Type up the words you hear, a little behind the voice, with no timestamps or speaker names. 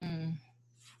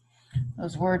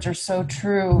Those words are so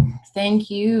true. Thank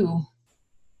you.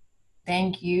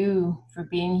 Thank you for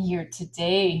being here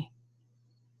today.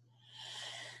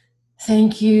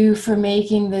 Thank you for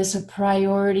making this a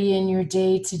priority in your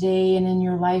day today and in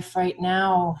your life right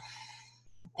now.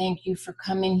 Thank you for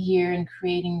coming here and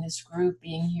creating this group,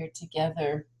 being here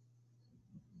together.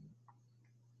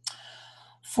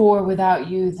 For without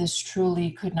you, this truly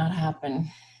could not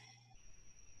happen.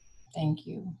 Thank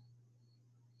you.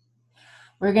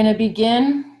 We're going to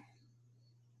begin.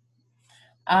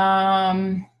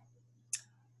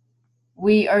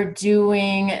 We are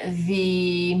doing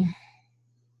the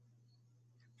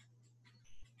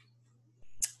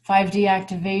 5D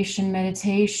activation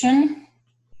meditation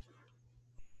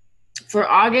for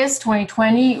August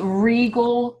 2020,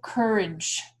 Regal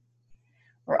Courage.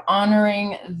 We're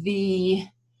honoring the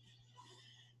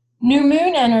new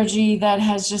moon energy that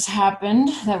has just happened,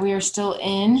 that we are still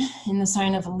in the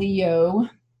sign of Leo,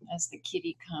 as the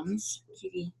kitty comes.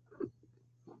 Kitty.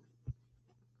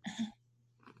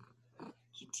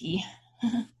 Kitty.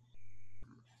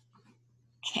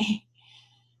 Okay.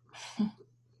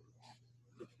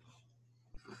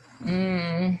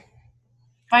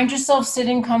 Find yourself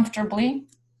sitting comfortably.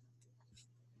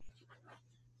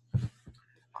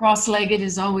 Cross-legged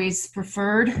is always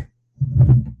preferred.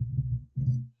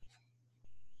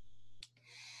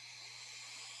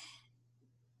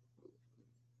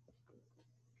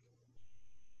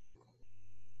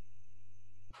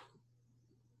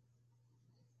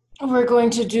 We're going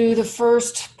to do the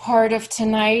first part of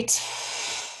tonight.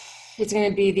 It's going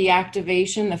to be the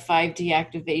activation, the 5D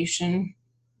activation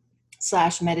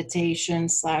 / meditation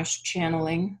 /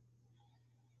 channeling.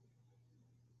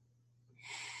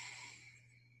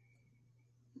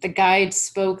 The guide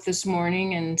spoke this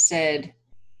morning and said,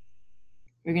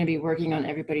 we're going to be working on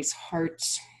everybody's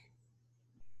hearts.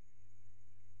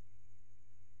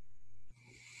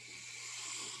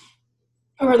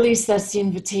 Or at least that's the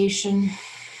invitation.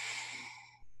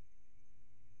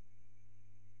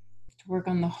 To work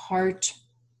on the heart,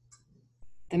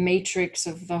 the matrix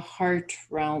of the heart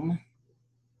realm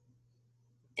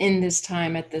in this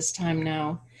time, at this time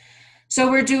now. So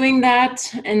we're doing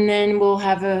that, and then we'll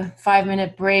have a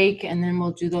 5-minute break, and then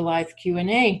we'll do the live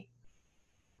Q&A.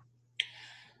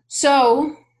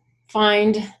 So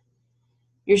find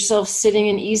yourself sitting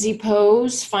in easy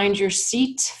pose, find your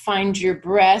seat, find your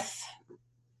breath,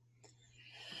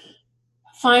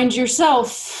 find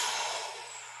yourself.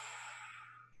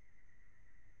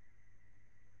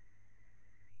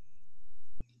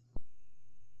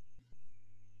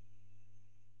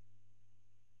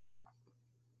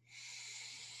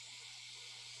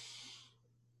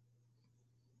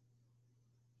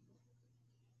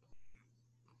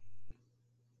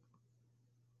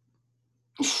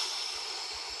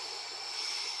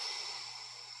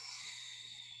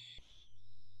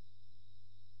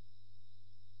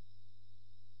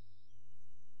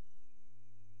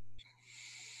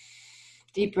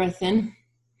 Deep breath in.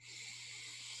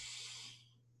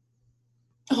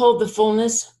 Hold the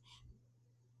fullness.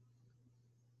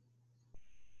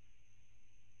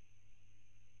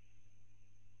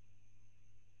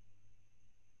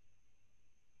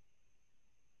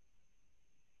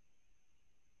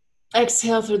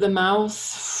 Exhale through the mouth.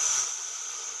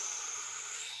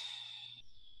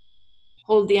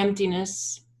 Hold the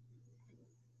emptiness.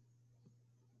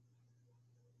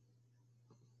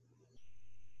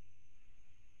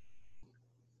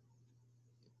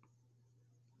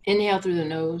 Inhale through the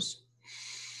nose.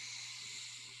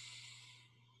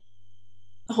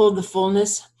 Hold the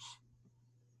fullness.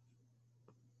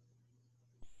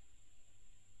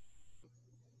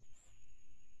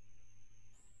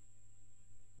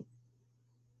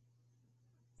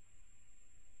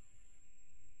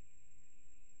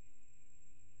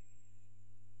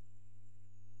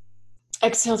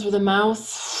 Exhale through the mouth.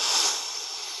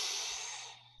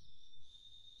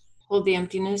 Hold the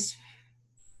emptiness.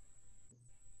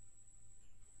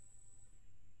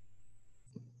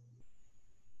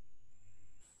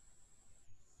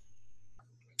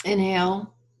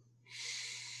 Inhale.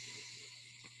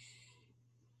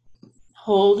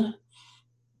 Hold.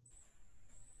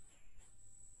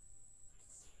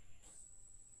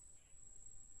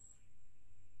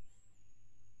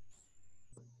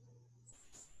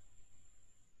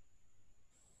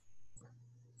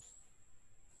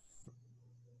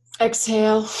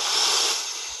 Exhale.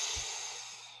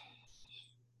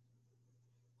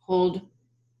 Hold.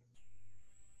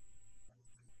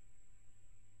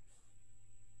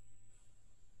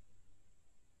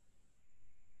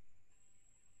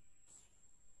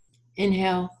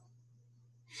 Inhale.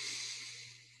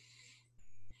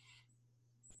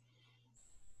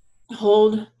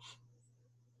 Hold.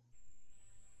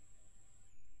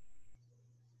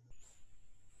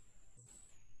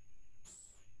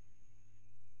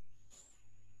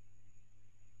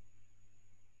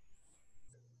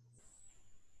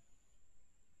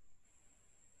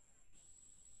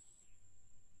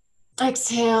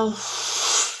 Exhale.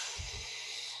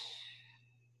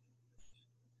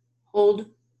 Hold.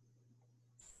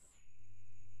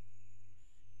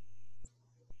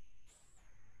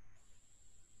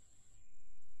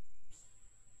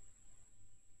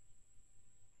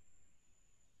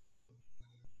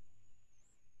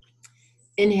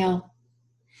 Inhale.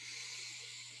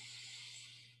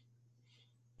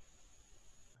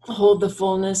 Hold the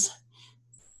fullness.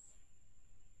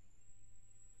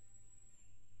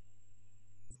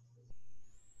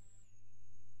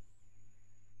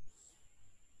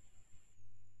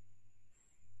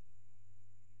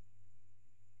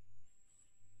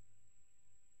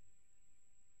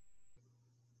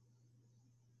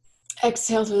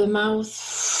 Exhale through the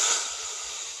mouth.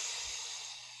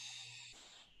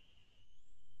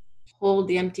 Hold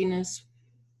the emptiness.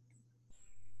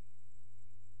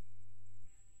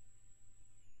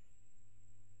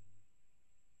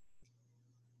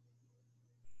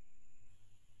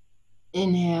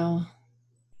 Inhale.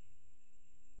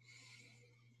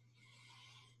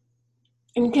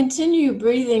 And continue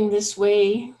breathing this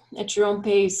way at your own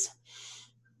pace.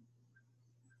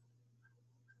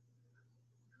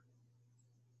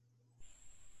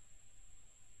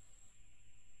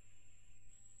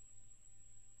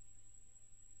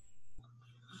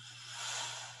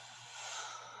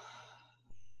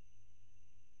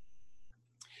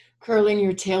 Curling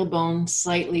your tailbone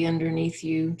slightly underneath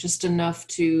you, just enough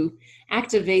to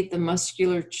activate the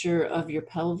musculature of your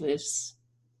pelvis.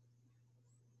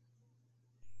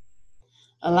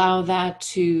 Allow that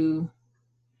to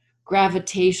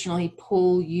gravitationally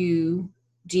pull you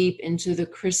deep into the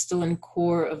crystalline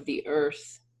core of the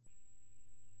earth.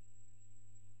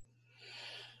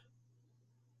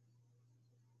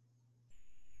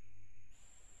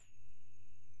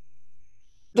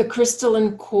 The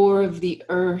crystalline core of the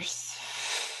earth.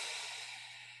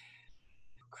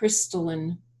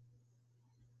 Crystalline.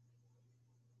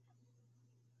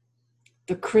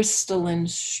 The crystalline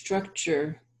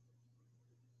structure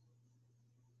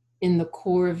in the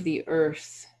core of the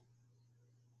earth.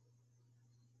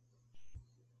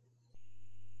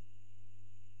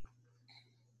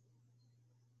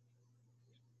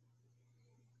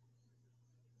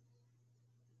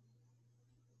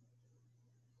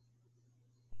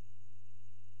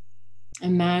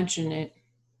 Imagine it.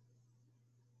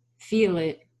 Feel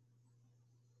it.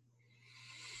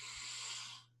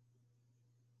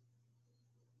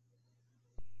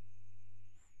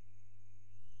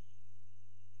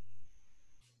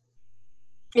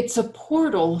 It's a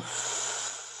portal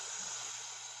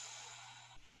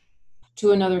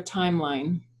to another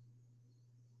timeline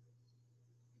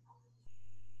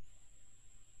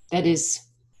that is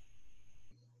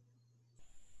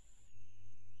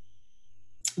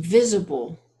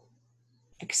visible,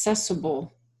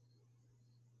 accessible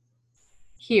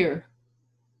here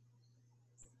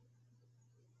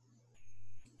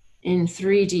in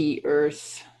 3D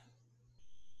Earth,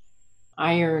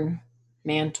 iron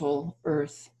mantle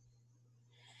Earth.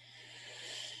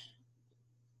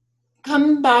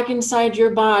 Come back inside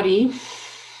your body,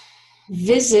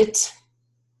 visit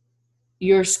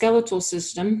your skeletal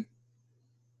system,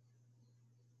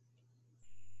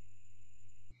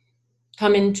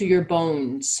 come into your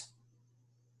bones.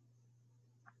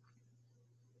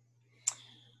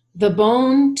 The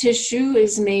bone tissue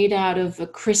is made out of a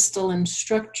crystalline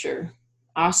structure.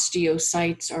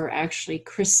 Osteocytes are actually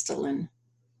crystalline.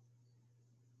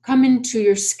 Come into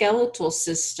your skeletal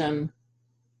system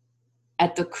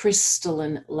at the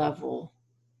crystalline level.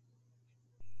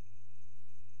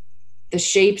 The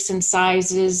shapes and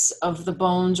sizes of the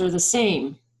bones are the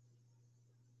same.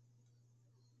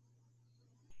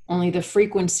 Only the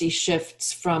frequency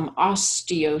shifts from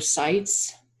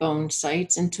osteocytes, bone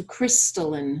sites, into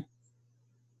crystalline,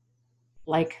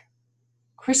 like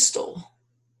crystal,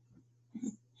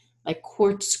 like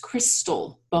quartz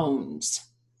crystal bones,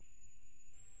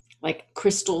 like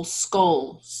crystal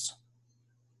skulls.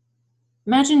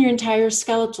 Imagine your entire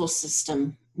skeletal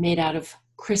system made out of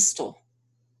crystal.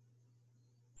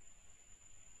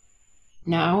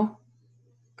 Now,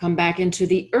 come back into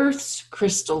the Earth's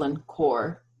crystalline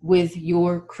core with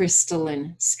your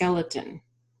crystalline skeleton.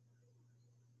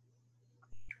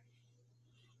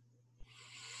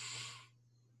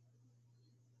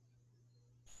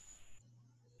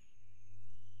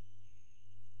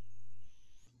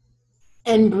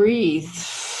 And breathe.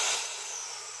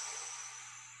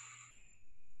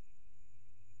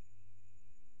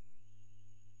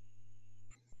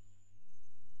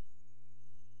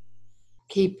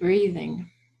 Keep breathing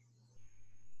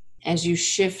as you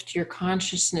shift your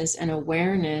consciousness and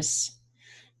awareness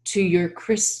to your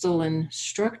crystalline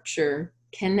structure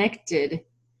connected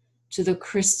to the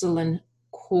crystalline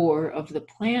core of the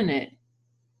planet.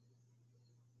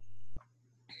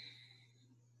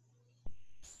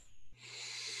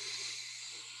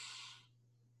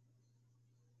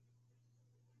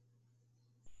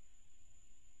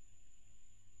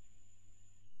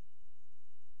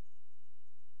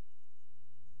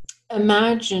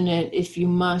 Imagine it, if you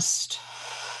must,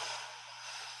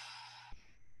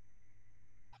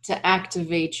 to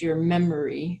activate your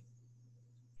memory.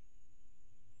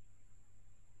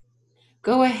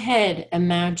 Go ahead,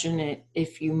 imagine it,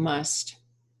 if you must,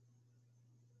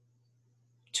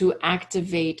 to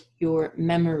activate your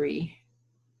memory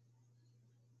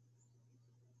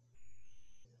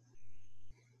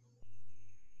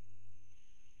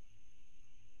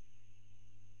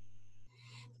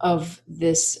of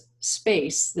this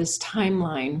space, this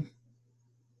timeline,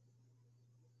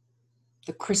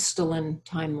 the crystalline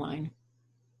timeline.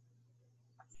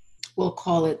 We'll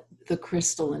call it the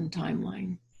crystalline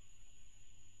timeline.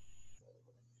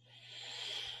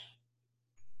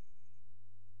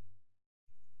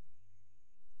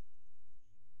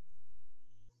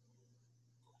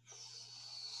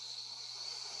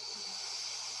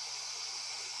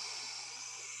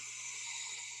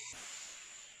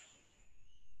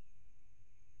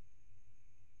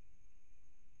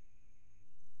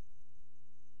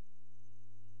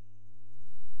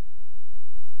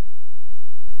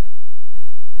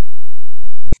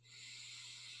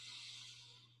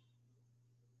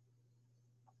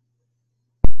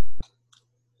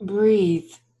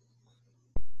 Breathe.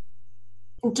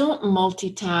 Don't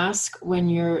multitask when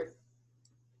you're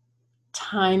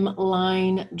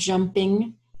timeline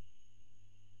jumping.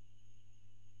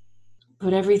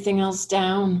 Put everything else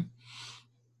down.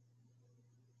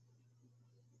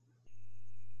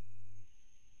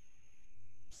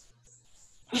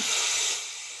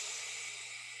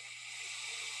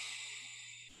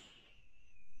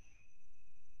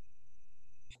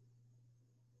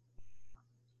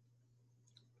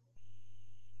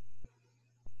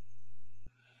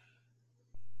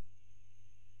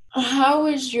 How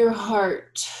is your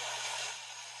heart?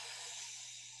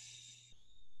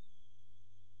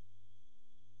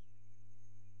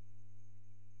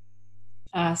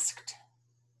 Asked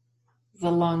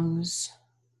the lungs.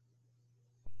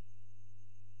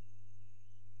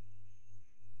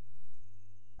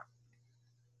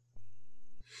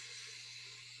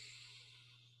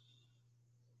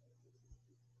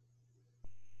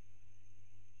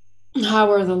 How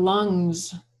are the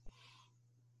lungs?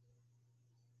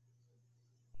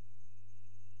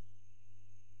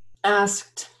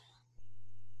 Asked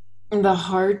the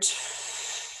heart.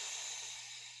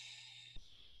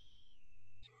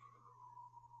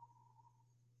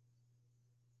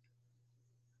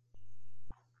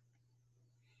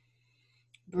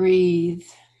 Breathe.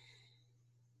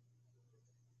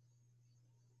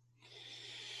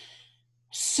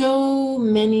 So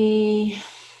many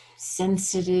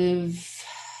sensitive,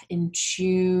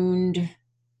 in-tuned,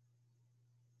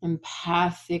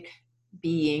 empathic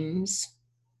beings,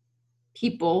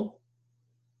 people,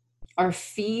 are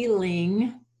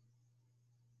feeling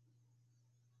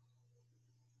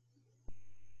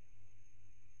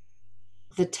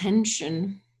the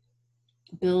tension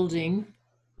building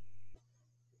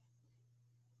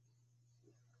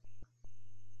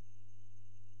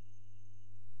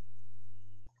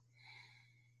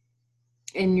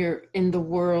in the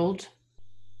world,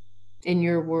 in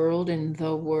your world, in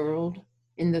the world,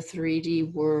 in the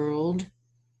 3D world.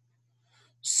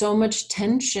 So much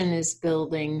tension is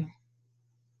building.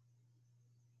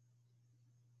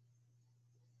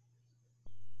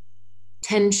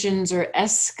 Tensions are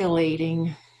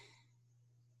escalating.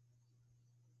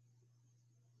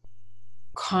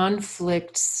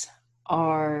 Conflicts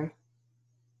are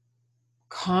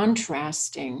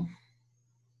contrasting.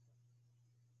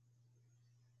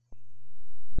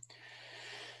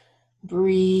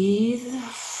 Breathe.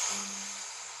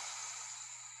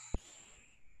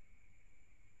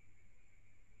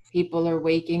 People are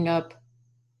waking up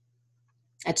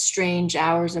at strange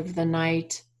hours of the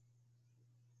night,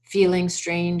 feeling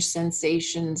strange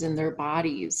sensations in their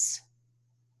bodies.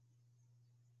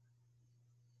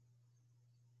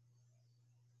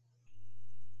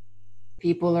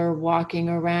 People are walking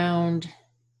around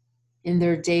in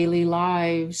their daily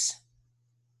lives,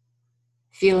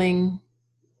 feeling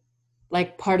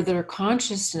like part of their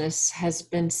consciousness has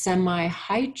been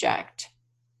semi-hijacked,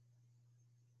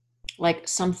 like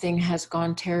something has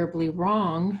gone terribly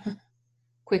wrong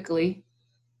quickly.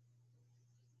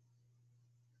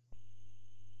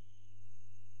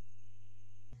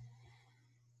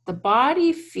 The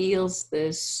body feels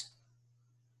this.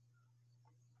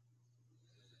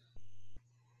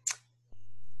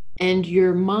 And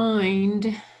your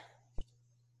mind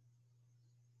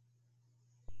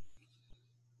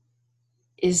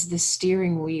is the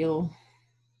steering wheel.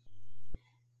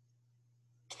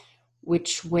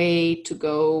 Which way to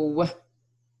go?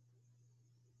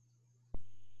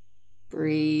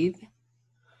 Breathe.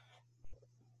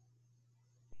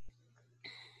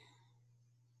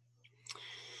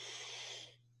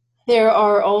 There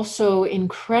are also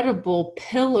incredible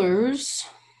pillars,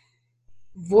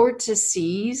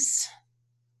 vortices.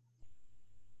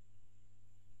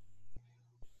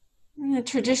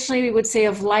 Traditionally, we would say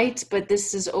of light, but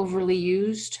this is overly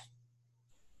used.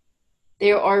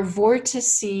 There are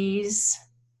vortices,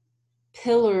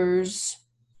 pillars,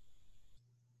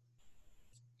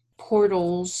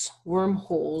 portals,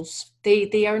 wormholes.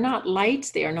 They are not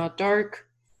light, they are not dark,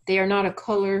 they are not a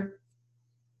color.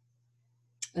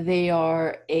 They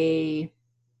are a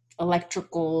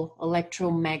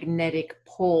electromagnetic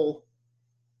pole,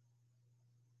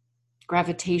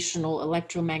 gravitational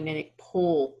electromagnetic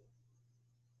pole.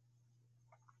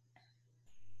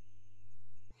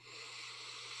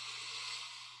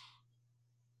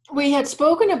 We had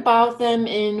spoken about them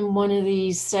in one of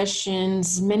these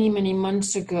sessions many, many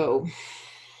months ago.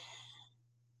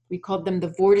 We called them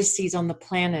the vortices on the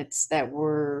planets that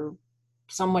were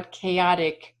somewhat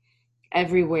chaotic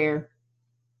everywhere.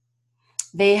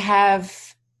 They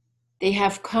have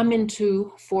come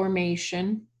into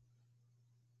formation.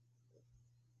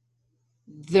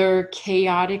 Their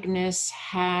chaoticness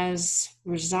has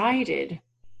resided.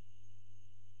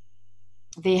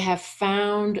 They have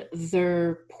found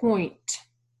their point.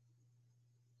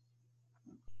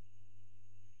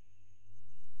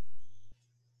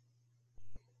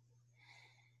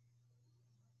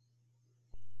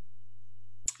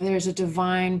 There's a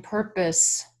divine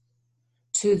purpose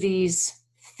to these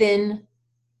thin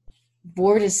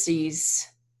vortices.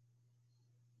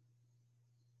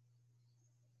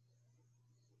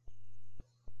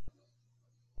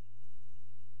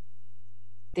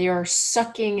 They are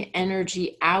sucking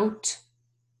energy out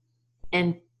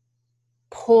and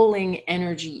pulling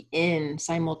energy in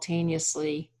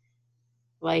simultaneously,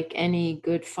 like any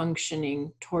good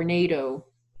functioning tornado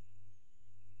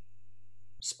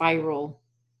spiral.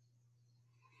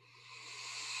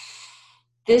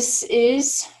 This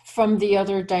is from the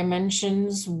other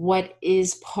dimensions what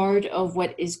is part of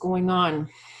what is going on.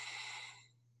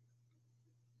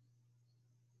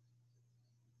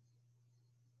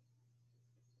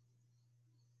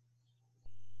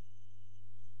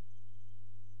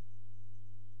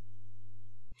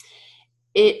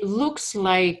 It looks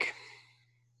like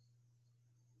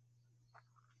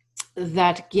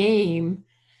that game,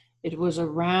 it was a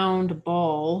round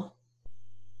ball.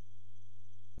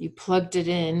 You plugged it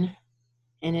in,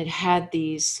 and it had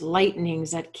these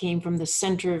lightnings that came from the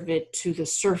center of it to the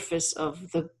surface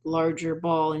of the larger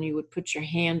ball, and you would put your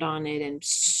hand on it, and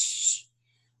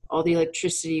all the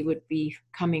electricity would be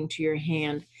coming to your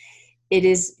hand. It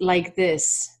is like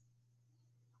this.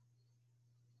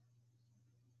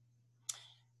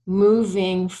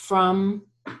 Moving from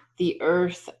the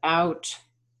earth out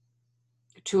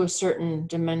to a certain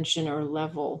dimension or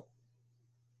level.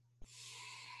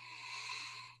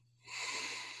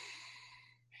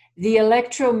 The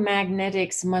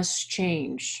electromagnetics must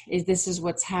change. This is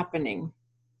what's happening.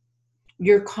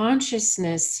 Your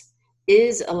consciousness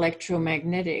is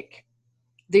electromagnetic.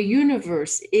 The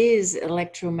universe is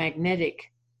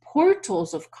electromagnetic.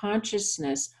 Portals of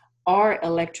consciousness are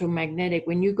electromagnetic.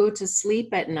 When you go to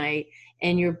sleep at night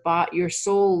and your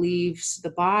soul leaves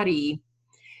the body,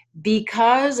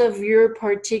 because of your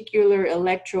particular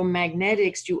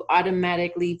electromagnetics, you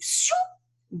automatically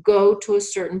go to a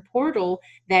certain portal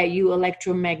that you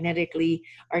electromagnetically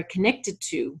are connected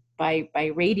to by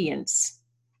radiance,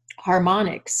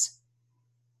 harmonics.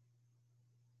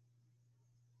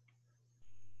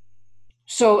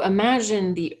 So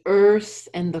imagine the earth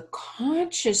and the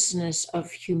consciousness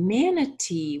of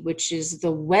humanity, which is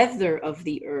the weather of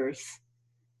the earth,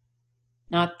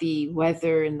 not the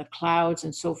weather in the clouds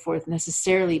and so forth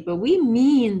necessarily, but we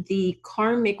mean the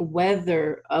karmic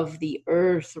weather of the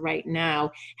earth right now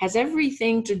has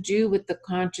everything to do with the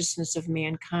consciousness of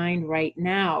mankind right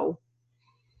now.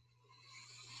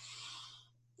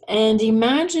 And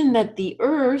imagine that the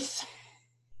earth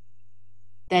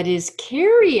that is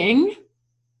carrying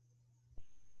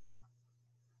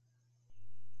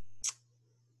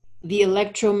the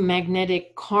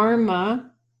electromagnetic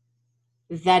karma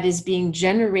that is being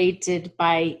generated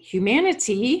by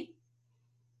humanity,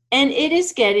 and it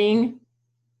is getting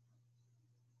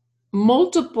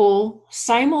multiple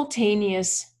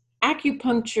simultaneous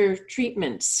acupuncture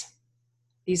treatments.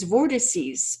 These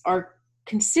vortices are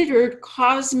considered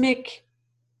cosmic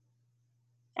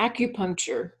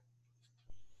acupuncture.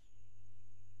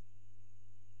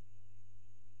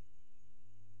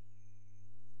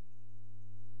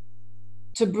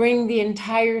 To bring the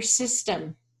entire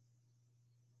system,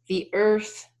 the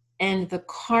earth, and the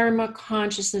karma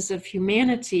consciousness of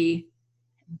humanity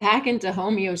back into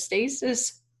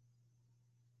homeostasis,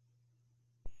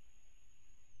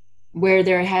 where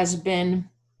there has been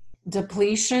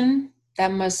depletion,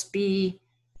 that must be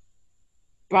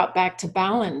brought back to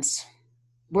balance.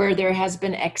 Where there has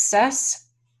been excess,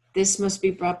 this must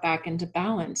be brought back into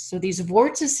balance. So these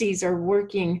vortices are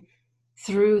working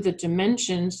through the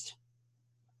dimensions.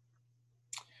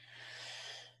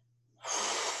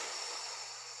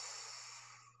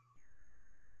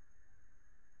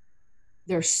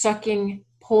 They're sucking,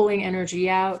 pulling energy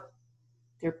out.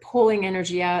 They're pulling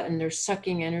energy out and they're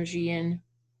sucking energy in.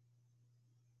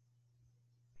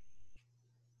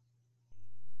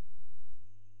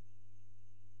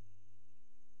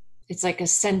 It's like a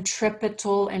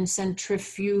centripetal and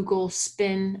centrifugal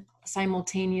spin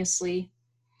simultaneously.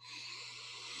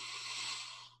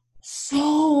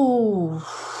 So,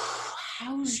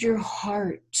 how's your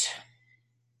heart?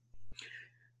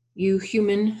 You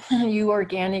human, you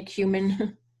organic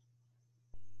human,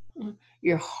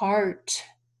 your heart.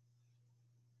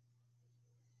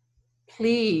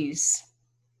 Please,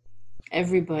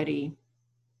 everybody,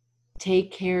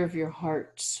 take care of your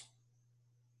hearts.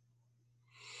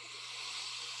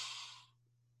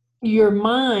 Your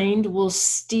mind will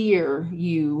steer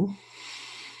you,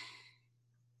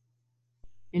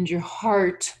 and your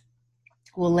heart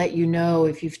will let you know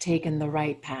if you've taken the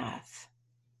right path.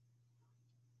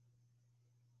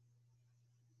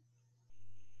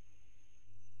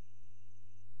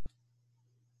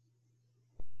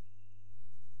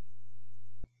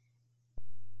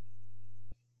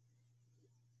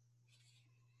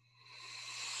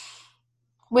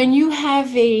 When you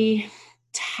have a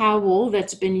towel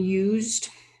that's been used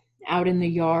out in the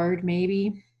yard,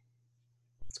 maybe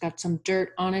it's got some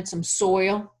dirt on it, some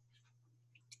soil,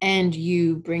 and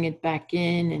you bring it back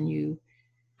in and you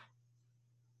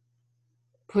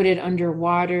put it under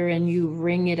water and you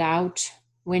wring it out.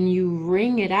 When you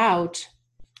wring it out,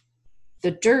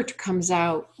 the dirt comes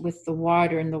out with the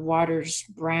water and the water's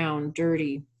brown,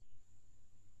 dirty.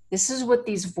 This is what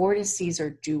these vortices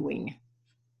are doing.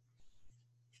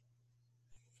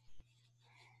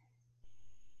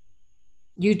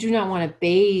 You do not want to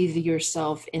bathe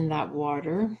yourself in that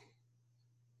water.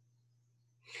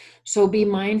 So be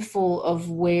mindful of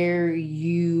where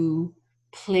you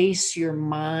place your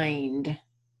mind,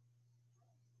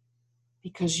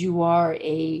 because you are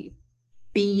a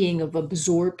being of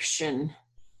absorption.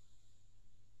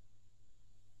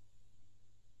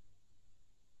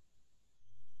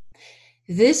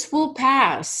 This will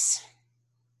pass.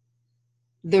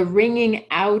 The wringing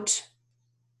out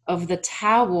of the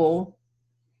towel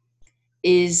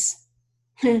is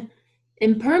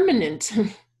impermanent.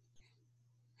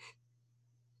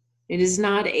 It is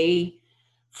not a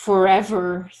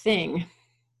forever thing.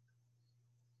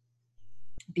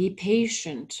 Be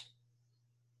patient.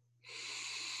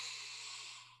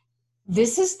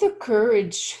 This is the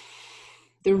courage,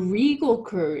 the regal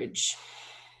courage,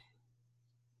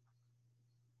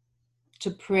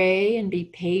 to pray and be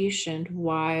patient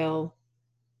while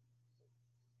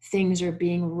things are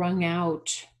being wrung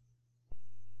out.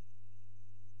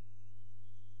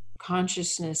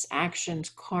 Consciousness,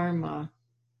 actions, karma,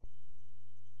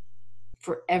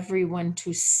 for everyone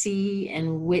to see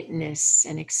and witness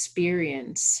and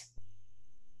experience.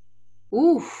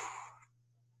 Ooh.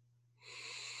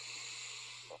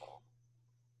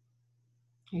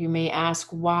 You may ask,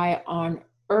 why on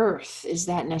earth is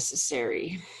that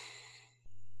necessary?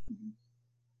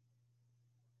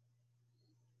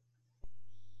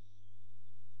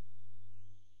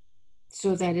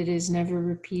 So that it is never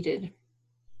repeated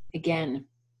again.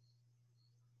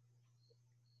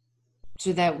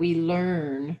 So that we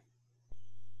learn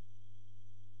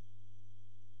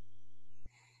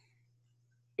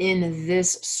in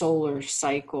this solar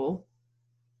cycle,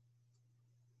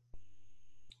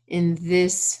 in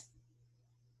this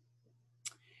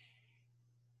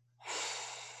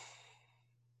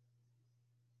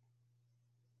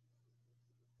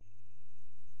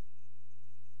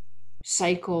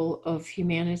cycle of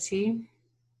humanity,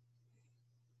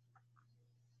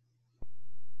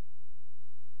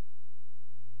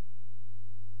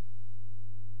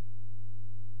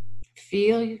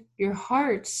 feel your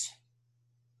hearts.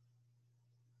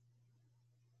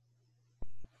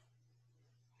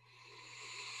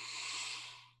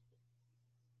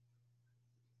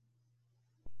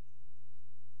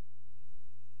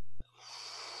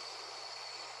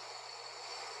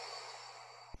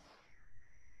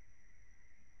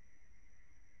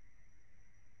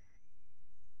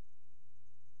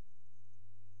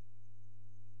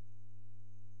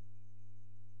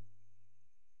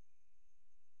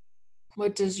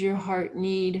 What does your heart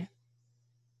need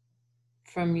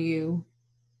from you?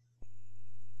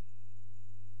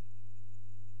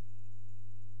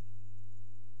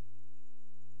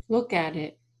 Look at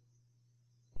it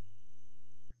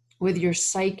with your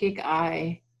psychic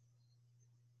eye.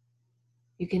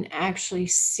 You can actually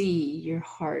see your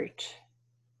heart.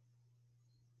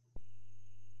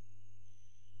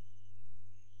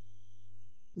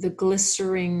 The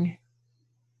glistering,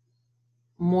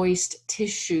 moist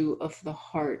tissue of the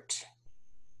heart,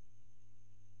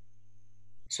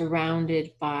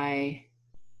 surrounded by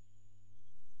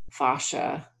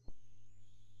fascia.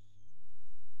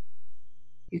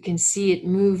 You can see it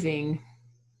moving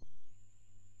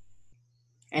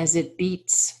as it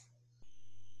beats.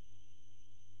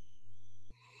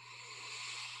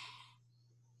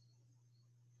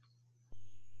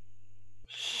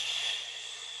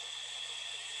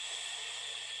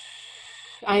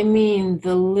 I mean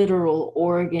the literal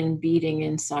organ beating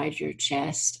inside your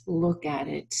chest. Look at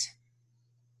it.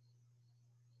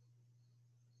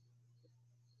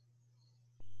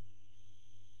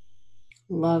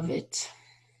 Love it.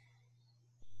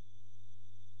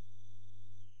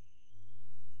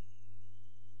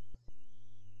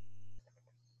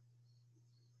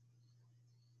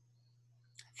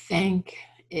 Thank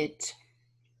it.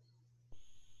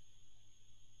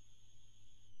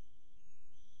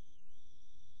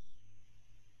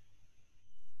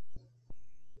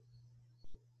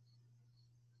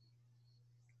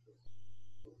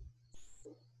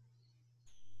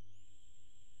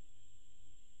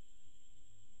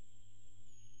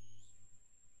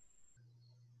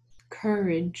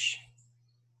 Courage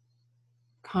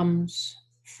comes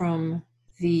from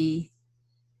the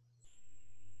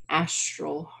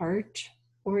astral heart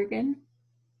organ.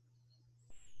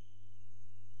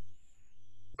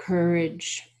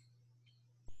 Courage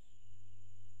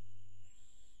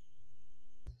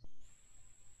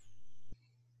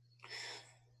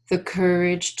the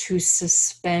courage to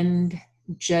suspend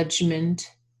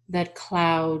judgment that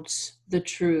clouds the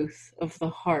truth of the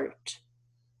heart.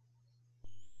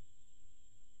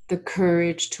 The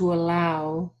courage to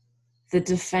allow the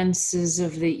defenses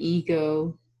of the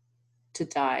ego to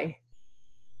die.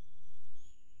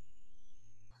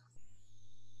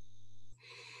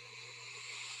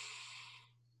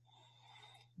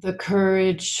 The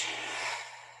courage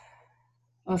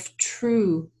of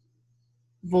true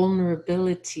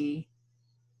vulnerability,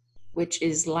 which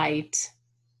is light.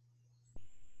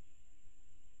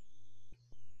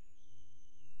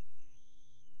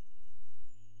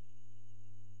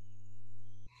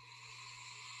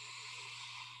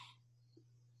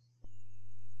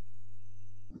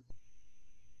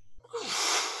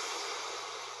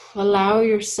 Allow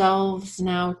yourselves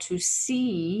now to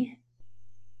see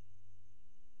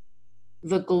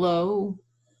the glow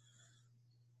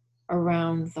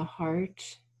around the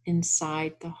heart,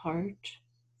 inside the heart,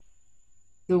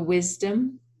 the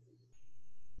wisdom,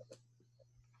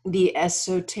 the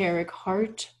esoteric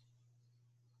heart.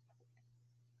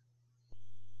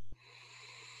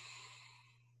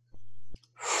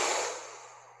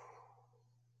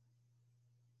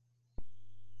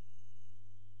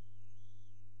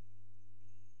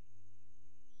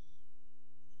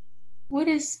 What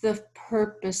is the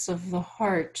purpose of the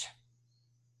heart?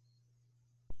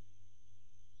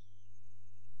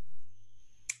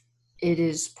 It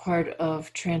is part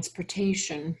of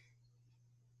transportation.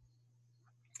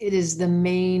 It is the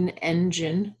main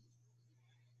engine,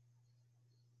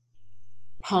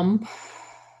 pump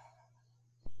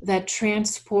that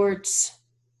transports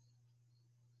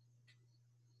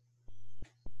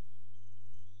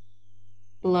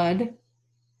blood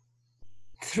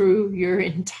through your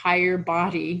entire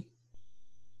body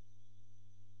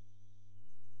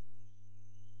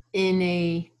in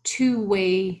a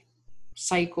two-way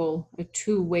cycle, a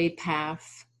two-way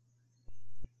path.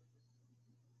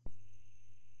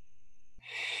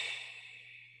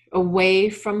 Away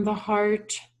from the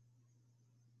heart,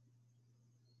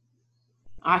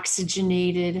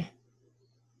 oxygenated,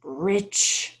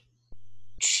 rich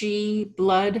chi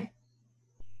blood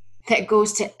that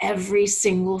goes to every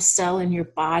single cell in your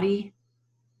body.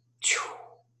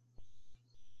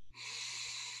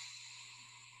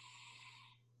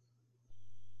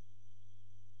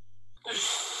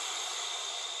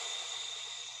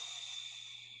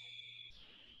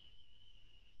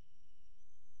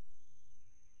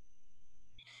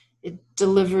 It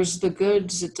delivers the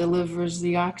goods, it delivers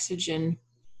the oxygen.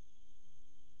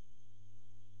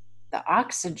 The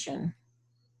oxygen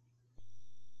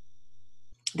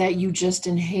that you just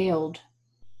inhaled,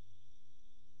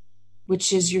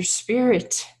 which is your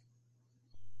spirit.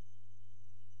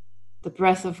 The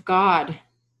breath of God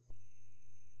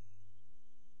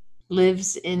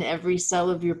lives in every cell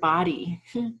of your body.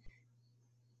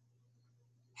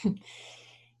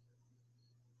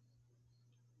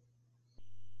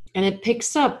 And it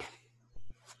picks up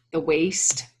the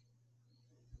waste,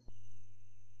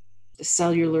 the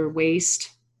cellular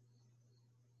waste,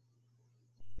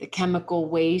 the chemical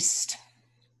waste.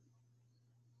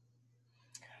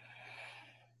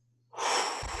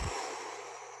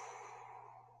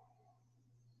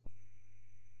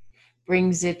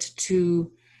 Brings it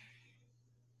to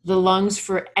the lungs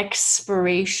for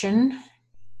expiration,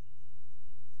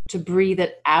 to breathe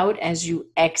it out as you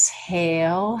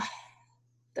exhale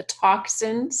the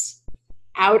toxins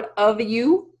out of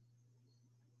you.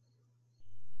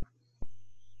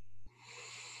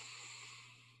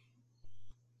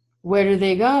 Where do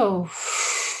they go?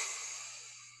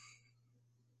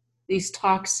 These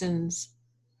toxins.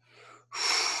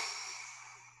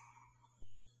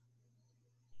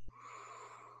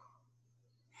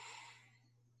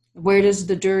 Where does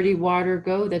the dirty water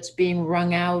go that's being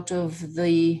wrung out of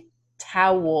the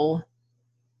towel?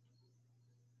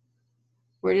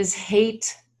 Where does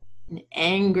hate and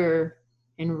anger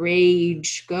and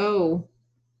rage go?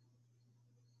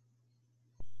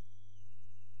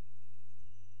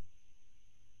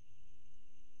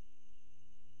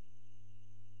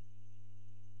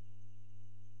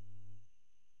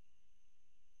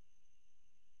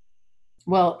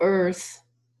 Well, earth,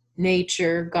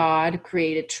 nature, God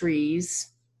created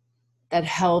trees that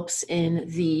helps in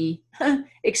the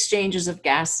exchanges of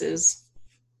gases.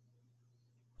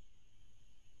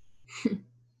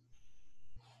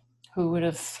 Who would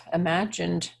have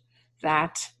imagined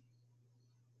that?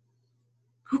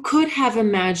 Who could have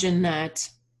imagined that?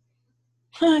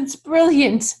 It's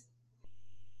brilliant.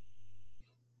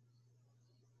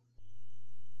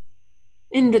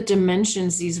 In the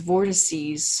dimensions, these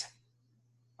vortices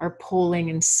are pulling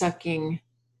and sucking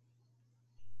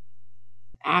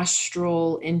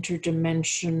astral,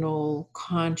 interdimensional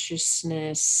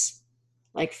consciousness,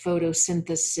 like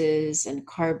photosynthesis and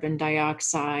carbon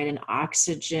dioxide and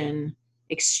oxygen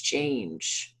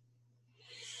exchange.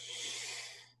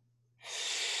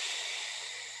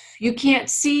 You can't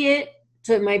see it,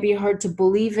 so it might be hard to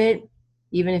believe it.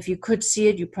 Even if you could see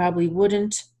it, you probably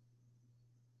wouldn't.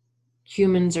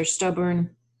 Humans are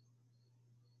stubborn.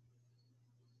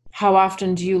 How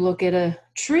often do you look at a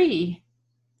tree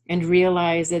and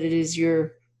realize that it is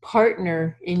your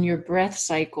partner in your breath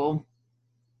cycle?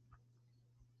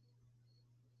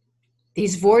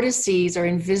 These vortices are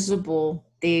invisible.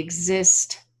 They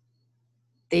exist.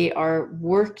 They are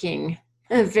working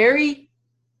very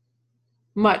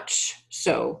much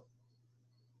so.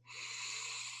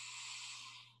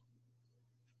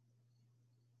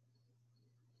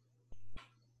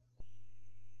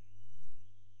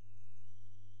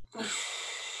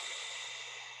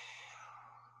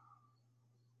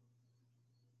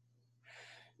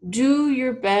 Do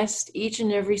your best, each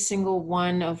and every single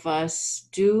one of us,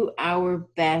 do our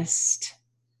best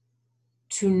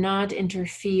to not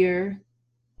interfere.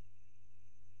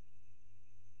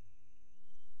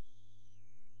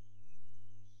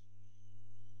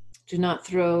 Do not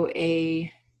throw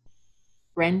a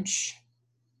wrench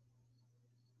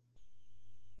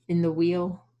in the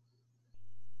wheel.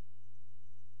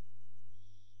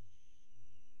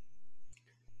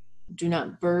 Do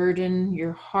not burden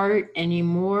your heart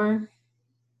anymore.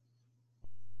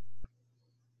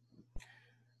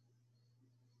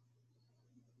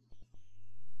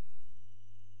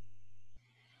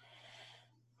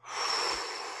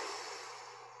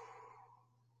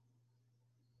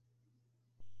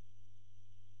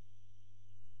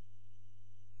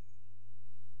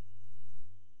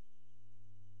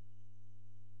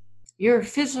 Your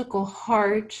physical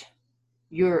heart,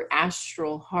 your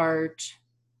astral heart,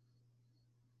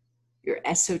 your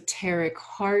esoteric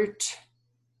heart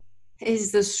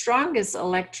is the strongest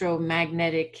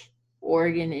electromagnetic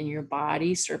organ in your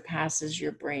body, surpasses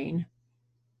your brain.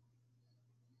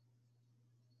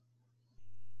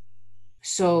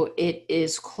 So it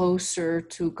is closer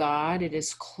to God, it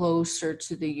is closer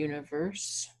to the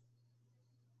universe.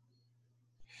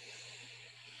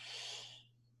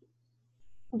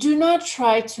 Do not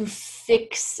try to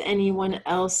fix anyone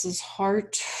else's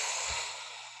heart.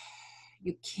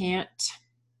 You can't.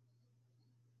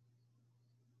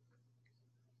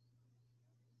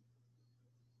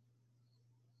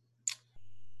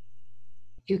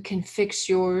 You can fix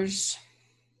yours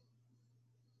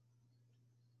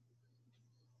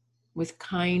with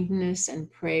kindness and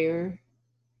prayer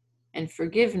and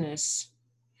forgiveness.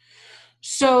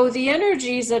 So the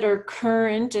energies that are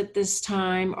current at this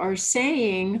time are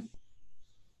saying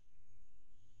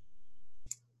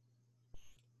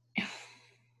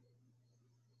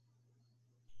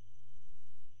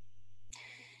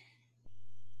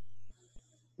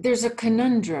there's a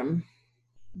conundrum.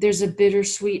 There's a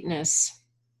bittersweetness.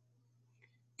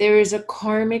 There is a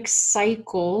karmic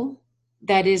cycle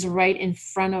that is right in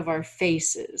front of our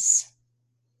faces.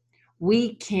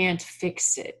 We can't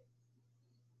fix it.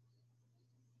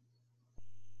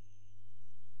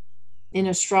 In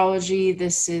astrology,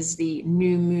 this is the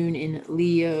new moon in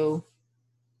Leo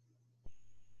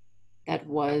that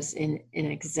was in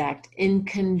exact in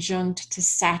conjunct to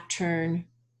Saturn,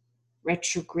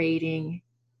 retrograding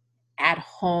at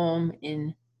home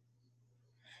in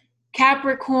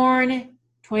Capricorn,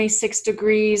 26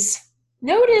 degrees.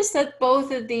 Notice that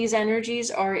both of these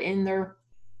energies are in their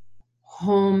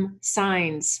home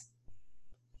signs.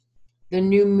 The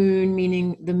new moon,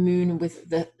 meaning the moon with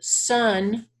the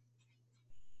sun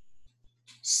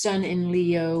in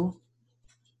Leo,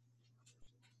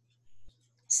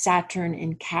 Saturn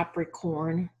in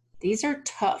Capricorn. These are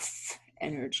tough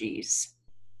energies.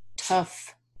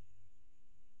 Tough.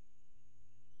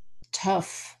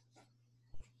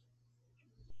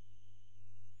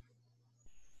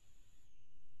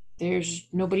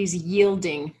 Nobody's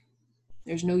yielding.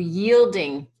 There's no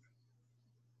yielding.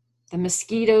 The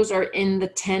mosquitoes are in the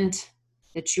tent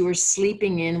that you are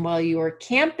sleeping in while you are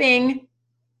camping.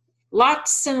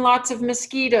 Lots and lots of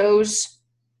mosquitoes.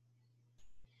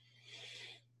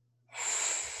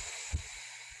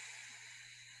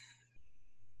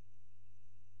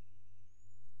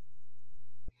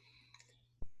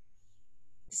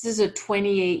 This is a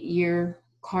 28-year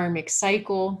karmic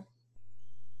cycle.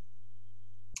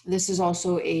 This is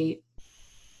also a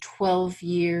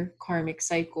 12-year karmic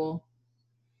cycle.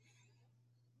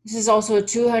 This is also a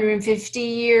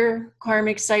 250-year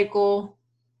karmic cycle.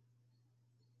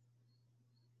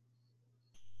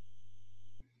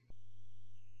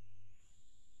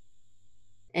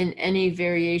 And any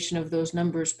variation of those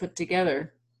numbers put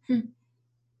together.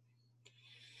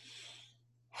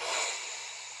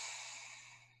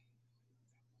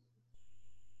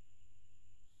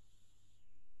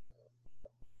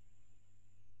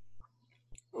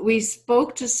 We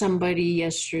spoke to somebody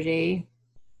yesterday.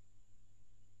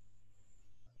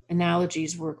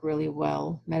 Analogies work really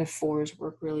well. Metaphors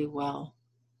work really well.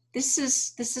 This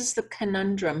is the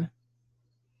conundrum.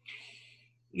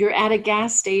 You're at a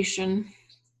gas station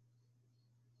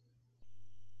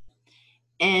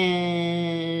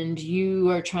and you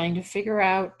are trying to figure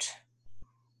out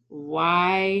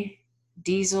why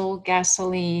diesel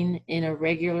gasoline in a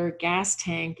regular gas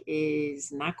tank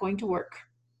is not going to work.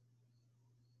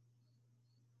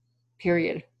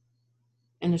 Period.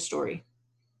 In the story.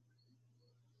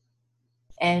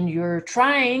 And you're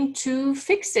trying to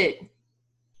fix it,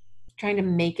 trying to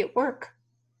make it work.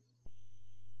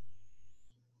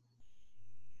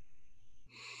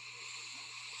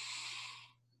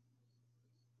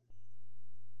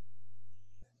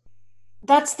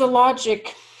 That's the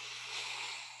logic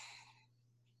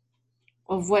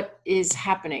of what is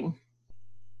happening.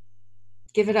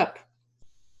 Give it up.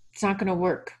 It's not going to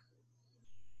work.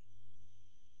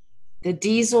 The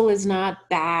diesel is not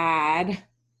bad.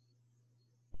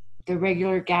 The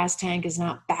regular gas tank is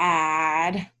not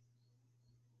bad.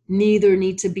 Neither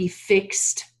need to be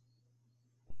fixed.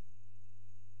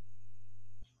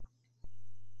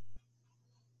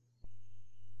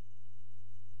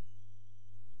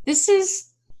 This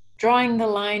is drawing the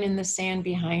line in the sand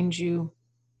behind you.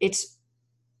 It's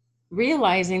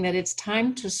realizing that it's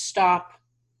time to stop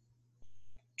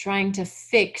trying to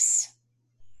fix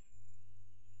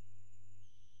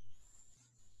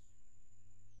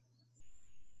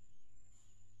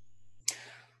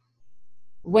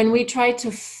when we try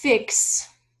to fix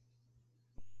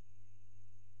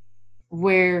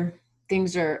where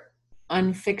things are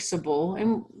unfixable,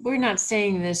 and we're not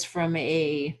saying this from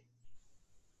a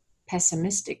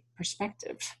pessimistic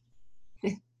perspective.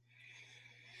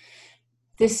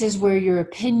 This is where your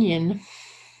opinion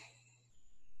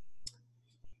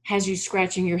has you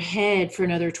scratching your head for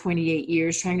another 28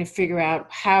 years trying to figure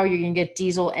out how you're going to get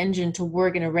diesel engine to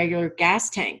work in a regular gas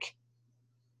tank.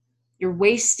 You're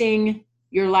wasting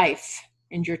your life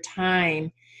and your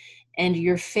time, and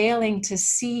you're failing to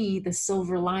see the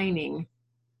silver lining.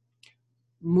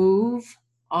 Move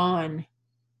on.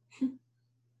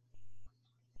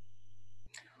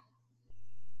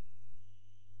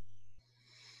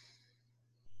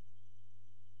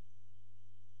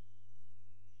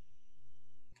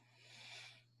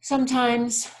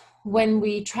 Sometimes when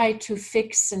we try to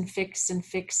fix and fix and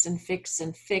fix and fix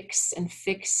and fix and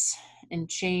fix and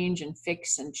change and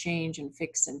fix and change and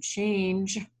fix and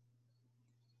change,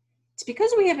 it's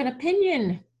because we have an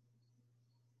opinion.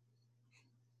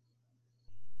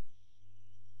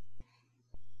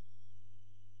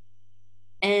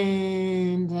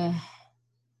 And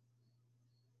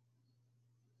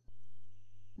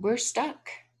We're stuck.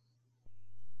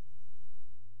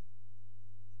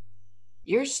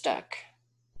 You're stuck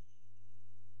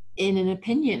in an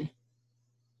opinion.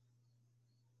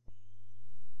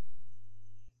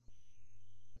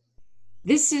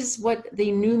 This is what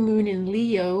the new moon in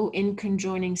Leo in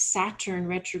conjoining Saturn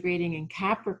retrograding in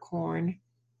Capricorn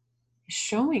is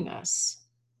showing us.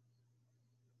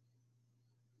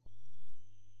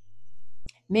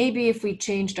 Maybe if we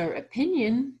changed our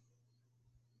opinion,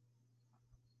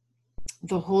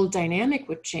 the whole dynamic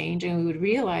would change and we would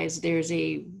realize there's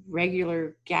a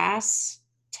regular gas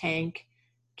tank,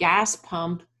 gas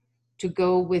pump to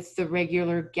go with the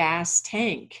regular gas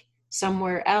tank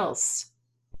somewhere else.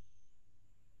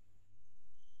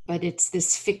 But it's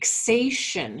this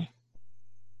fixation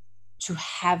to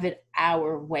have it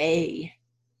our way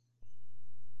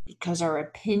because our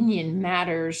opinion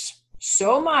matters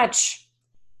so much.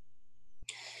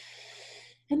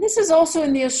 And this is also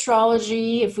in the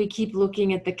astrology, if we keep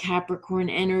looking at the Capricorn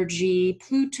energy,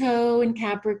 Pluto in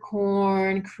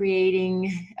Capricorn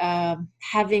creating,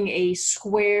 having a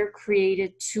square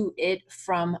created to it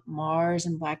from Mars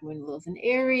and Black Moon Lilith in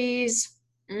Aries.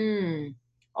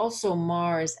 Also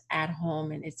Mars at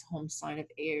home in its home sign of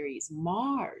Aries.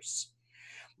 Mars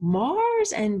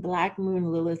and Black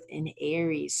Moon Lilith in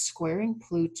Aries squaring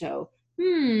Pluto.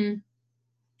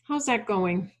 How's that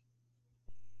going?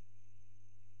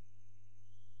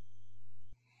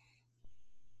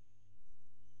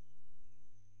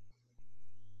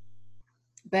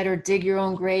 Better dig your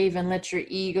own grave and let your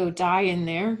ego die in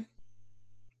there.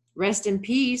 Rest in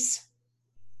peace.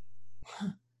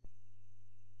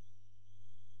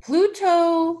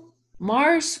 Pluto,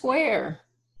 Mars square.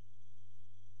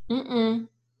 Mm-mm.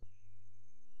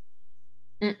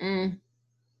 Mm-mm.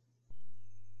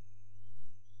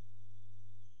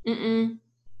 Mm-mm.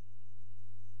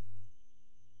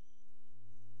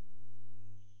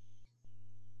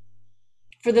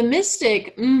 For the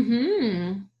mystic,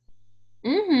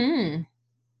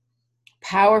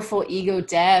 powerful ego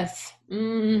death.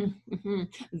 The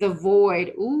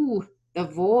void. Ooh, the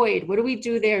void. What do we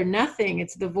do there? Nothing.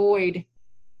 It's the void.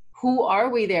 Who are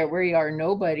we there? We are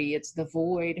nobody. It's the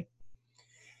void.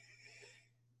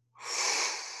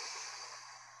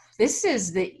 This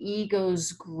is the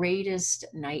ego's greatest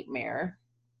nightmare.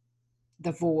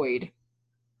 The void.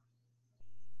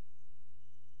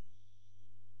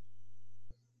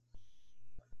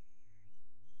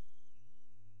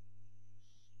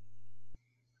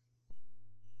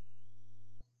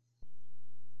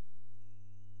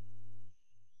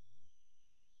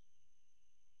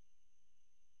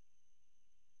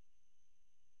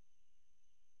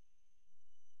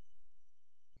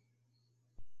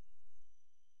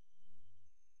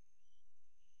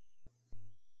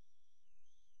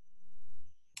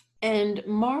 And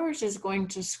Mars is going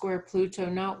to square Pluto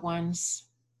not once,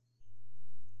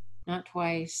 not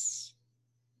twice,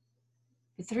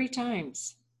 but 3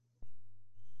 times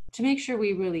to make sure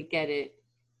we really get it.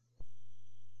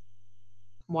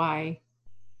 Why?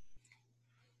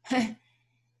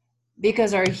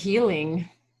 Because our healing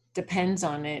depends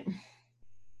on it.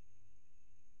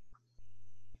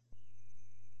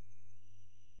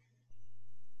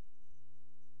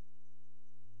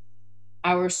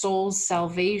 Our soul's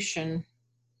salvation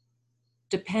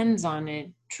depends on it.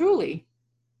 Truly,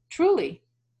 truly.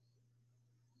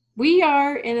 We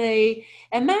are in a,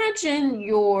 imagine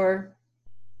your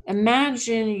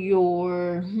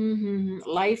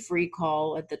life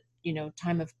recall at the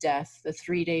time of death, the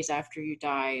 3 days after you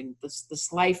die, and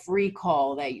this life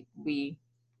recall that we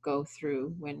go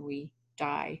through when we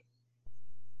die.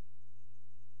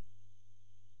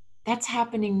 That's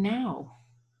happening now.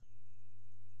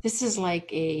 This is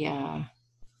like a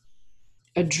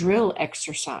drill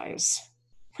exercise.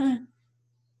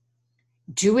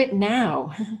 Do it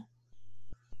now.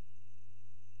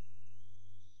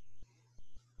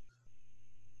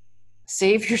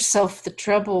 Save yourself the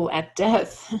trouble at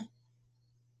death.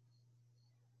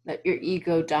 Let your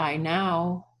ego die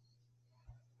now.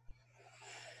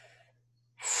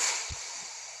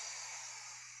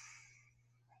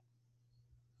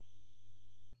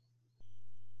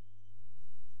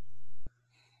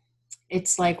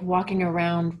 It's like walking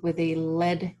around with a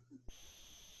lead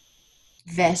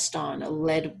vest on, a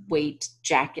lead weight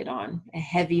jacket on, a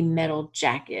heavy metal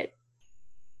jacket.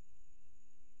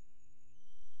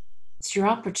 It's your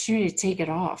opportunity to take it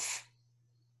off.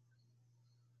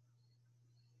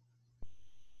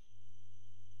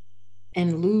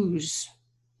 And lose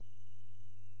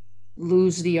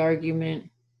the argument,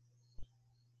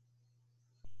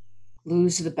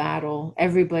 lose the battle.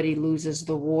 Everybody loses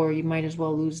the war. You might as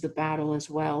well lose the battle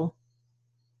as well.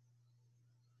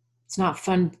 It's not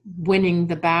fun winning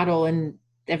the battle and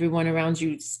everyone around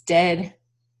you is dead.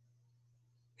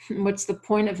 What's the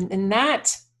point of in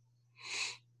that?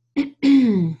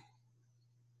 These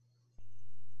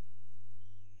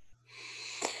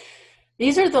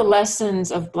are the lessons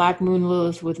of Black Moon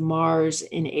Lilith with Mars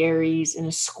in Aries in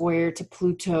a square to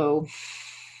Pluto,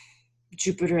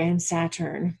 Jupiter, and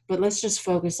Saturn. But let's just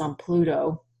focus on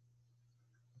Pluto.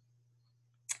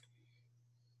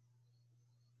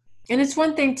 And it's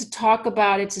one thing to talk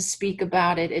about it, to speak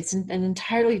about it. It's an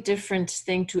entirely different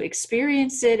thing to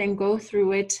experience it and go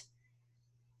through it.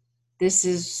 This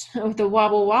is the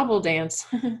wobble wobble dance.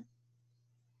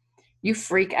 You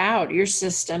freak out. Your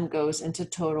system goes into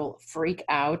total freak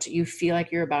out. You feel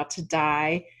like you're about to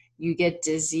die. You get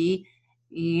dizzy.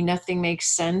 Nothing makes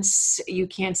sense. You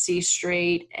can't see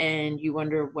straight, and you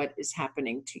wonder what is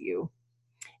happening to you.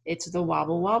 It's the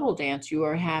wobble wobble dance. You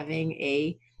are having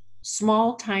a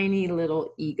small, tiny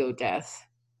little ego death.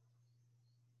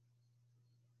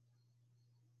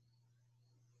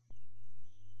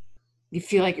 You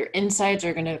feel like your insides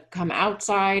are going to come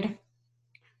outside.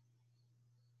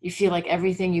 You feel like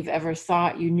everything you've ever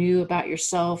thought you knew about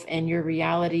yourself and your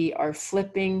reality are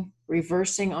flipping,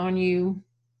 reversing on you.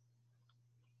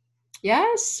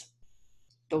 Yes,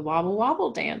 the wobble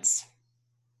wobble dance.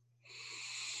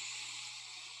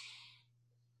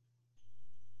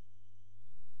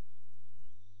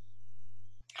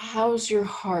 How's your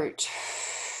heart?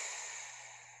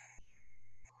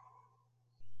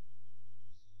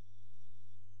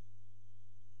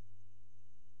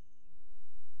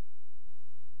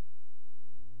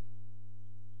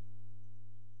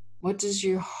 What does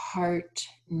your heart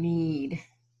need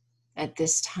at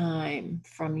this time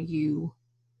from you?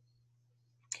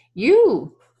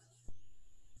 You,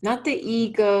 not the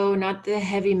ego, not the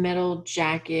heavy metal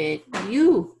jacket.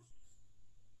 You.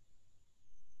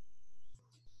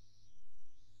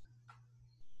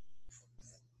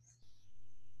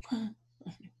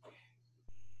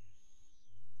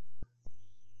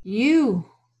 You.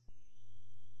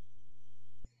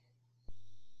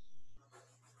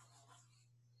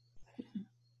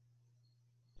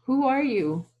 Who are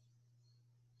you?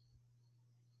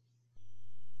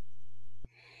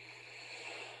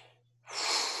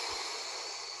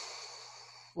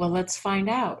 Well, let's find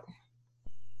out.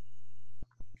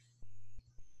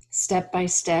 Step by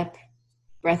step,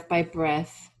 breath by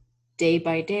breath, day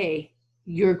by day,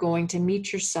 you're going to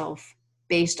meet yourself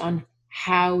based on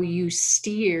how you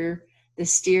steer the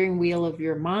steering wheel of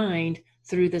your mind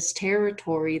through this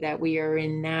territory that we are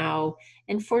in now,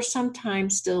 and for some time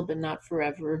still, but not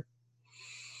forever.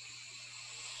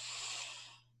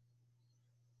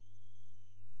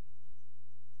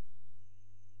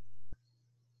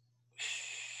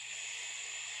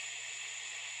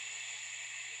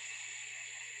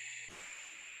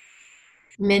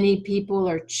 Many people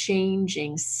are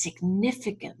changing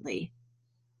significantly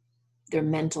their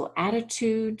mental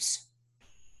attitudes,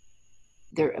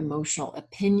 their emotional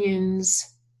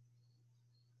opinions,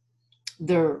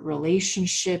 their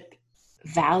relationship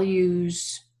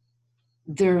values,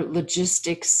 their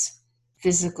logistics,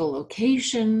 physical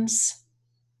locations.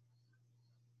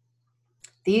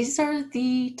 These are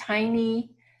the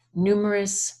tiny,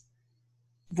 numerous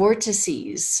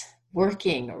vortices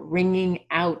working, ringing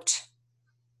out.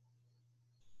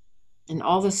 And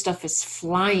all the stuff is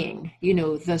flying. You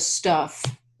know, the stuff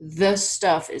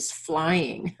is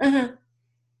flying.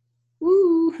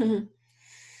 Woo.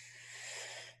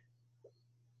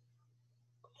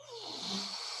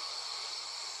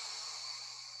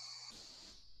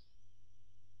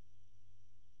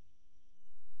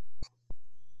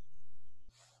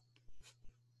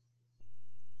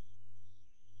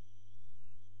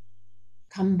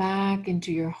 Come back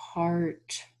into your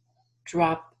heart.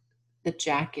 Drop the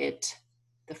jacket,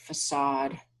 the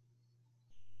facade.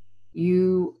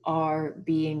 You are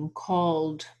being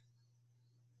called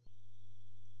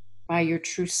by your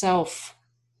true self.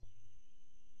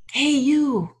 Hey,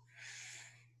 you,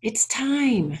 it's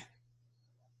time.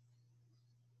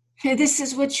 This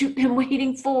is what you've been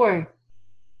waiting for.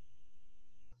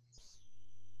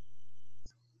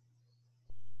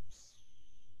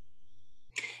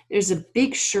 There's a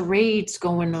big charades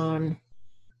going on,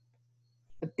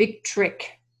 a big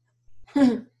trick.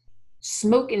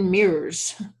 Smoke and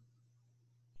mirrors.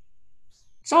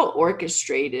 It's all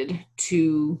orchestrated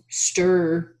to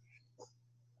stir.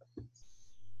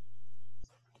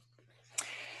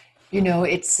 You know,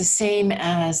 it's the same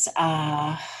as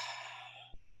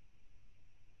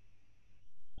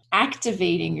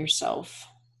activating yourself.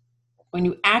 When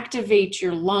you activate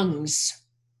your lungs,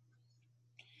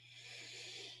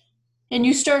 And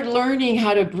you start learning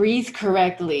how to breathe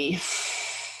correctly.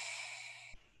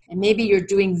 And maybe you're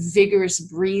doing vigorous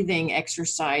breathing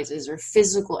exercises or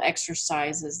physical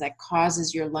exercises that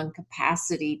causes your lung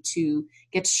capacity to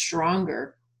get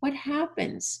stronger. What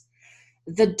happens?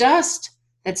 The dust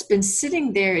that's been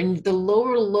sitting there in the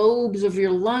lower lobes of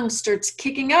your lungs starts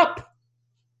kicking up.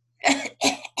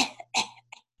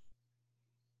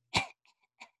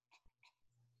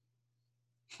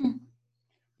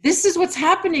 This is what's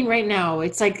happening right now.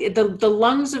 It's like the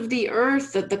lungs of the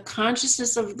earth, the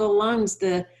consciousness of the lungs,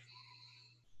 the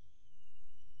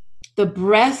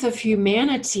breath of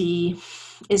humanity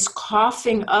is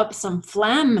coughing up some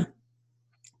phlegm,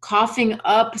 coughing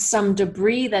up some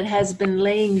debris that has been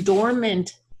laying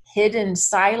dormant, hidden,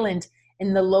 silent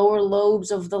in the lower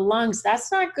lobes of the lungs.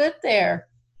 That's not good there.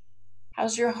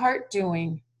 How's your heart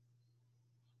doing?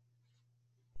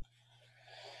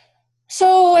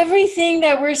 So everything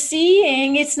that we're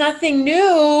seeing, it's nothing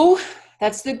new.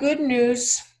 That's the good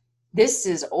news. This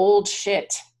is old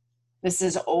shit. This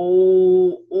is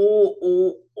old.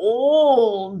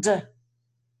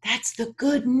 That's the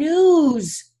good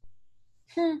news.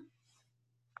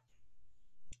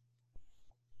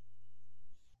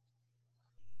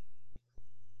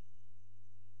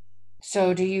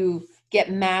 So do you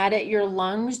get mad at your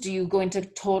lungs? Do you go into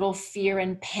total fear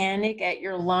and panic at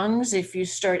your lungs if you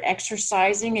start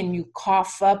exercising and you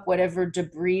cough up whatever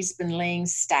debris's been laying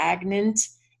stagnant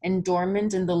and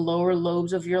dormant in the lower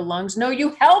lobes of your lungs? No,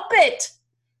 you help it.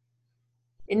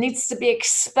 It needs to be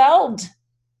expelled,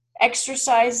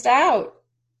 exercised out,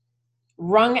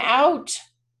 wrung out.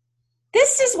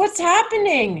 This is what's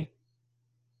happening.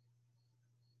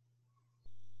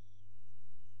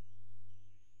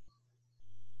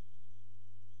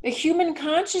 The human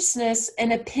consciousness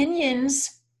and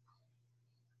opinions,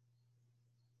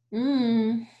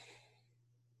 you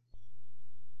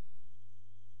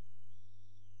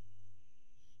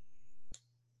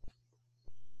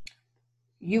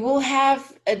will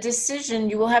have a decision.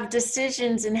 You will have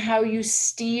decisions in how you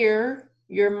steer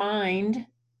your mind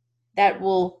that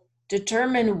will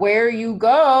determine where you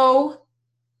go.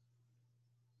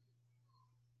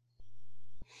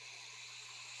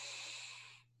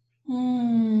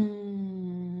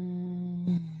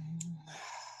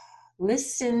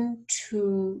 Listen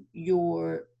to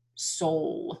your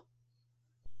soul.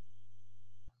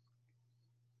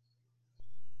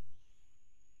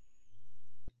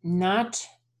 Not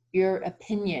your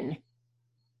opinion.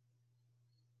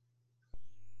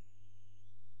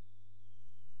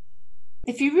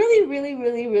 If you really, really,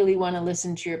 really, really want to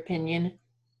listen to your opinion,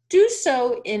 do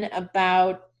so in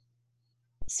about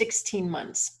 16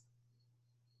 months.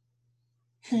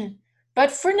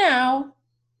 But for now,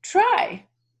 try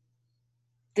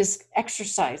this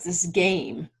exercise, this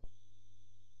game.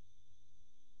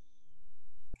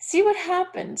 See what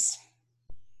happens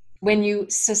when you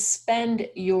suspend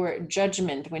your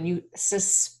judgment, when you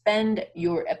suspend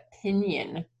your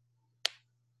opinion.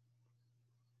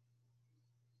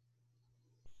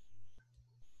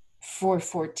 For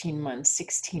 14 months,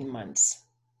 16 months.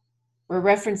 We're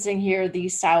referencing here the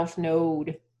South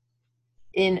Node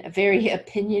in a very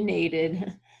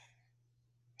opinionated,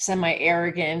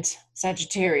 semi-arrogant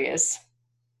Sagittarius.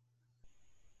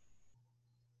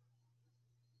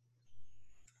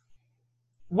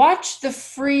 Watch the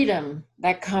freedom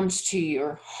that comes to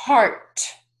your heart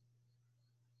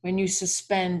when you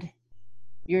suspend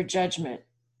your judgment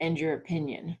and your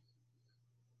opinion.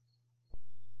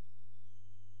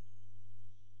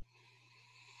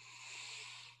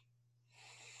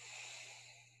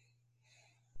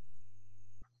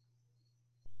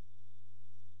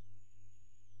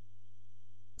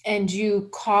 And you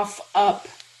cough up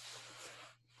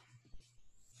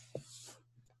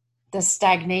the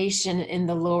stagnation in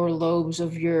the lower lobes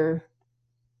of your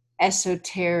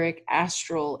esoteric,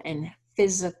 astral, and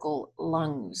physical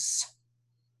lungs.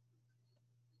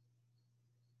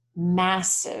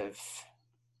 Massive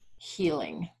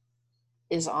healing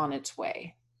is on its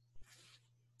way.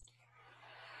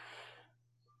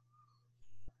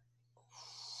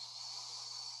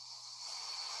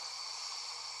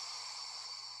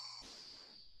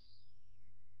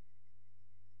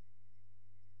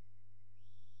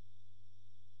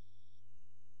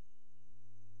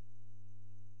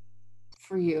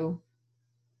 For you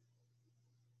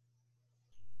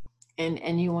and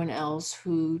anyone else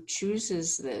who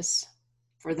chooses this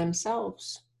for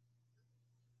themselves.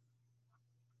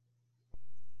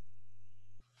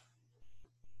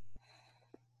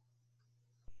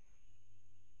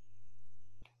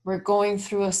 We're going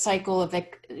through a cycle of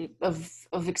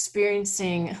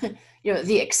experiencing,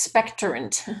 the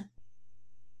expectorant.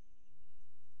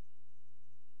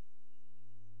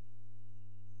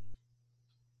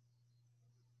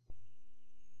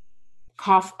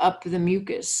 Cough up the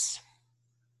mucus.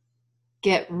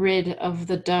 Get rid of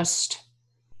the dust.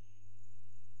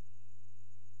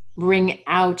 Wring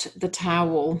out the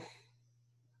towel.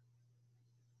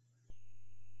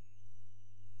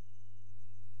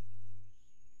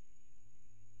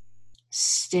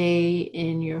 Stay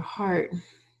in your heart.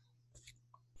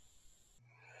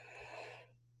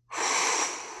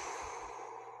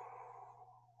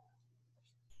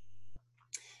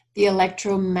 The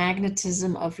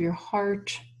electromagnetism of your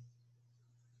heart.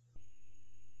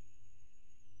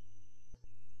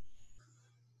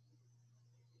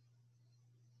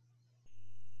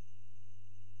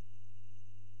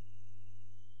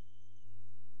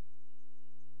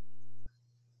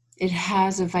 It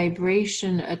has a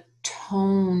vibration, a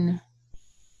tone.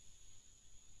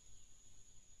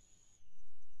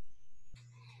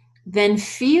 Then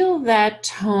feel that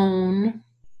tone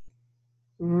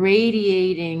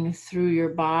radiating through your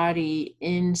body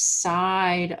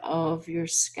inside of your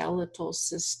skeletal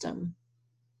system,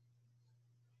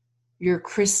 your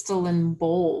crystalline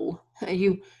bowl.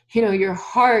 You know, your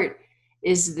heart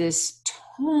is this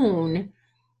tone,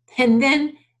 and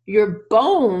then your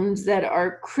bones that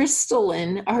are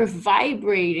crystalline are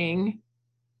vibrating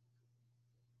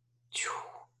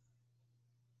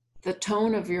the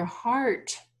tone of your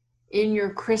heart in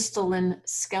your crystalline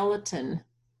skeleton.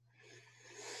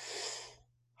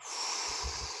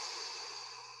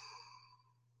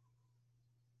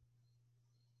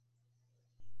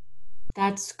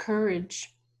 That's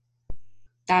courage.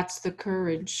 That's the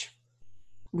courage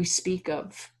we speak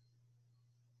of.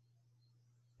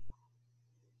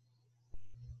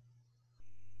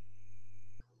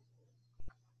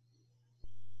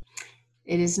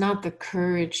 It is not the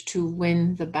courage to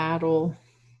win the battle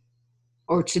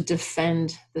or to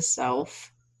defend the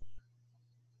self.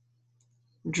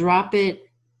 Drop it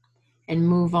and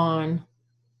move on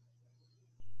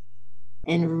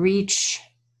and reach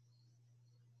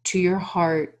to your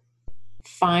heart.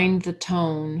 Find the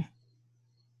tone,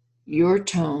 your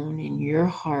tone in your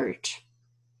heart.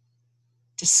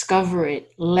 Discover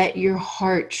it. Let your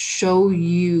heart show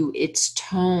you its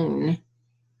tone.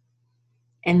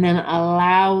 And then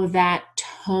allow that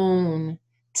tone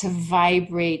to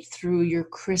vibrate through your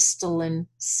crystalline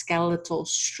skeletal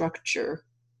structure.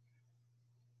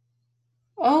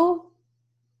 Oh,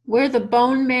 where the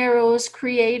bone marrow is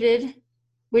created,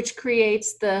 which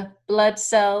creates the blood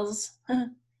cells.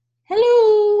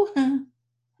 Hello.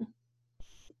 Is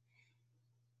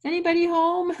anybody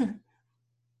home?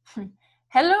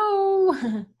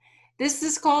 Hello. This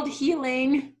is called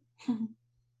healing.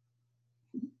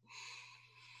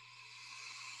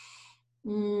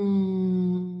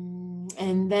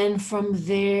 And then from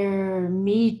there,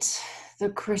 meet the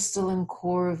crystalline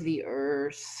core of the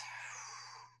earth.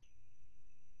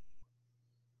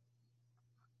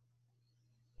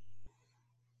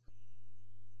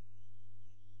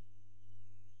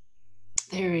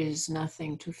 There is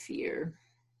nothing to fear.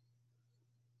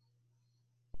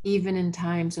 Even in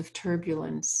times of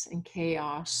turbulence and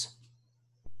chaos.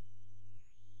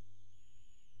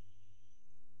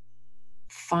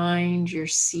 Find your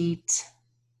seat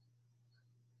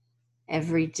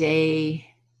every day.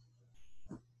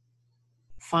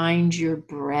 Find your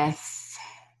breath.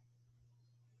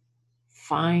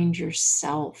 Find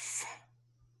yourself.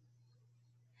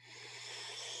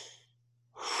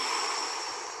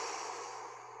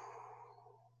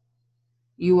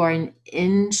 You are an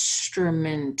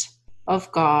instrument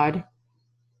of God.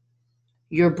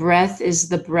 Your breath is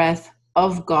the breath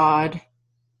of God.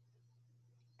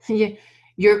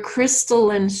 Your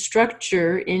crystalline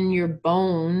structure in your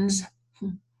bones.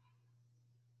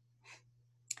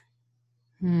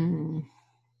 The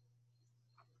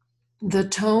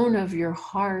tone of your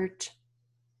heart.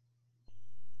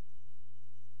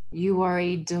 You are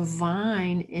a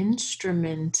divine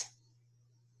instrument.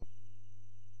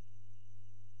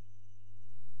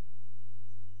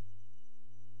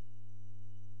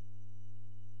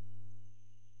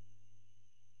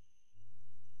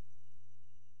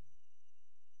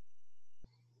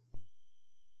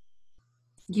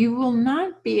 You will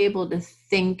not be able to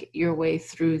think your way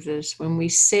through this. When we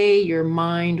say your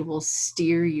mind will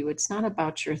steer you, it's not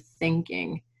about your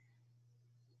thinking.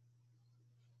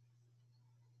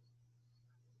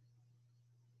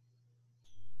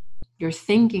 Your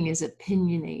thinking is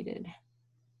opinionated.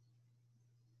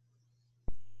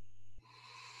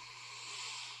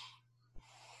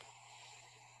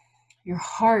 Your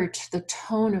heart, the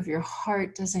tone of your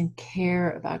heart doesn't care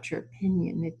about your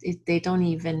opinion. They don't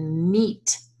even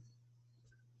meet.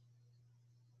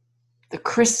 The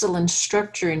crystalline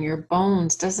structure in your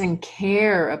bones doesn't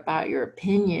care about your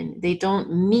opinion. They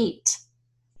don't meet.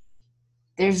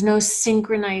 There's no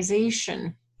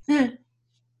synchronization. The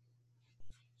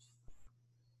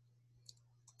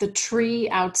tree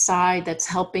outside that's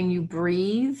helping you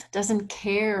breathe doesn't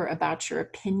care about your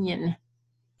opinion.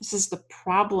 This is the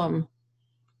problem.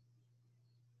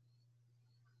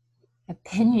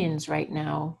 Opinions right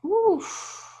now. Whew.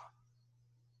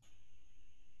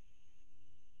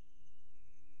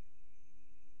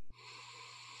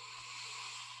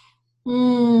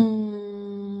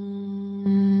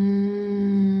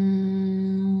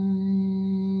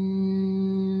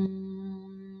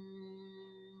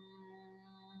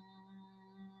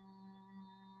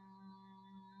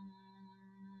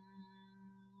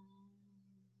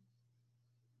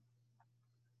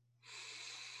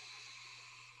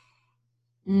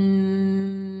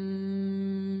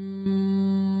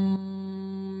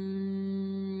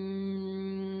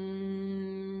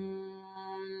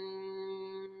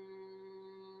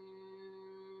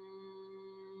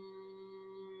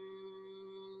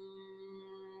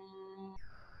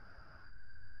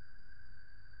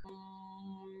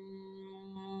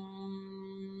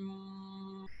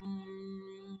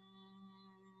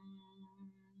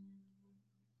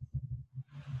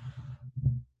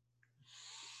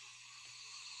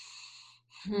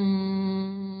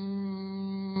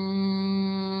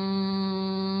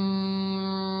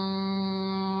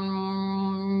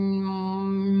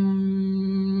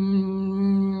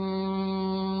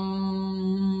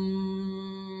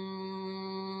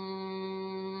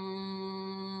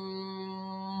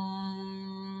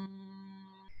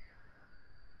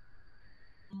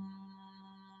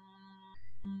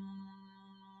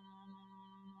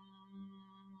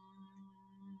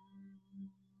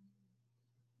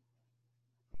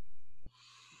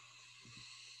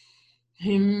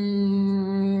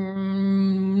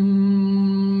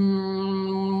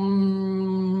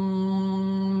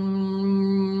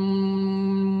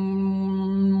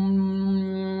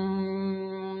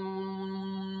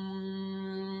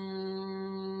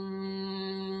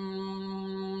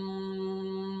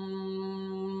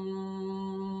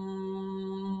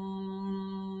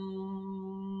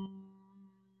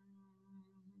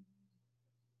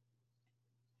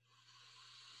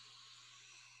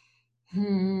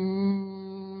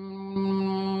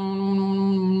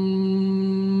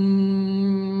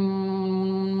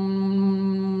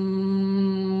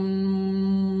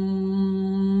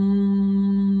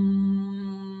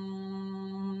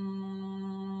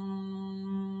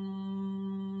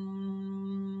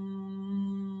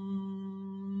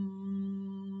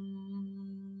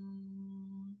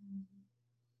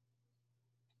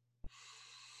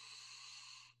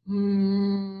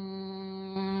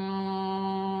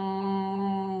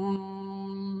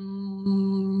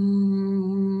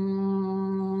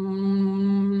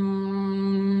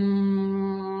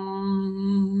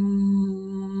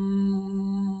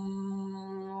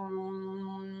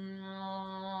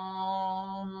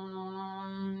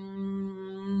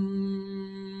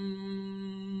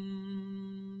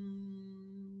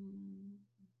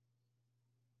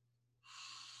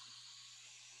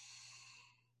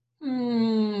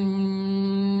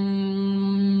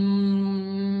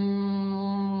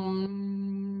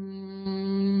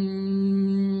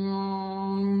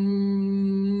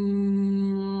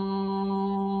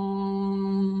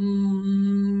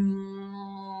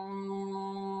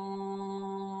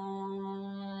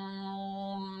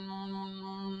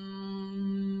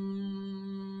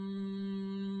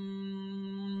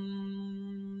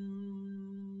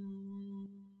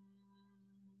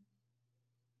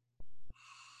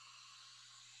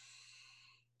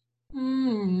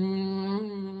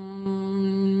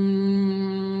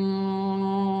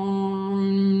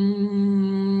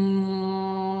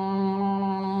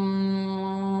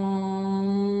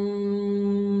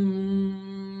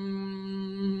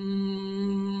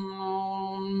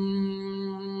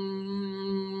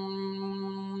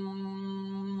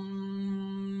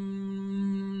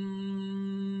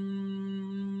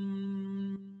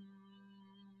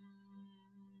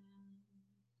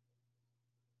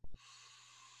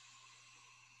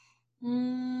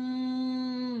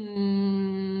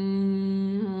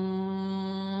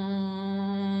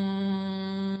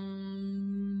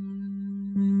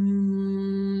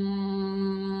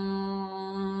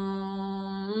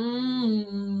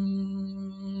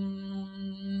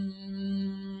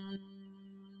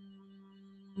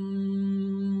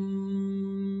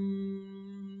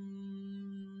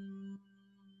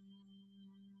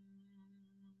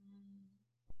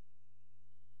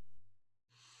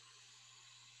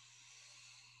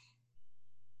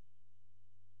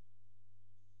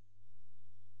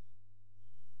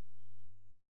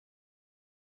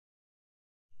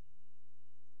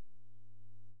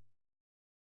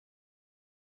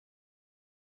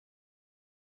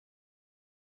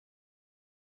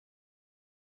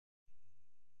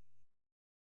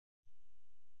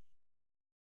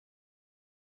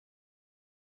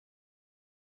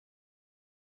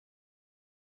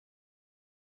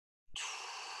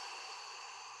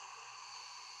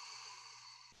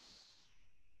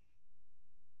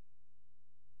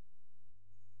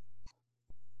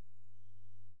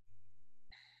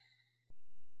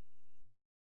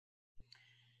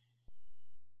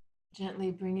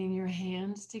 Gently bringing your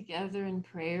hands together in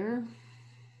prayer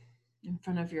in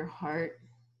front of your heart.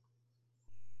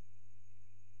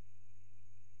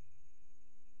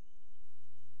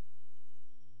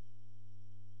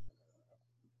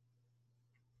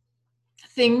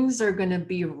 Things are going to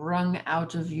be wrung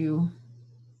out of you.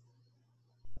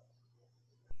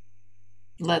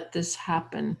 Let this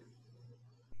happen.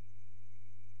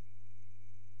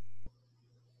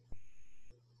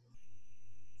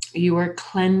 You are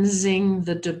cleansing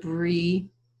the debris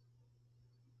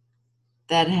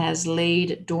that has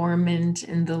laid dormant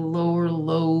in the lower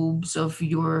lobes of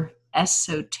your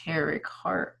esoteric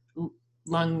heart,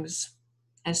 lungs,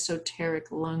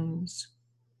 esoteric lungs.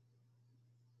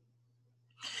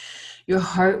 Your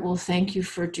heart will thank you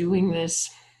for doing this.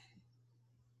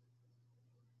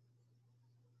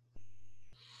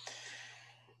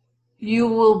 You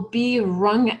will be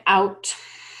wrung out.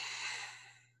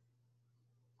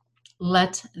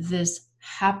 Let this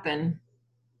happen.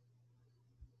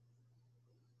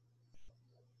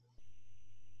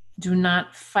 Do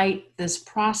not fight this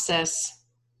process.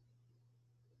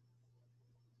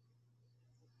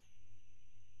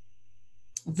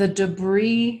 The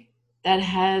debris that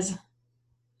has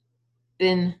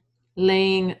been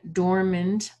laying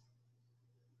dormant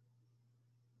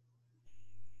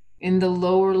in the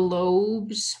lower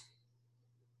lobes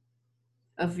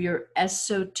of your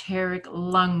esoteric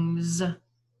lungs,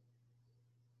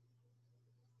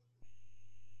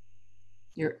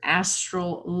 your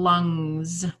astral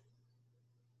lungs,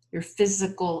 your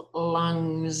physical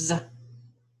lungs,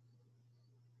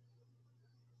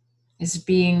 is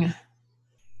being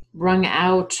wrung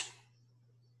out,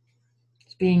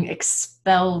 is being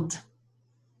expelled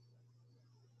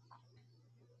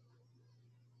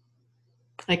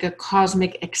like a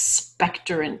cosmic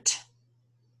expectorant.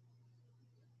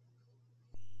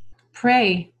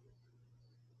 Pray,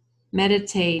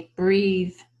 meditate,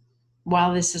 breathe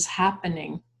while this is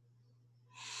happening.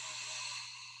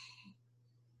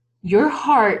 Your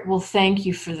heart will thank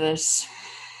you for this.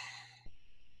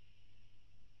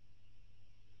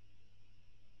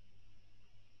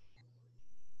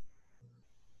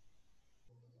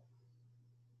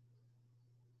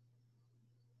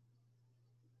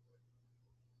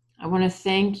 I want to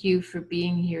thank you for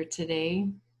being here today.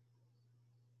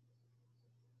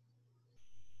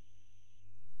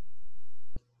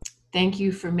 Thank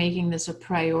you for making this a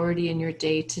priority in your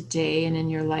day to day and in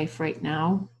your life right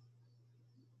now.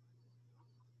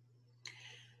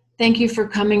 Thank you for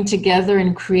coming together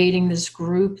and creating this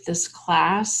group, this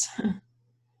class.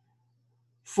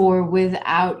 For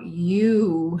without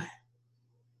you,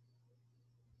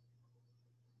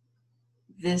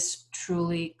 this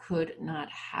truly could not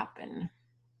happen.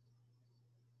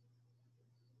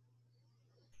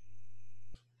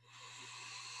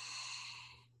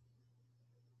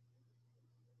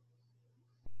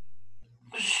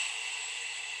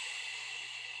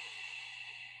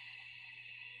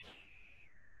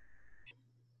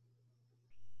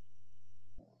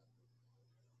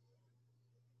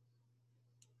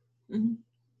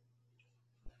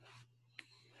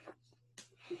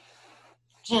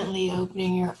 Gently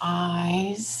opening your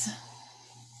eyes.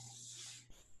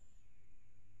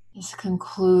 This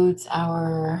concludes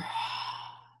our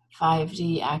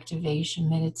 5D activation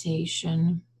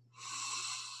meditation.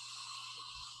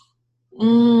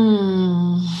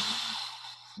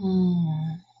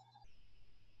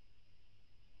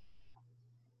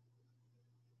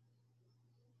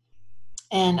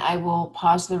 And I will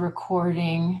pause the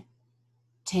recording,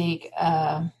 take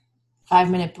a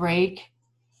 5-minute break,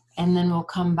 and then we'll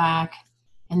come back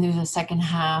and do the second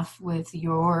half with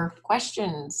your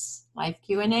questions, live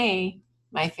Q&A,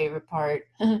 my favorite part.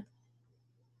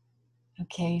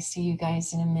 Okay, see you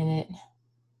guys in a minute.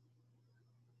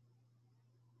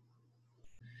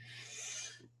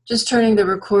 Just turning the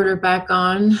recorder back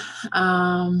on.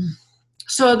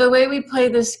 So the way we play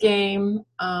this game,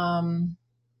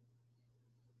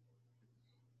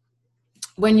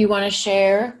 when you want to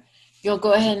share, you'll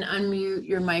go ahead and unmute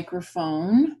your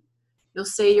microphone. You'll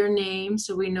say your name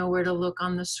so we know where to look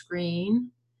on the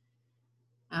screen.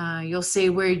 You'll say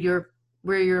where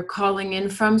you're calling in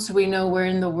from so we know where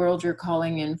in the world you're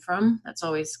calling in from. That's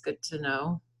always good to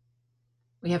know.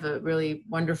 We have a really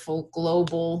wonderful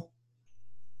global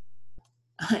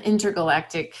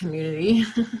intergalactic community.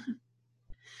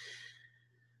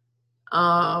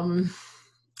 And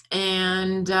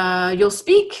you'll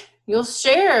speak, you'll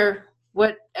share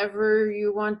whatever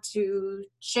you want to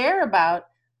share about.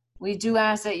 We do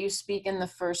ask that you speak in the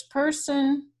first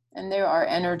person, and there are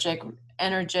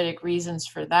energetic reasons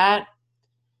for that.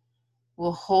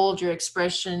 will hold your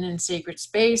expression in sacred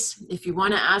space. If you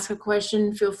want to ask a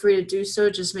question, feel free to do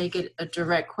so. Just make it a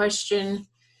direct question.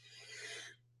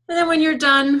 And then when you're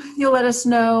done, you'll let us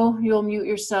know, you'll mute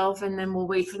yourself, and then we'll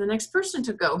wait for the next person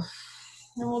to go.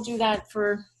 And we'll do that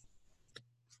for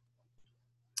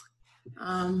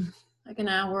like an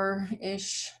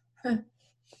hour-ish. It's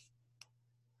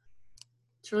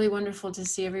really wonderful to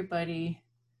see everybody.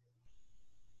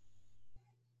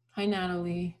 Hi,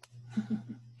 Natalie.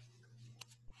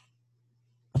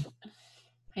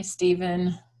 Hi,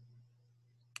 Stephen.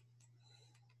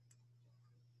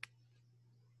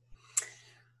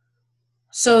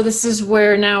 So this is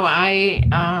where now I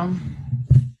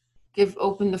give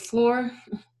open the floor.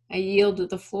 I yield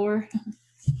the floor.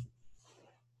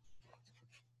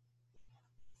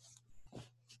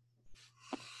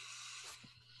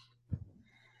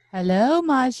 Hello,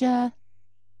 Maja.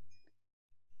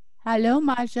 Hello,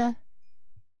 Maja.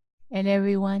 And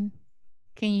everyone.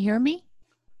 Can you hear me?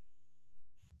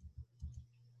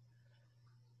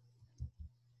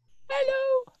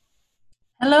 Hello.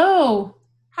 Hello.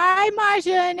 Hi,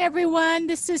 Maja and everyone.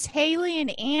 This is Haley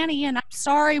and Annie, and I'm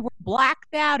sorry we're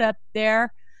blacked out up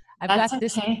there. That's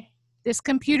okay. This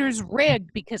computer's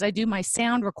rigged because I do my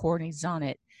sound recordings on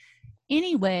it.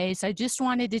 Anyways, I just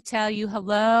wanted to tell you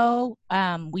hello.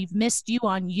 We've missed you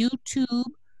on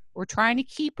YouTube. We're trying to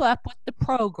keep up with the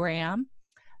program.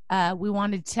 We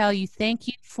wanted to tell you thank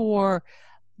you for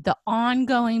the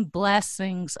ongoing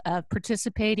blessings of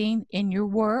participating in your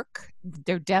work.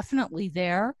 They're definitely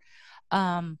there.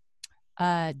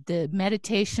 The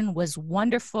meditation was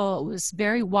wonderful. It was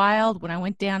very wild when I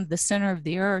went down to the center of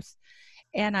the earth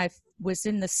and I was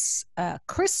in this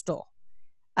crystal.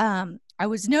 I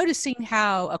was noticing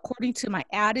how, according to my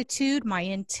attitude, my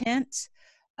intent,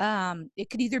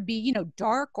 it could either be,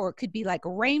 dark, or it could be like a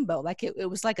rainbow. Like it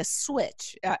was like a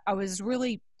switch. I was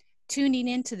really tuning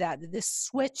into this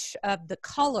switch of the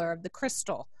color of the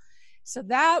crystal. So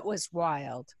that was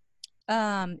wild.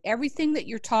 Everything that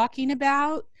you're talking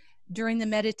about during the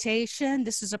meditation,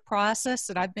 this is a process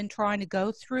that I've been trying to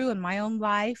go through in my own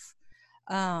life.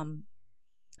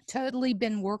 Totally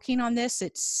been working on this.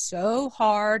 It's so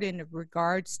hard in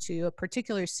regards to a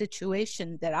particular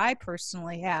situation that I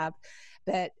personally have,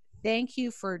 but thank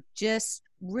you for just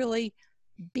really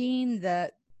being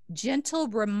the gentle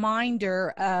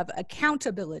reminder of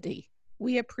accountability.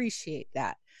 We appreciate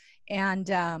that. And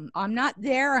I'm not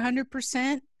there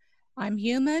 100%. I'm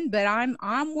human, but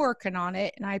I'm working on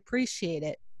it, and I appreciate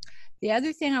it. The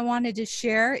other thing I wanted to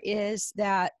share is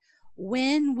that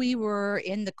when we were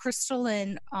in the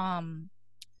crystalline,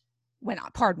 when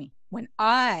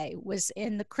I was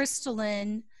in the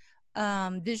crystalline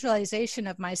visualization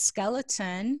of my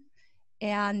skeleton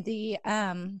and the,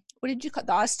 what did you call it?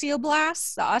 The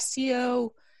osteoblasts,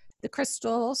 the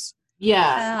crystals.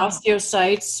 Yeah,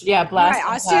 osteocytes. Yeah, Right,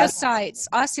 blastocysts.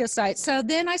 osteocytes. So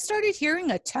then I started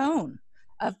hearing a tone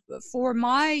for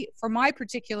my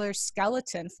particular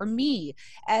skeleton, for me,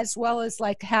 as well as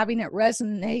like having it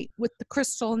resonate with the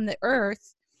crystal in the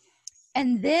earth.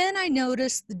 And then I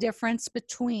noticed the difference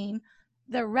between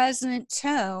the resonant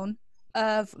tone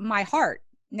of my heart.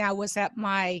 Now, was that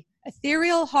my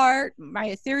ethereal heart, my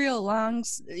ethereal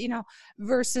lungs,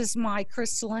 versus my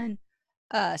crystalline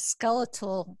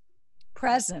skeletal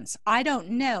presence? I don't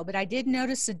know, but I did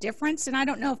notice a difference, and I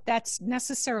don't know if that's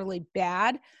necessarily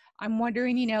bad. I'm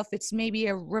wondering, if it's maybe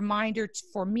a reminder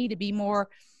for me to be more,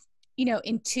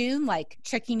 in tune, like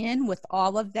checking in with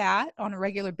all of that on a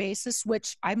regular basis,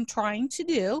 which I'm trying to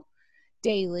do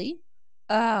daily.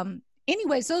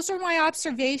 Anyways, those are my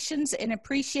observations and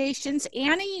appreciations.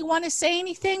 Annie, you want to say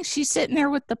anything? She's sitting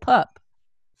there with the pup.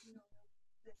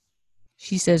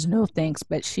 She says no thanks,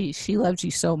 but she loves you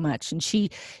so much, and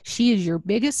she is your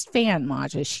biggest fan,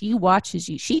 Maja. She watches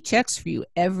you. She checks for you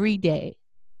every day.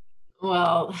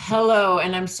 Well, hello,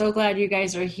 and I'm so glad you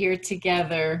guys are here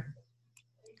together.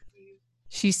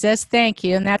 She says thank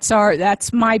you, and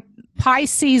that's my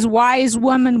Pisces wise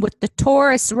woman with the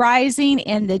Taurus rising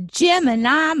and the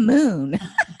Gemini moon.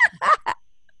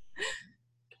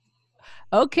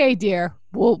 Okay, dear.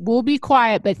 We'll be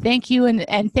quiet, but thank you,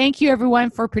 and thank you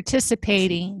everyone for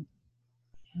participating.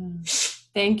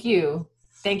 Thank you.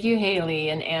 Thank you, Haley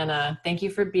and Anna. Thank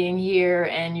you for being here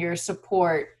and your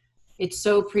support. It's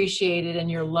so appreciated, and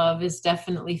your love is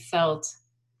definitely felt.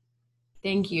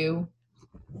 Thank you.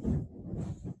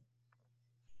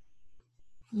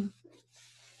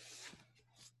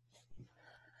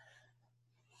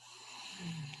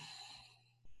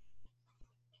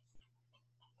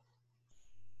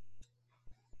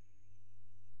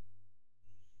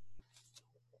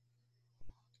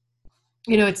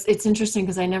 It's interesting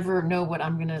because I never know what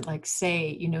I'm gonna like say,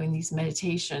 in these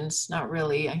meditations. Not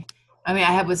really. I mean,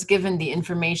 I was given the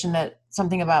information that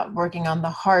something about working on the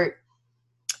heart,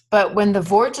 but when the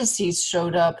vortices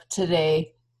showed up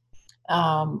today,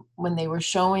 when they were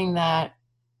showing that,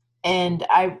 and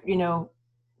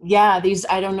yeah, these,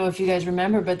 I don't know if you guys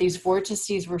remember, but these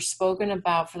vortices were spoken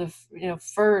about for the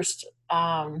first,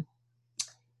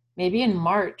 maybe in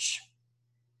March.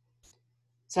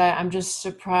 So I'm just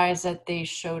surprised that they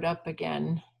showed up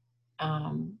again,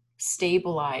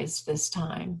 stabilized this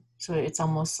time. So it's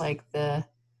almost like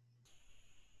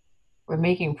we're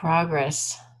making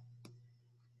progress.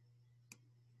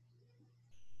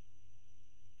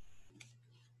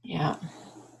 Yeah.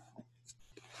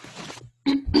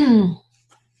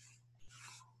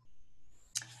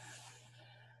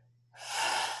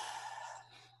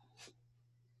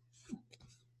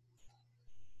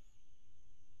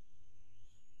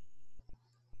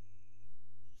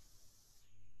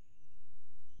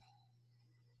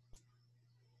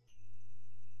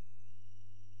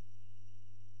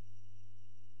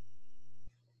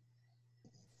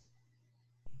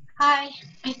 Hi,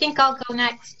 I think I'll go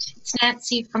next. It's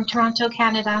Nancy from Toronto,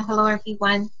 Canada. Hello,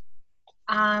 everyone.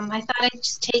 I thought I'd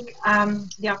just take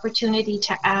the opportunity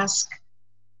to ask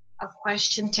a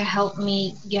question to help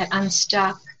me get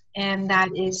unstuck, and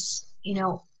that is,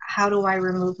 how do I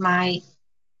remove my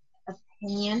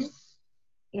opinion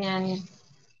in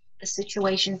the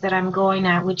situations that I'm going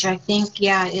at, which I think,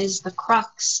 yeah, is the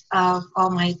crux of all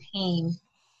my pain.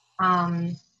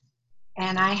 And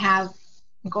I have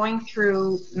going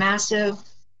through massive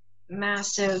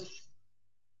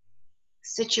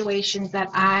situations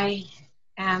that I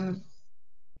am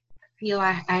feel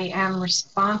I am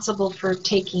responsible for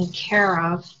taking care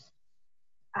of.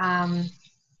 And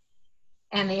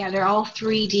they're all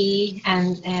 3D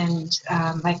and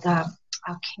like I'm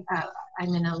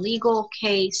in a legal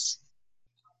case.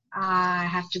 I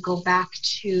have to go back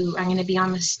to, I'm going to be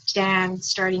on the stand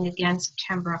starting again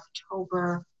September,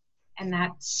 October, and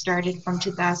that started from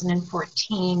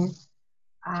 2014.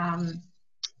 I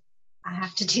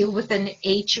have to deal with an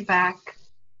HVAC,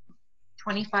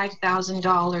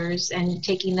 $25,000, and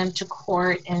taking them to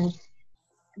court, and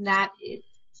that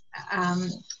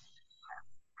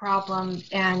problem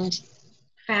and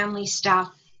family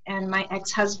stuff. And my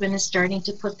ex-husband is starting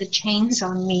to put the chains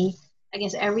on me. I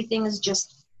guess everything is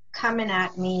just coming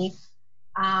at me.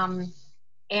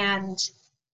 And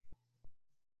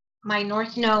my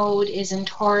North Node is in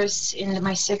Taurus in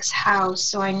my 6th house,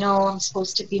 so I know I'm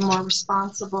supposed to be more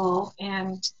responsible.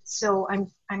 And so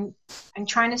I'm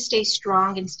trying to stay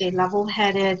strong and stay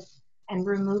level-headed and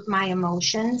remove my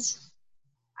emotions.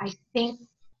 I think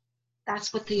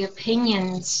that's what the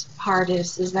opinions part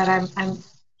is that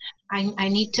I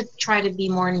need to try to be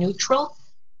more neutral.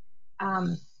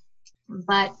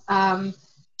 But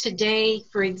today,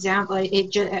 for example,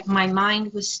 my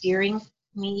mind was steering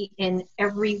me in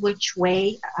every which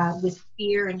way with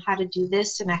fear and how to do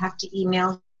this, and I have to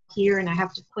email here, and I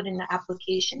have to put in the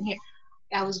application here.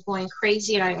 I was going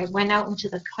crazy, and I went out into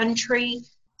the country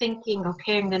thinking,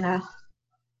 okay, I'm going to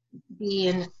be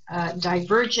in a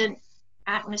divergent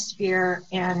atmosphere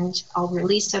and I'll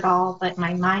release it all, but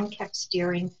my mind kept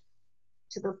steering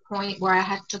to the point where I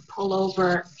had to pull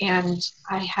over and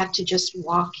I had to just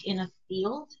walk in a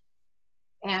field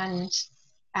and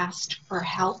asked for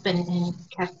help and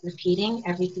kept repeating,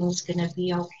 everything's going to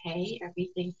be okay,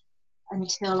 everything,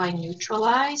 until I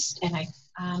neutralized. And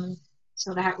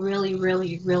so that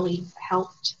really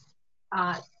helped.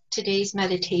 Today's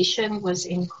meditation was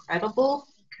incredible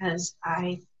because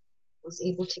I was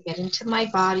able to get into my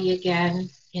body again,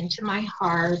 into my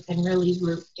heart, and really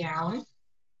root down.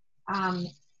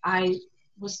 I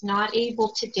was not able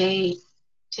today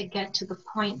to get to the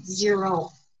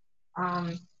 .0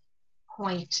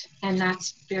 point, and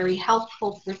that's very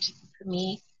helpful for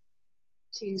me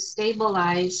to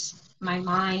stabilize my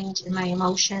mind and my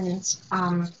emotions.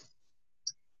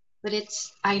 But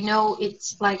I know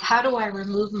it's like, how do I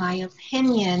remove my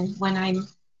opinion when I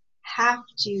have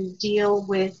to deal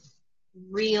with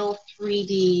real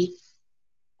 3D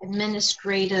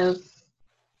administrative,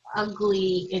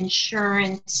 ugly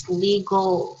insurance,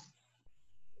 legal,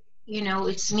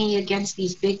 it's me against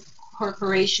these big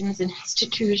corporations and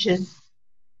institutions.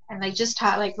 And I just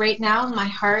like right now, my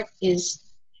heart is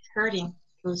hurting.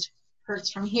 It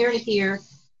hurts from here to here.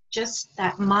 Just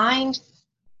that mind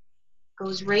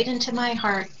goes right into my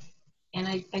heart and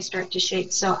I start to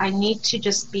shake. So I need to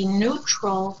just be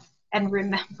neutral and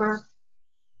remember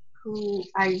who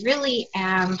I really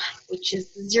am, which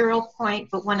is the 0 point.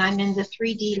 But when I'm in the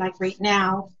 3D, like right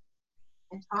now,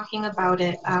 and talking about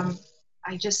it,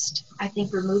 I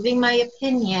think removing my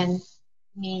opinion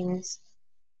means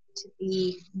to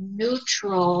be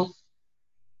neutral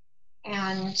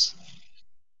and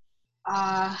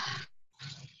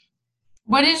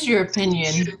What is your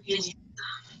opinion?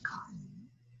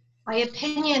 my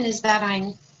opinion is that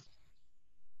I'm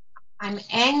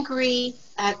angry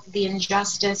at the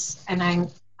injustice, and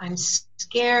I'm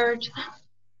scared,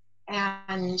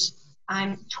 and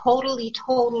I'm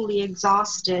totally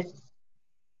exhausted.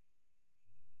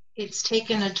 It's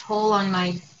taken a toll on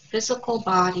my physical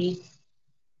body,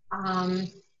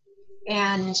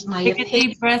 and my Take a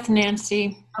deep breath,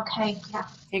 Nancy. Okay, yeah.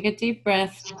 Take a deep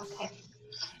breath. Okay.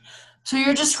 So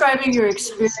you're describing your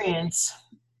experience.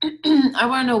 I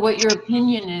want to know what your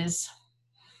opinion is.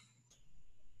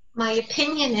 My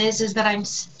opinion is that I'm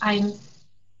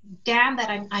damn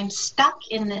that I'm stuck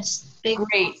in this big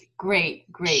Great.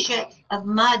 shit of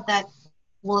mud that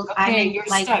will Okay, you're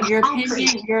like stuck.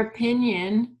 concrete. Your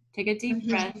opinion, take a deep Mhm.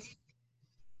 breath.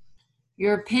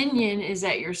 Your opinion is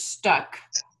that you're stuck.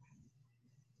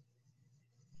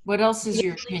 What else is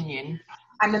your opinion?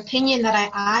 I'm opinion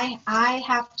that I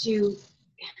have to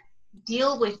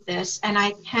deal with this, and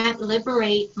I can't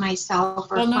liberate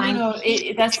myself or find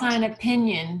peace. That's not an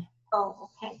opinion. Oh,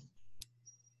 okay.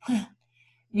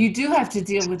 You do have to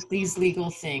deal with these legal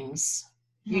things.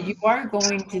 You are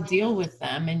going to deal with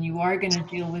them, and you are going to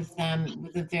deal with them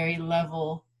with a very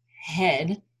level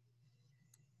head.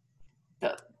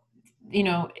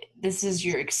 This is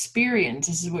your experience.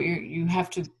 This is what you have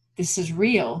to, this is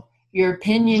real. Your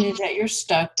opinion is that you're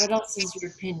stuck. What else is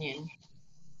your opinion?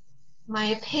 My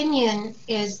opinion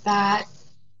is that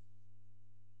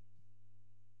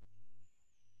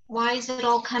why is it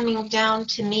all coming down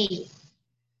to me?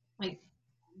 Like,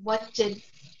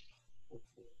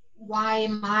 why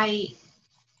am I,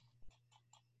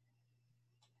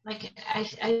 like,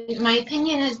 my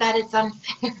opinion is that it's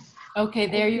unfair. Okay,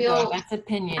 there you go. That's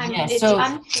opinion. Yes.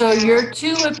 It's So your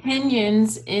two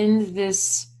opinions in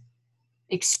this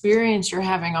experience you're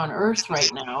having on Earth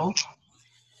right now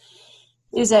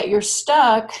is that you're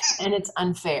stuck and it's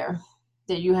unfair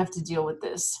that you have to deal with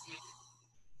this.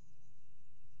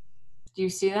 Do you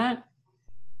see that?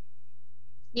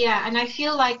 Yeah, and I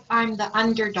feel like I'm the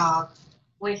underdog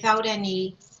without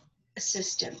any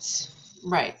assistance.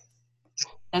 Right.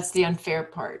 That's the unfair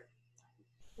part.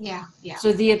 Yeah.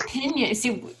 So the opinion,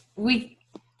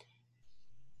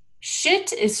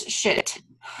 shit is shit,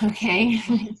 okay?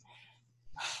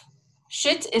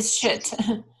 Shit is shit.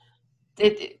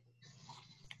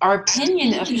 Our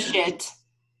opinion of shit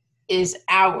is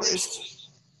ours.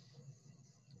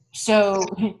 So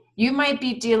you might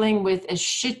be dealing with a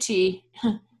shitty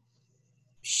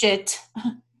shit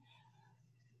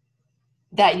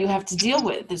that you have to deal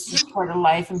with. This is part of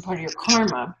life and part of your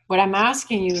karma. What I'm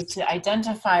asking you to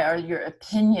identify are your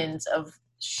opinions of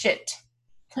shit.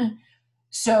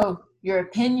 So your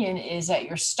opinion is that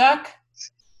you're stuck,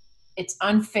 it's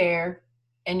unfair,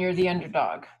 and you're the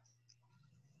underdog.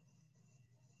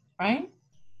 Right?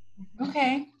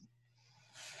 Okay.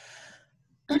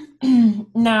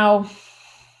 Now,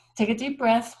 take a deep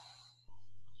breath.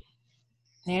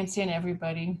 Nancy and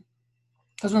everybody.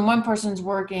 Because when one person's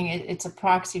working, it's a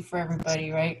proxy for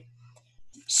everybody, right?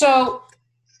 So,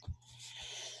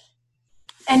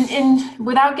 and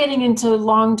without getting into a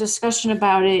long discussion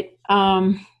about it,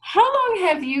 or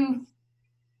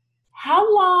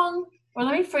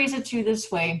let me phrase it to you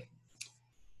this way.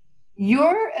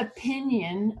 Your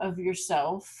opinion of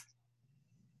yourself,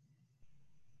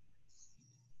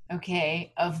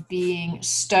 okay, of being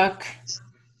stuck,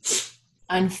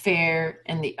 unfair,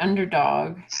 and the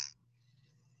underdog,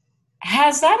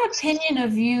 has that opinion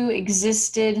of you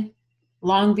existed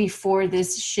long before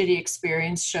this shitty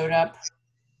experience showed up?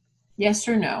 Yes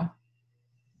or no?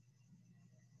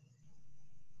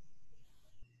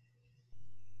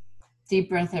 Deep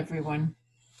breath, everyone.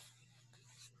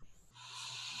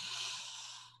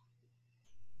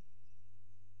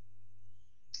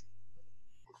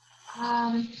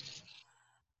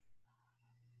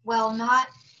 Well, not.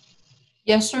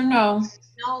 Yes or no?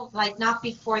 No, like not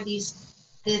before these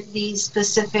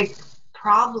specific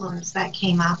problems that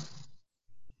came up.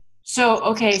 So,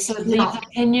 okay, so these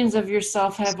opinions of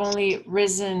yourself have only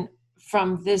risen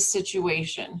from this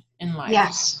situation in life?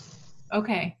 Yes.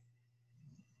 Okay.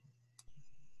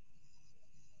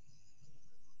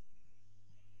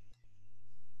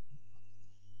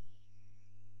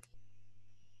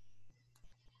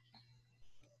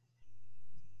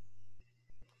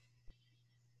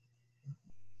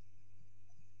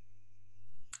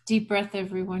 Deep breath,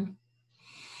 everyone.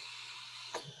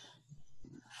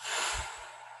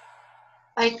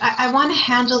 Like, I want to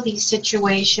handle these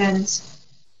situations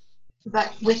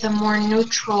but with a more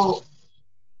neutral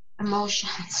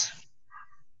emotions.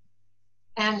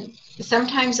 And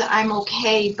sometimes I'm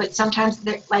okay, but sometimes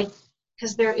they're like,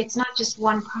 because it's not just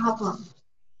one problem.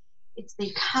 It's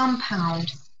the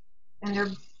compound,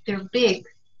 and they're big.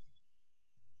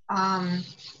 And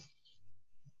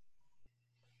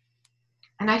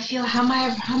I feel, how am I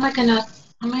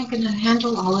gonna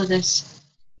handle all of this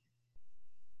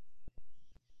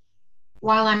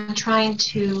while I'm trying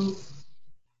to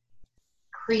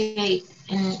create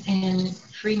and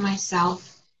free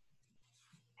myself.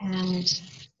 And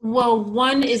Well,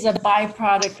 one is a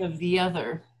byproduct of the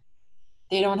other.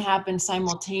 They don't happen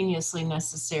simultaneously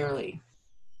necessarily.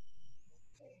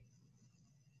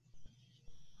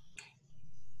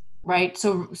 Right?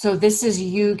 So this is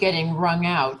you getting wrung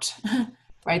out,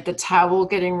 right? The towel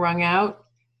getting wrung out.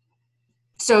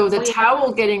 So the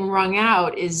towel getting wrung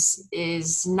out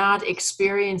is not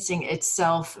experiencing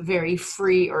itself very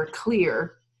free or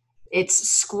clear.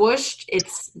 It's squished.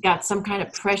 It's got some kind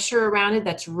of pressure around it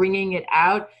that's wringing it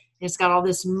out. It's got all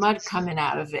this mud coming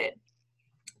out of it.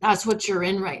 That's what you're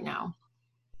in right now.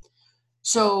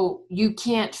 So you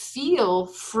can't feel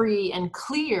free and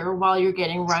clear while you're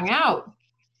getting wrung out.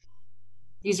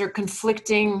 These are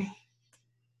conflicting.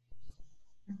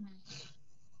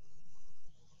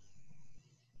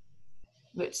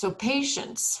 So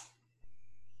patience,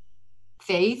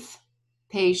 faith,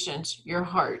 patience, your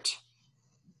heart.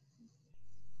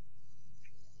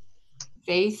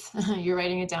 Faith, you're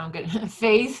writing it down, good.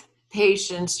 Faith,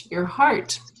 patience, your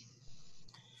heart.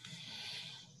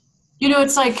 You know,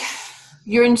 it's like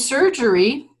you're in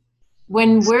surgery.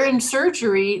 When we're in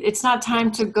surgery, it's not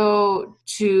time to go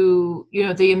to,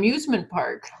 the amusement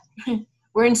park.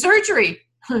 We're in surgery.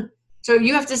 So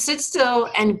you have to sit still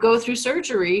and go through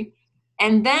surgery.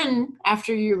 And then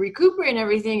after you recuperate and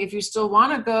everything, if you still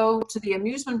want to go to the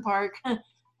amusement park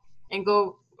and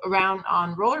go around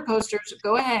on roller coasters,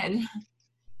 go ahead.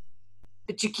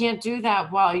 But you can't do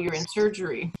that while you're in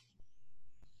surgery.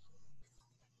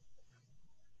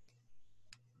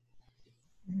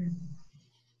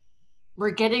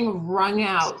 We're getting wrung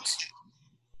out.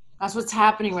 That's what's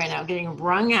happening right now, getting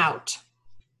wrung out.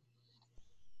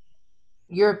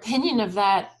 Your opinion of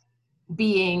that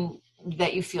being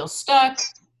that you feel stuck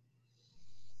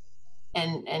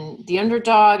and the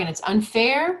underdog and it's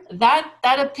unfair,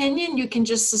 that opinion, you can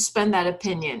just suspend that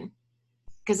opinion.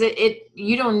 Because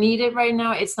you don't need it right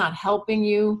now. It's not helping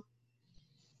you.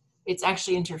 It's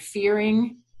actually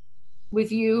interfering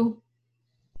with you.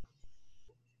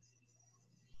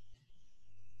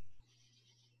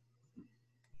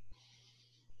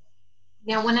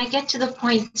 Yeah, when I get to the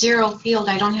point zero field,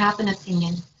 I don't have an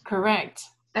opinion. Correct.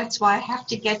 That's why I have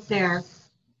to get there.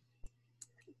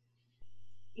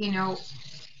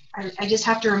 I just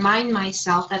have to remind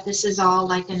myself that this is all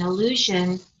like an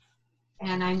illusion,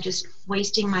 and I'm just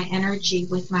wasting my energy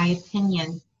with my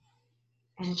opinion,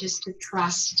 and just to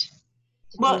trust.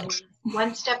 Well,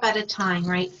 one step at a time,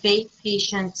 right? Faith,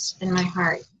 patience, and my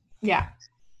heart. Yeah.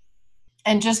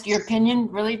 And just your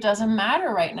opinion really doesn't matter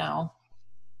right now.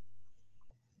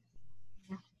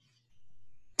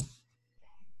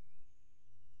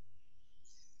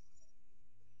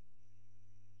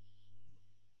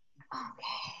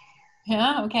 Okay.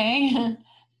 Yeah, okay.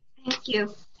 Thank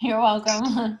you. You're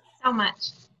welcome. So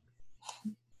much.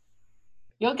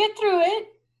 You'll get through it.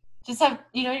 Just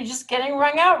you're just getting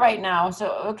wrung out right now. So,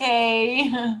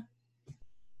 okay.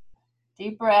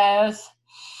 Deep breath.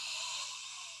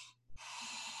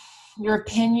 Your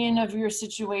opinion of your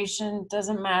situation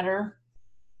doesn't matter.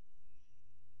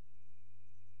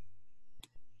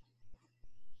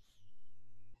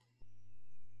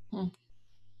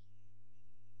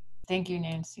 Thank you,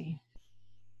 Nancy.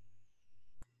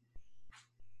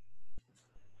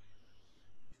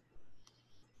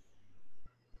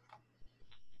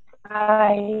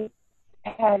 Hi,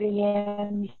 Patty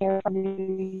Ann here from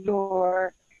New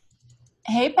York.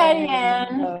 Hey, Patty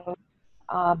Ann.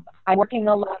 I'm working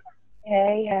a lot.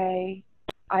 Hey.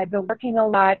 I've been working a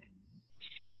lot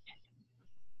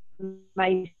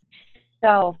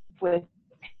myself with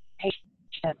patience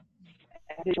and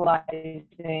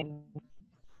visualizing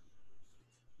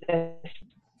this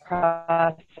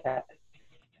process.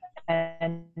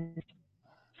 And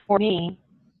for me,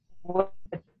 what's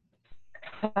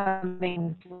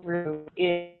coming through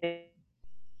is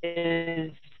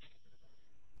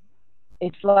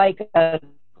it's like a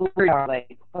glitter jar.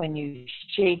 Like when you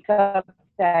shake up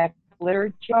that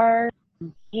glitter jar,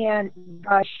 you can't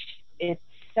rush it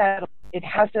settle. It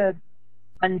has to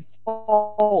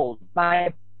unfold.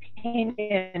 My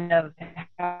opinion of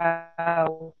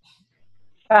how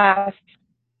fast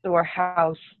or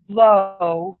how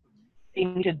slow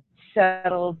things should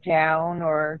settle down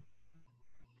or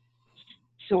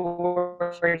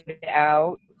sort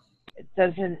out. It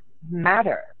doesn't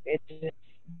matter. It's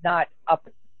not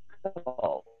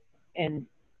applicable in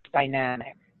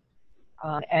dynamic.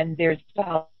 And there's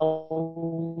a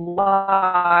lot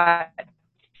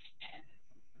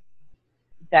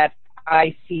that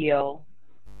I feel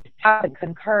happen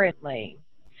concurrently.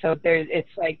 So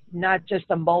it's like not just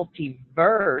a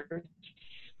multiverse,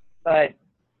 but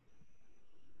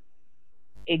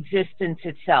existence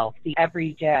itself, the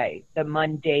everyday, the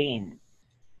mundane,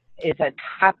 is a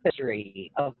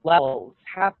tapestry of levels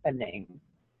happening,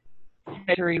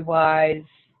 sensory-wise,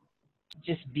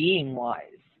 just being-wise.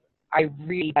 I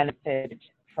really benefited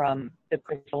from the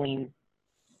crystalline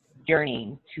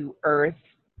journey to Earth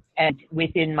and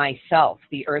within myself,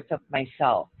 the Earth of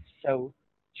myself. So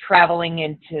traveling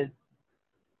into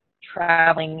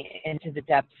the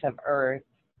depths of Earth,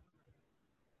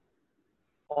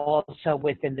 also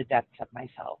within the depths of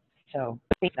myself. So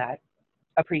thank that.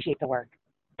 Appreciate the work.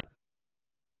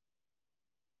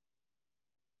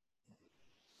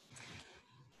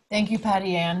 Thank you,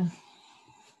 Patty Ann.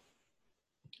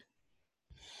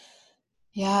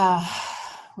 Yeah,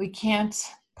 we can't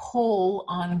pull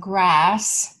on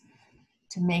grass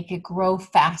to make it grow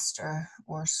faster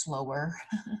or slower.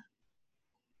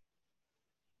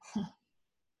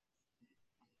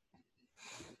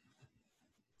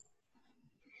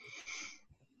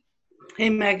 Hey,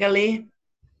 Magali.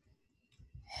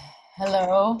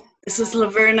 Hello. This is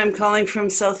Laverne. I'm calling from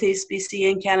Southeast BC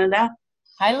in Canada.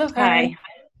 Hi, Laverne. Hi.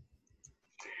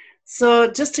 So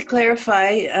just to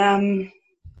clarify,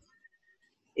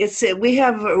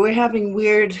 we're having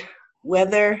weird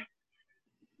weather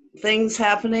things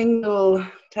happening, little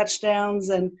touchdowns,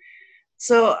 and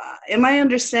so am I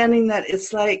understanding that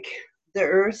it's like the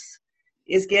Earth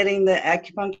is getting the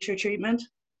acupuncture treatment?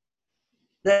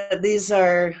 That these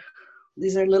are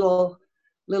little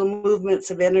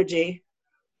movements of energy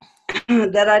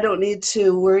that I don't need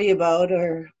to worry about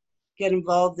or get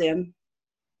involved in,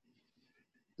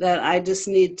 that I just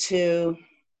need to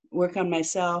work on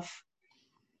myself.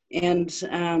 And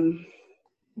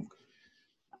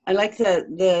I like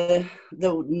the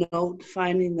note,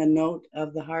 finding the note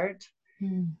of the heart.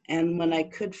 And when I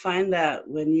could find that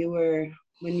when you were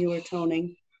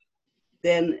toning,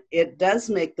 then it does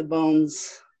make the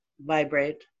bones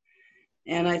vibrate.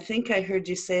 And I think I heard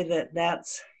you say that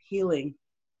that's healing,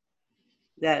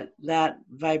 that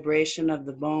vibration of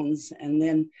the bones, and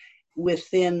then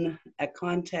within a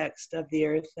context of the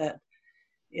earth that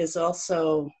is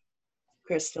also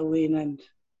crystalline and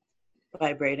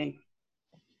vibrating.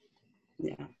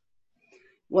 Yeah.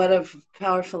 What a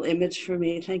powerful image for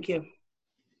me. Thank you.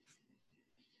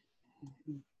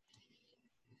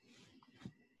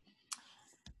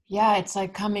 Yeah, it's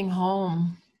like coming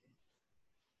home.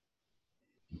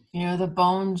 You know, the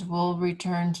bones will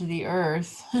return to the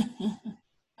earth.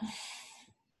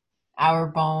 Our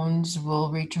bones will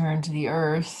return to the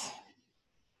earth.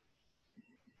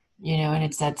 You know, and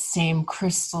it's that same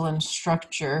crystalline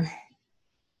structure.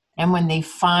 And when they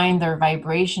find their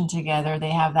vibration together,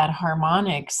 they have that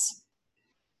harmonics.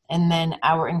 And then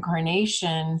our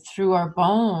incarnation through our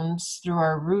bones, through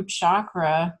our root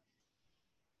chakra,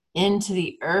 into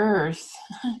the earth,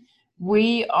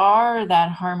 we are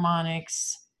that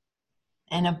harmonics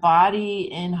and a body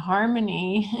in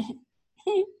harmony.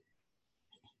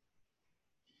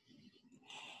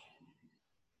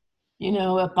 You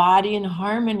know, a body in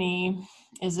harmony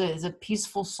is a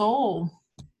peaceful soul.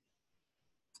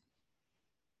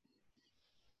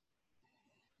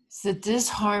 It's the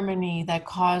disharmony that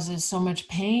causes so much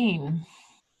pain.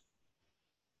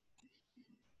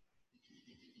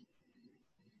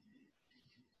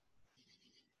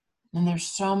 And there's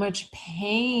so much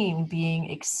pain being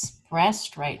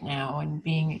expressed right now and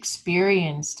being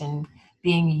experienced and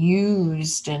being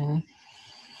used. And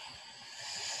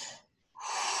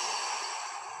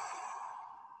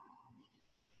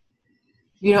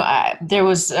you know, I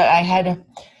had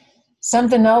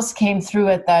something else came through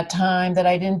at that time that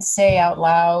I didn't say out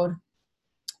loud,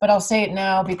 but I'll say it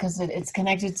now because it's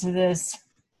connected to this.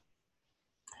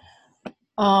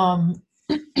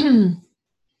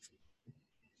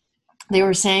 They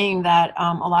were saying that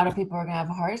a lot of people are going to have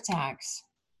heart attacks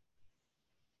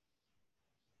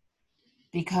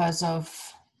because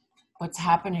of what's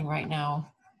happening right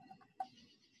now.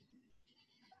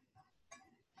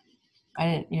 I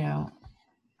didn't, you know.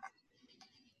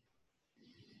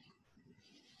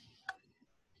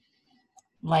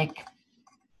 Like,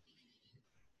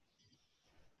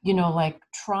 you know, like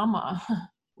trauma.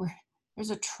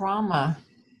 There's a trauma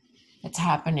that's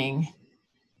happening.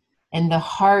 And the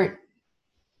heart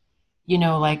you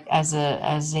know, like as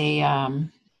a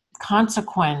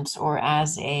consequence, or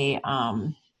as a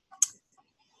um,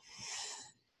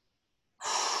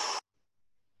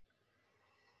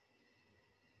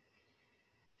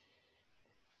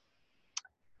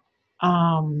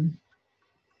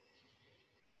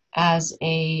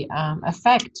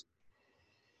 effect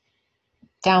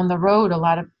down the road. A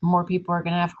lot of more people are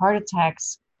going to have heart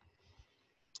attacks,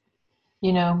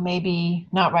 you know, maybe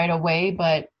not right away,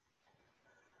 but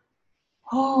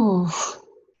oh,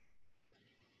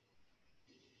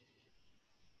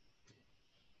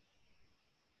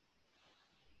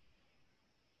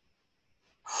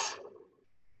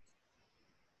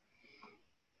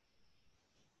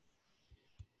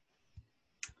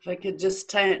 If I could just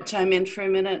chime in for a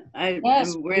minute.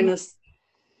 yes, we're in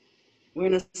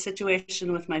a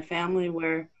situation with my family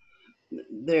where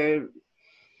they're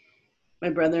my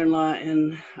brother-in-law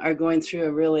and are going through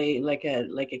a really like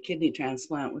a kidney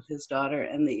transplant with his daughter,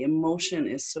 and the emotion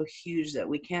is so huge that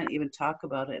we can't even talk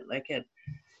about it. Like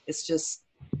it's just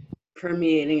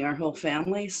permeating our whole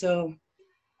family. So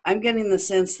I'm getting the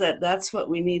sense that that's what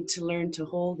we need to learn to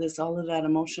hold, is all of that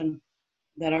emotion,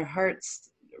 that our hearts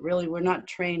really, we're not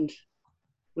trained.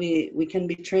 We can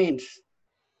be trained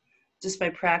just by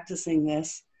practicing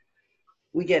this.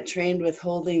 We get trained with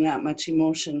holding that much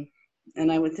emotion,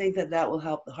 and I would think that that will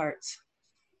help the hearts,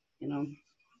 you know.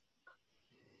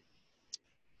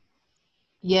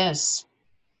 yes,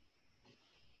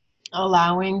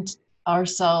 allowing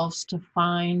ourselves to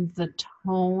find the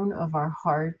tone of our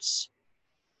hearts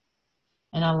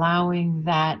and allowing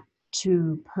that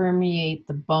to permeate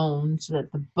the bones, so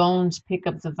that the bones pick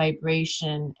up the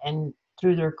vibration and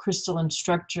through their crystalline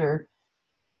structure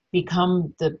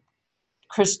become the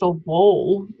crystal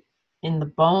bowl in the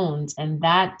bones, and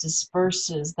that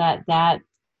disperses, that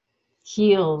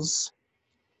heals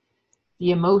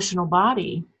the emotional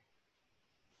body,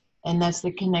 and that's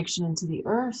the connection into the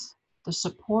earth, the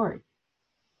support.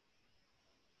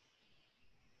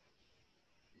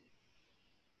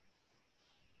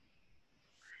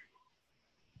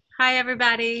 Hi,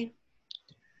 everybody.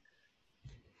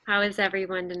 How is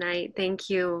everyone tonight? Thank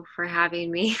you for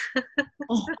having me.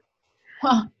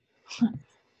 Well,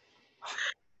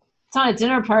 it's not a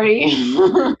dinner party.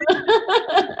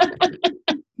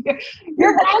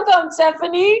 You're welcome,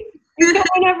 Stephanie. You come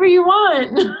whenever you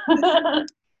want.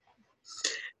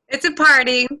 It's a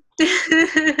party.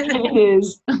 It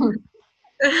is.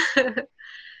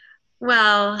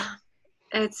 Well,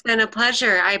 it's been a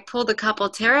pleasure. I pulled a couple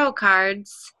tarot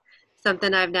cards,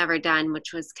 something I've never done,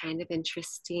 which was kind of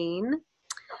interesting.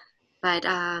 But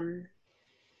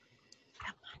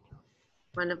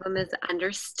one of them is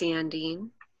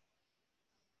understanding.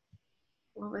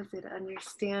 What was it?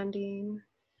 Understanding.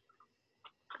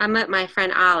 I met my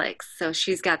friend Alex, so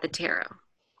she's got the tarot.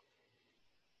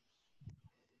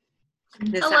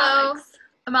 Hello, Alex.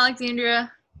 I'm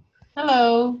Alexandria.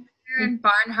 Hello. We're in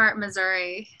Barnhart,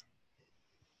 Missouri.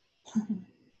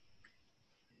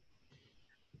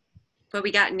 But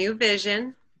we got New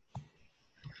Vision.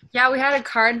 Yeah, we had a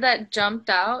card that jumped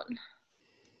out.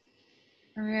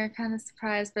 And we were kind of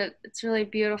surprised, but it's a really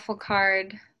beautiful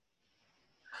card.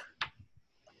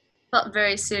 Felt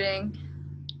very suiting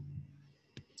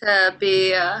to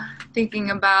be thinking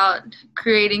about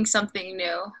creating something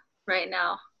new right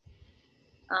now.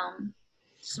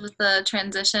 Just with the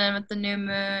transition, with the new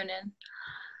moon,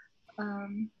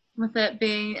 and with it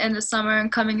being end of summer and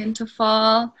coming into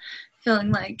fall,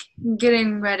 feeling like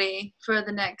getting ready for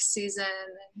the next season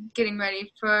and getting ready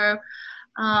for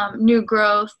new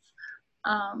growth.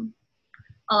 A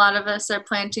lot of us are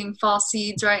planting fall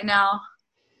seeds right now,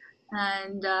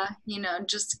 and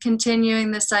just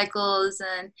continuing the cycles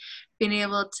and being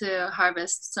able to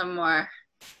harvest some more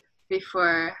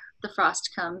before the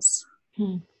frost comes.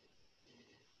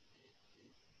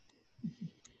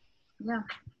 Yeah.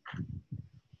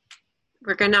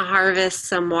 We're going to harvest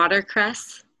some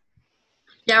watercress.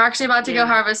 Yeah, we're actually about to go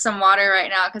harvest some water right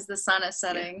now because the sun is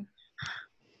setting.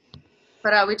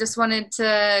 But we just wanted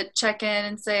to check in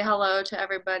and say hello to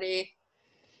everybody.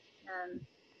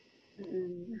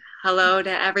 And hello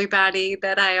to everybody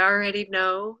that I already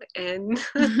know, and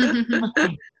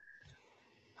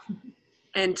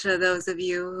and to those of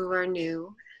you who are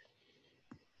new.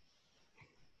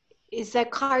 Is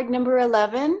that card number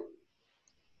 11?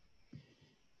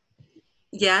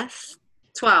 Yes.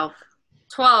 12.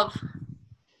 12.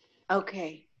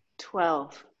 Okay,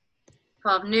 12.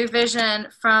 12. New Vision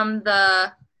from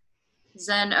the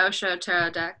Zen Osho Tarot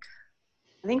deck.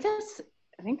 I think that's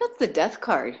the death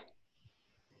card.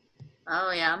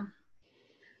 Oh yeah. I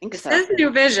think so. It says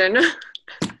New Vision.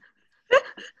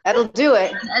 That'll do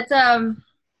it. It's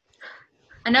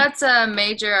I know it's a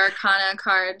major arcana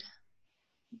card.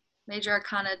 Major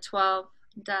arcana 12,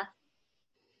 death.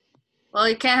 Well,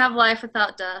 you can't have life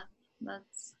without death.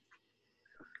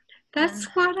 That's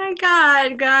what I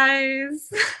got, guys.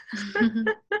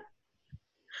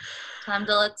 Time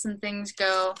to let some things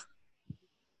go.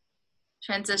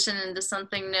 Transition into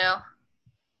something new.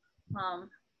 I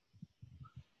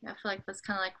feel like that's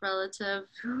kind of like relative.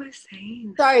 Who was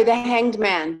saying that? Sorry, the hanged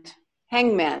man.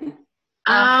 Hangman.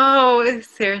 Oh,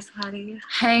 Saraswati.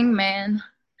 Hangman.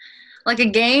 Like a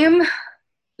game?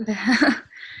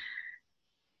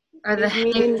 Or the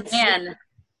hangman?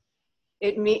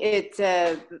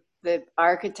 The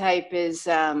archetype is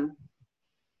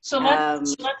So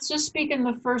let's just speak in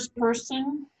the first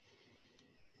person.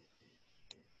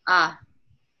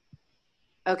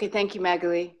 okay, thank you,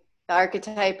 Magali. The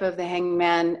archetype of the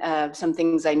hangman, some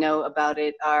things I know about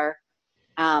it are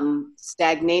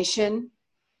stagnation,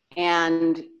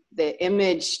 and the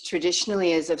image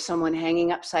traditionally is of someone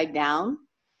hanging upside down.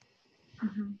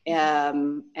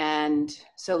 And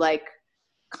so like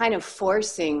kind of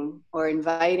forcing or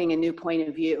inviting a new point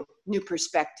of view, new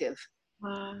perspective.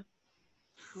 Wow.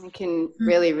 I can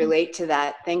really relate to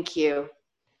that. Thank you.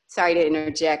 Sorry to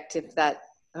interject I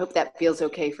hope that feels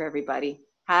okay for everybody.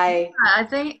 Hi.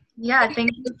 Thank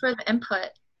you for the input.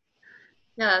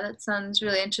 Yeah, that sounds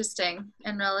really interesting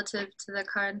and relative to the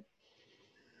card.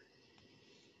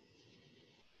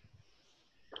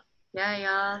 Yeah,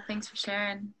 y'all. Thanks for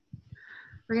sharing.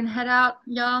 We're gonna head out,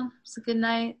 y'all. So good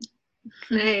night.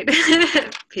 Good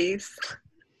night. Peace.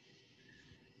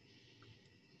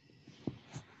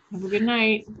 Have a good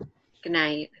night. Good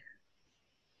night.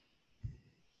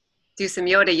 Do some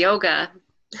Yoda yoga.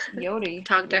 Yodi.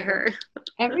 Talk to her.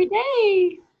 Every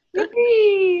day.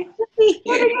 Yippee.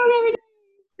 Yoda every day.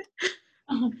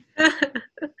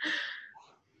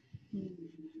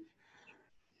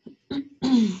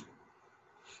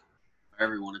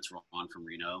 Everyone, it's Ron from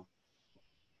Reno.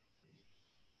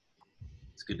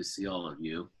 It's good to see all of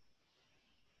you.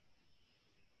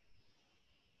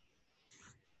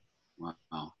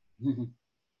 Wow.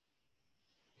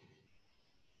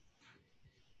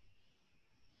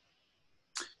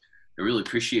 I really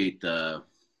appreciate the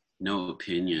no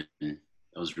opinion. That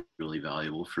was really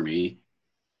valuable for me.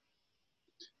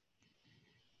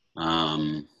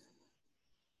 Been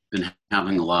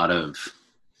having a lot of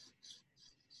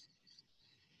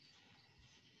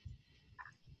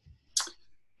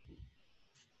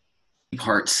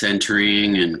heart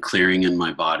centering and clearing in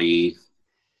my body.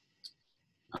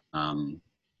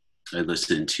 I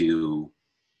listen to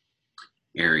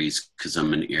Aries because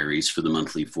I'm an Aries for the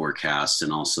monthly forecast,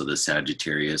 and also the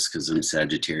Sagittarius because I'm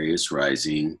Sagittarius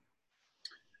rising.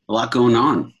 A lot going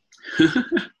on.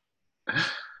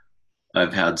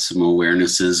 I've had some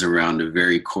awarenesses around a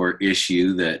very core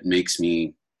issue that makes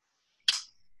me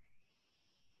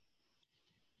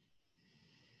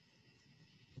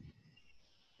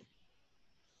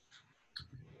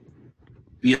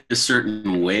be a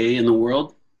certain way in the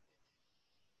world.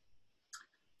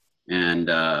 And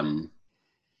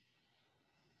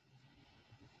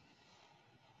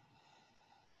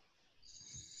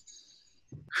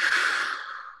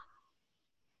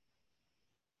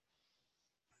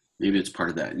maybe it's part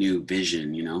of that new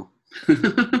vision, you know?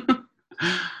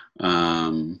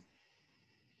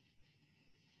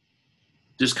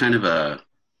 Just kind of a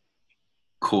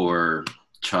core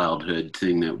childhood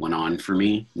thing that went on for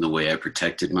me, the way I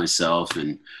protected myself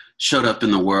and showed up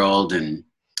in the world. And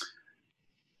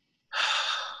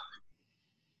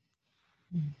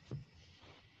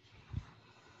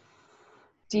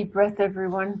Deep breath,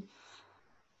 everyone.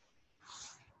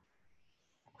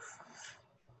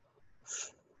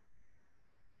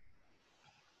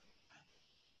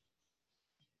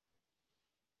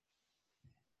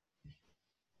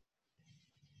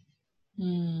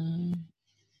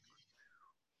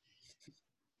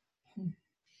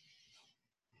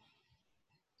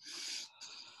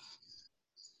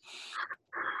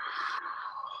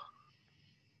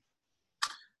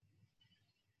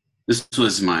 this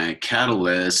was my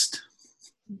catalyst.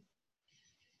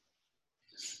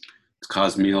 It's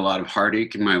caused me a lot of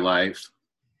heartache in my life.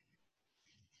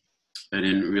 I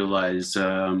didn't realize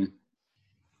I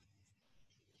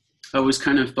always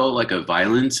kind of felt like a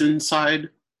violence inside,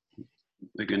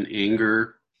 like an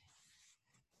anger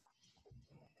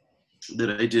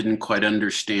that I didn't quite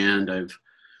understand. I've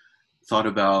thought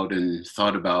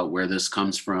about where this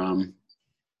comes from,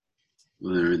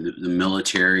 the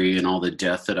military and all the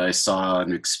death that I saw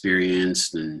and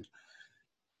experienced, and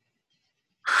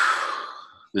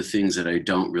the things that I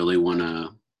don't really want to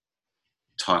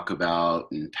talk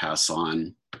about and pass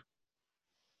on.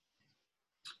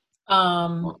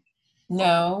 No,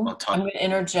 I'll talk. I'm going to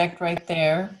interject right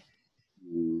there.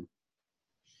 Mm.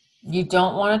 You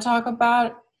don't want to talk about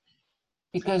it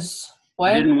because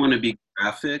what? I didn't want to be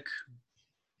graphic.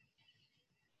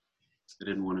 I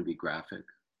didn't want to be graphic.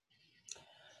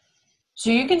 So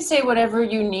you can say whatever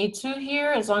you need to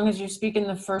here, as long as you speak in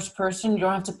the first person. You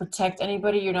don't have to protect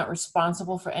anybody. You're not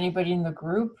responsible for anybody in the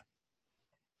group.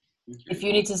 Okay. If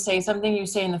you need to say something, you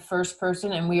say in the first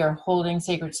person, and we are holding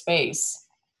sacred space.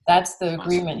 That's the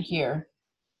agreement here.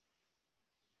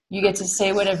 You get to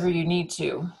say whatever you need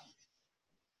to.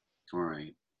 All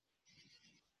right.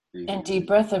 Thank And you. deep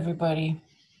breath, everybody.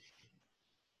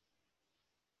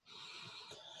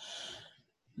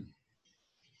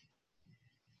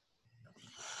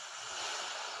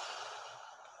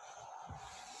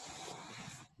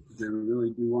 I really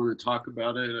do want to talk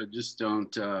about it. I just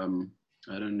don't,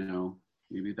 I don't know.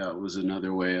 Maybe that was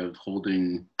another way of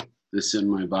holding this in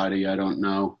my body. I don't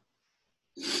know.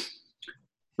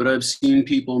 But I've seen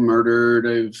people murdered.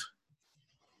 I've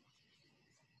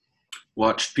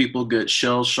watched people get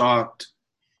shell shocked.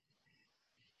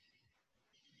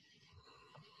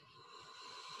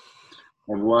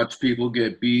 I've watched people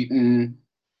get beaten.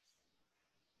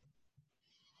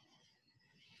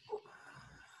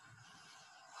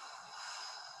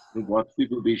 I've watched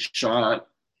people be shot.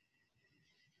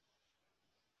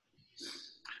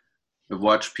 I've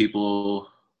watched people,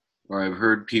 or I've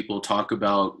heard people talk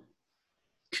about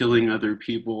killing other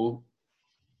people.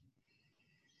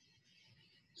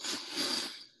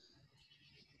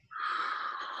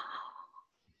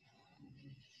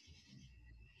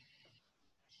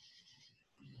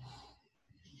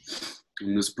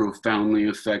 And this profoundly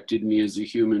affected me as a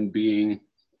human being.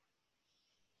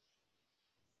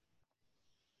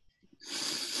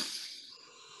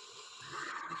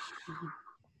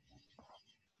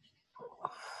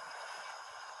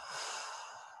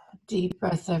 Deep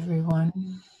breath,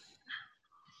 everyone.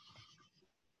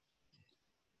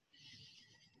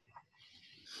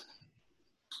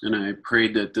 And I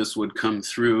prayed that this would come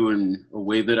through in a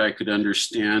way that I could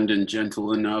understand and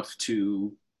gentle enough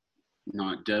to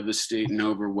not devastate and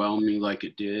overwhelm me like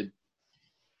it did,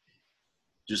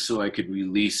 just so I could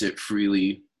release it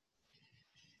freely.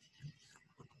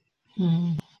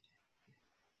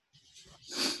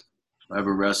 I've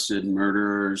arrested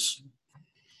murderers.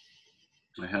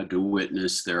 I had to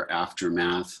witness their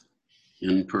aftermath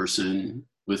in person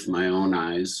with my own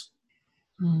eyes.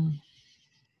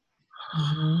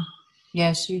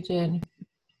 Yes, you did.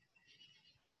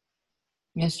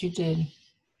 Yes, you did.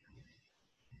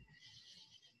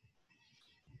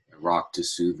 I rocked to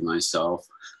soothe myself.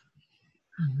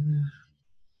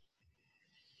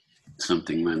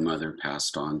 Something my mother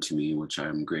passed on to me, which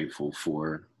I'm grateful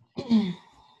for.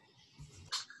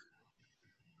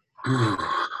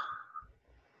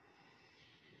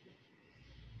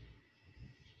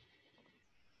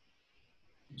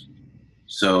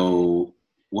 So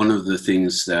one of the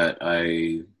things that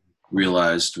I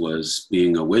realized was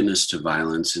being a witness to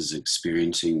violence is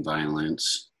experiencing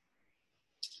violence.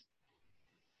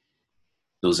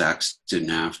 Those acts didn't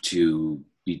have to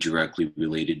be directly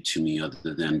related to me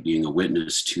other than being a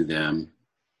witness to them.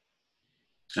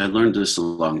 I learned this a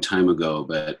long time ago,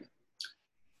 but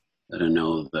I don't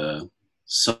know the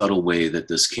subtle way that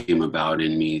this came about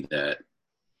in me that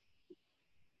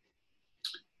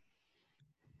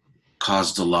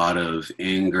caused a lot of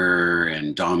anger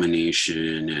and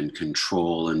domination and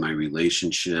control in my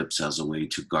relationships as a way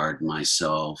to guard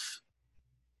myself,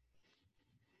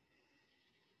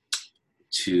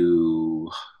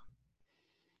 to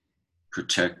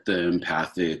protect the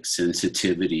empathic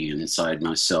sensitivity inside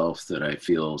myself that I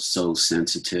feel so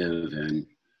sensitive and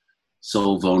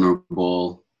so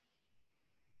vulnerable,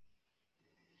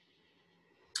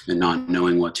 and not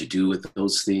knowing what to do with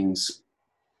those things.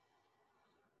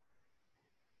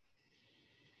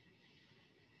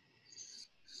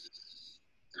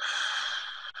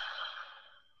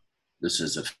 This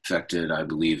has affected, I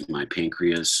believe, my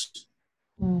pancreas.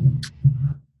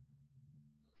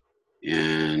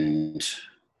 And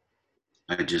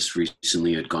I just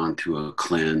recently had gone through a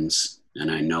cleanse, and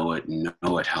I know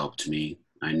it helped me.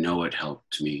 I know it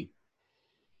helped me.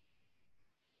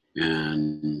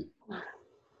 And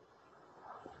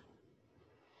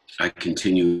I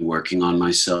continue working on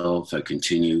myself. I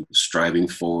continue striving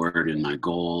forward in my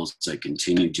goals. I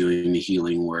continue doing the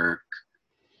healing work.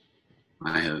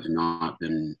 I have not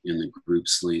been in the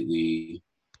groups lately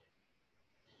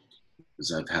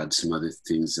because I've had some other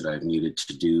things that I've needed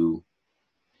to do.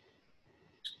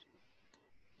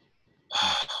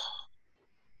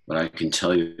 But I can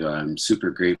tell you, I'm super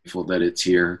grateful that it's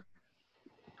here.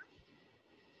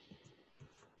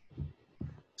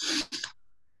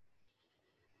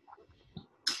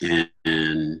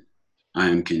 And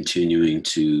I'm continuing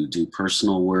to do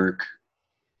personal work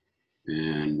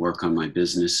and work on my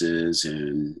businesses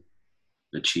and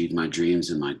achieve my dreams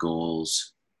and my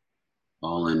goals,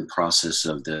 all in process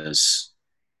of this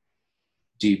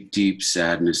deep, deep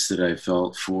sadness that I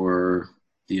felt for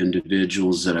the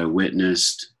individuals that I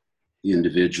witnessed, the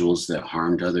individuals that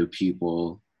harmed other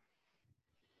people.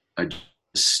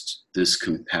 This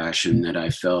compassion that I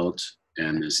felt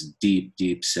and this deep,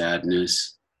 deep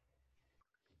sadness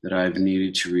that I've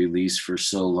needed to release for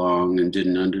so long and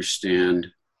didn't understand.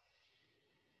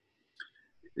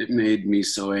 It made me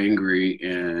so angry,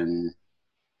 and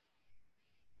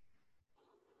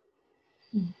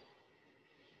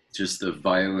just the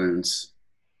violence.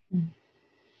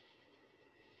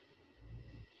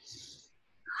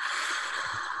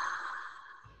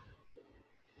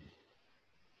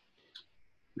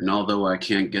 And although I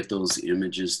can't get those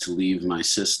images to leave my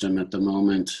system at the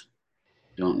moment,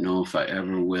 don't know if I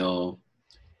ever will,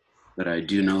 but I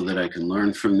do know that I can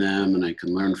learn from them, and I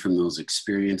can learn from those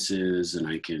experiences, and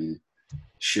I can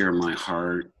share my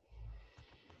heart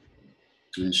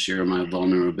and share my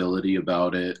vulnerability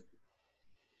about it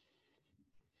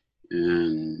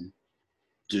and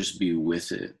just be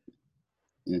with it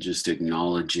and just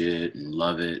acknowledge it and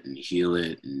love it and heal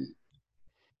it and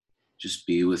just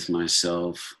be with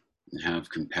myself and have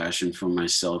compassion for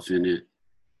myself in it.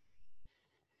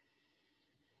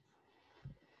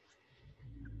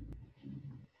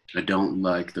 I don't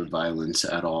like the violence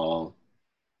at all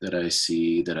that I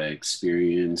see, that I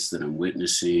experience, that I'm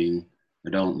witnessing. I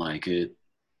don't like it.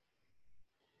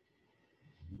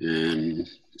 And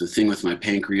the thing with my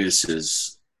pancreas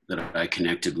is that I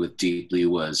connected with deeply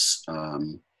was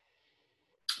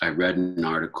I read an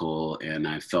article and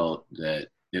I felt that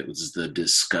it was the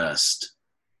disgust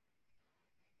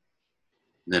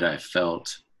that I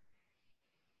felt.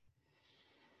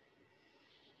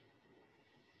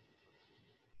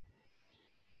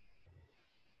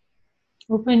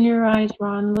 Open your eyes,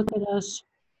 Ron. Look at us.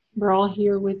 We're all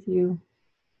here with you.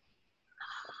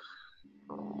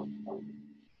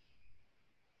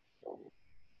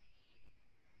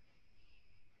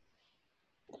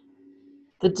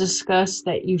 The disgust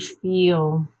that you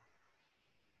feel.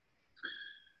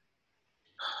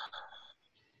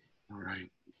 All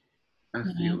right. I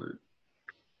feel it.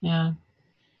 Yeah.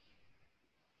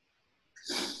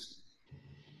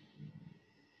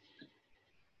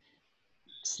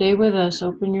 Stay with us.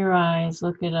 Open your eyes.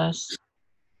 Look at us.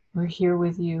 We're here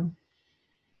with you.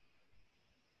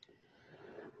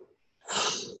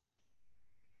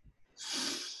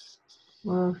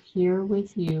 We're here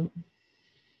with you.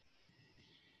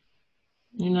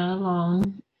 You're not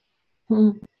alone.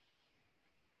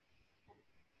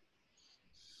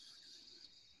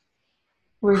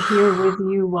 We're here with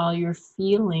you while you're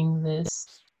feeling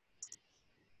this.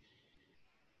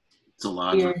 It's a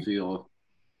lot to feel.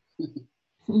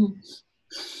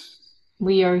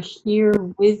 We are here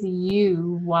with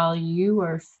you while you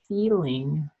are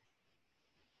feeling.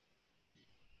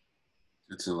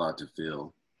 It's a lot to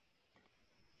feel.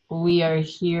 We are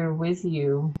here with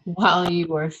you while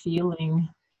you are feeling.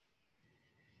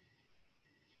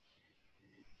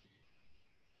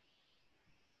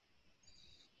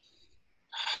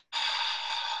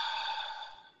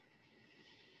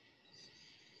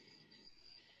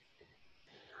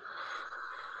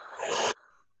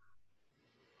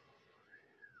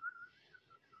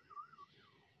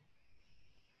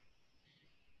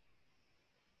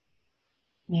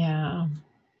 Yeah.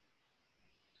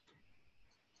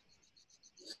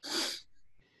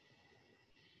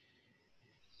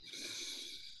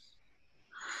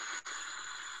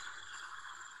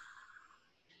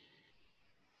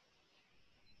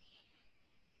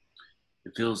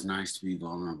 It feels nice to be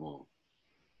vulnerable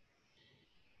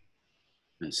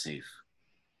and safe.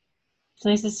 It's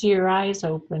nice to see your eyes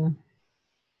open.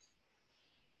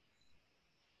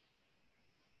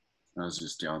 I was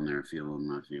just down there feeling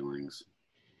my feelings.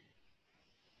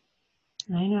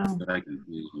 I know. But I can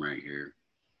feel them right here.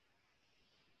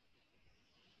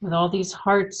 With all these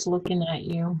hearts looking at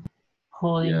you,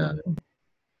 holding you.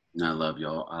 And I love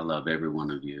y'all. I love every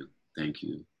one of you. Thank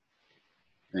you.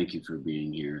 Thank you for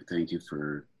being here. Thank you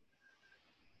for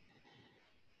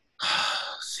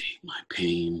seeing my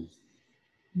pain.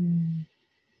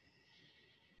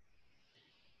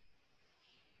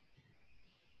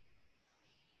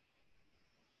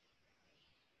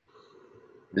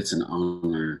 It's an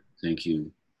honor. Thank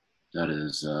you. That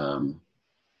is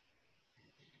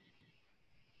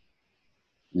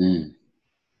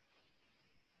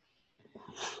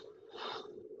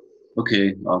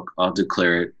Okay, I'll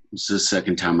declare it. It's the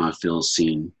second time I feel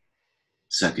seen.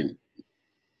 Second.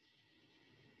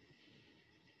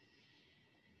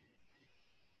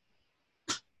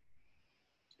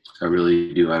 I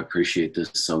really do. I appreciate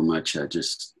this so much.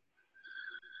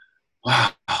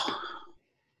 Wow.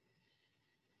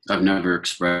 I've never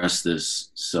expressed this,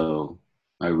 so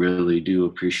I really do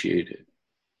appreciate it.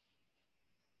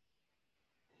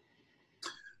 It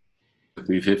took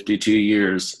me 52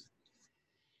 years.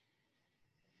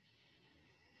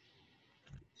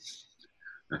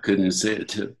 I couldn't say it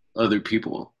to other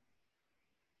people.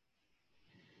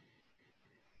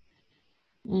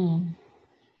 Mm.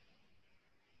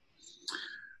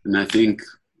 And I think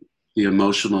the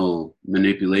emotional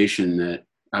manipulation that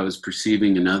I was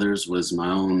perceiving in others was my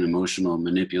own emotional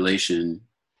manipulation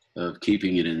of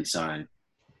keeping it inside.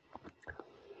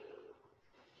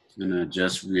 And I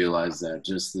just realized that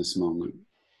just this moment.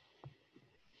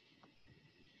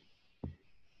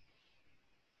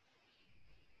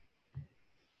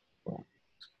 I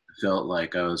felt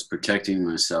like I was protecting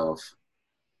myself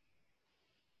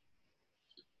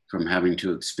from having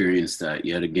to experience that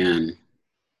yet again.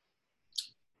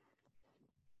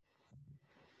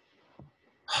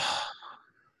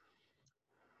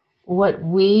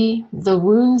 The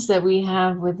wounds that we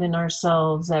have within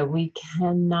ourselves that we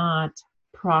cannot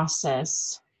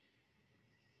process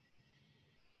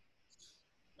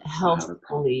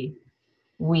healthfully,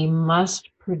 we must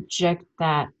project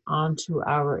that onto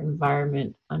our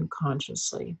environment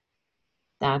unconsciously.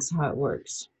 That's how it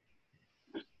works.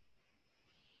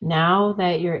 Now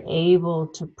that you're able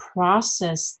to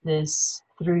process this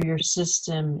through your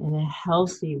system in a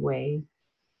healthy way,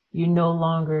 you no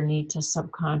longer need to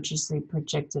subconsciously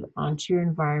project it onto your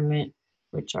environment,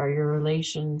 which are your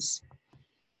relations.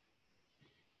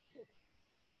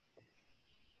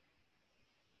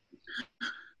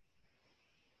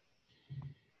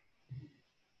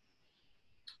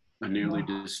 I nearly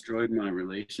destroyed my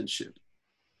relationship.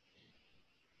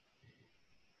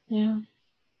 Yeah.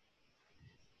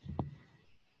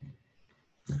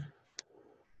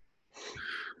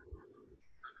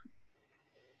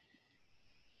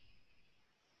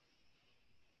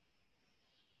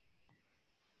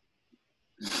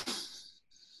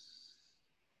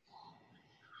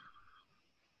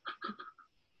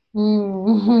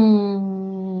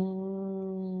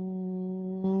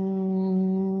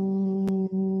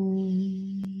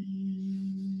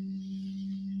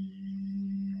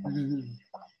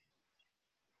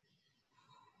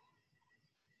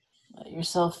 Let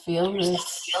yourself feel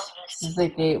this. This is the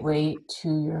gateway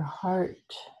to your heart.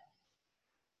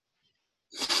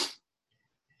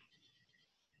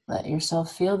 Let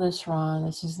yourself feel this, Ron.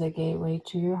 This is the gateway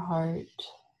to your heart.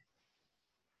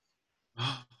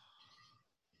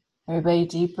 Everybody,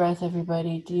 deep breath.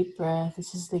 Everybody, deep breath.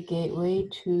 This is the gateway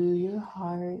to your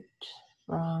heart,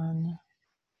 Ron.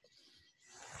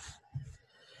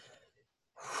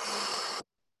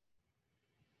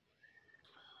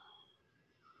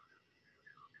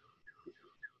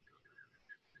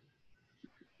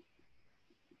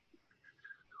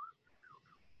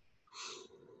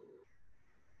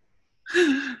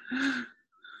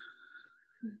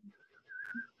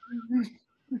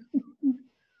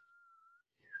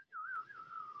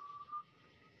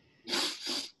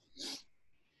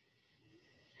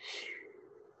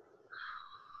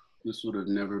 This would have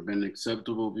never been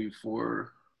acceptable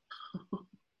before.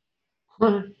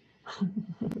 I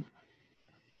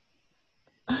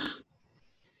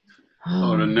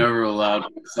would have never allowed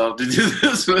myself to do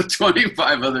this with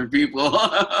 25 other people.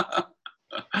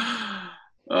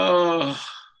 Oh,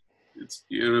 it's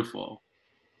beautiful.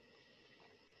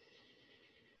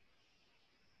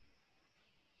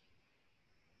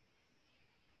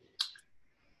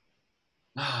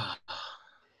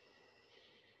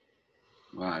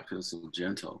 Wow, I feel so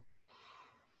gentle.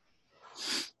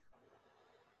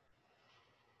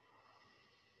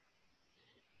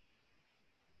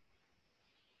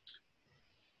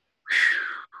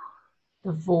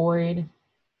 The void.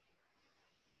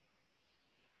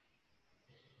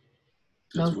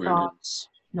 No thoughts,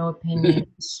 no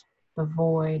opinions. The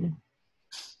void.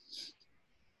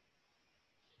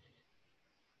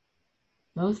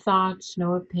 No thoughts,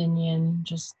 no opinion,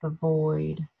 just the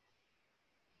void.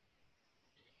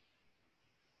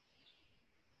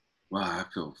 Wow, I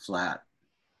feel flat.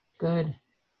 Good.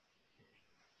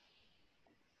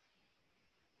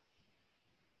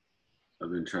 I've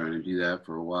been trying to do that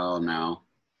for a while now.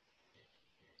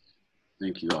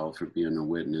 Thank you all for being a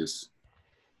witness.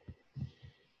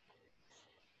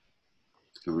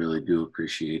 I really do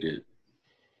appreciate it.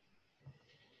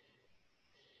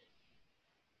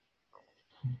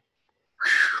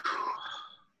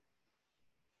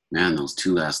 Man, those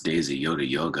 2 last days of Yoda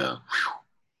Yoga.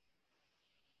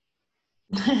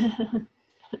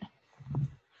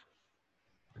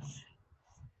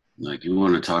 Like, you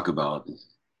want to talk about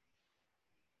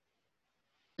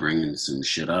bringing some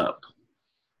shit up.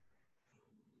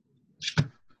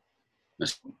 I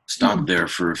stopped there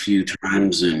for a few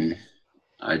times and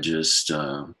I just,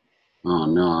 oh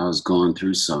no, I was going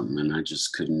through something and I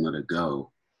just couldn't let it go.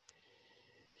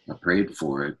 I prayed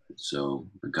for it, so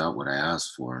I got what I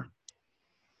asked for.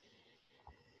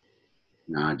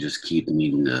 Now I just keep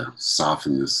needing to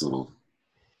soften this little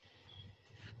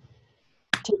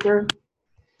ticker.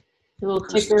 The little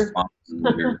ticker.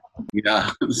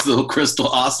 Yeah, this little crystal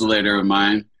oscillator of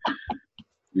mine,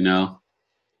 you know.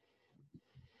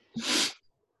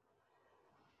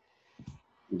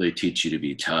 They teach you to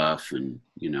be tough and,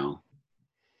 you know,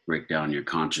 break down your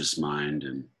conscious mind,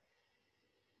 and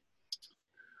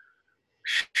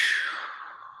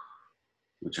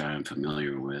which I am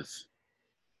familiar with.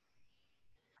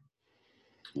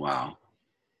 Wow.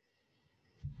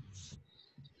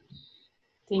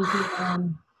 Thank you.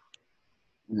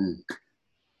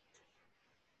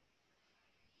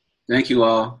 Thank you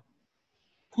all.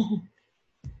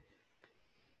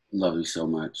 Love you so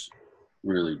much.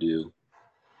 Really do.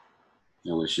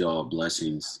 I wish you all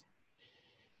blessings.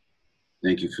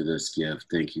 Thank you for this gift.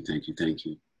 Thank you, thank you, thank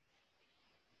you.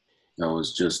 That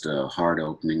was just a heart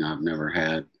opening I've never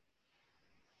had.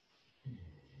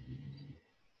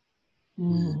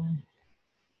 Wow.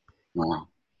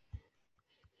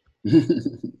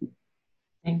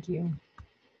 Thank you.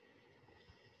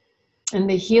 And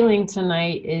the healing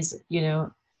tonight is, you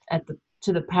know,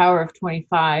 to the power of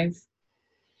 25.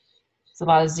 It's a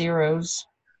lot of zeros.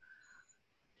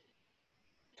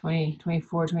 20,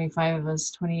 24, 25 of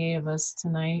us, 28 of us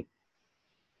tonight.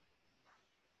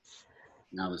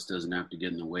 Now this doesn't have to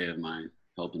get in the way of my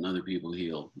helping other people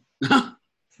heal.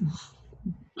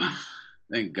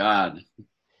 Thank God.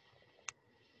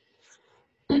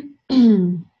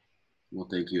 Well,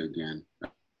 thank you again. I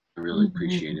really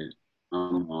appreciate it.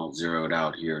 I'm all zeroed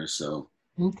out here, so.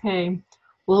 Okay.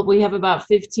 Well, we have about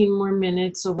 15 more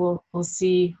minutes, so we'll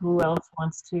see who else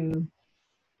wants to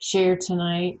share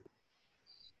tonight.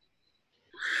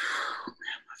 Oh,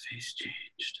 man, my face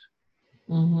changed.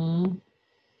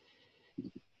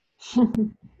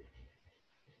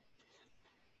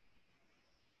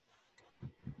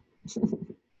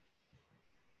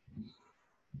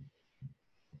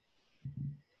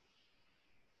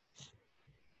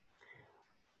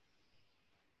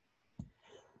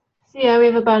 So yeah, we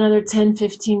have about another 10,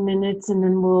 15 minutes and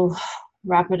then we'll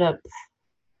wrap it up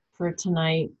for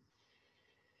tonight.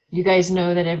 You guys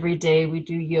know that every day we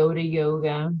do Yoda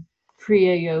yoga,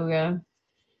 Kriya yoga,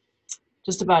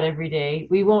 just about every day.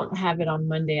 We won't have it on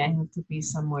Monday. I have to be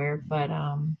somewhere, but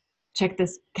check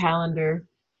this calendar.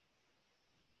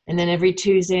 And then every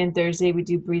Tuesday and Thursday we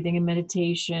do breathing and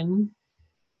meditation,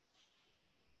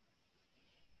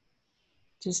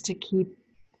 just to keep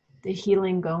the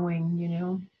healing going, you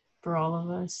know, for all of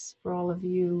us, for all of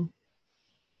you.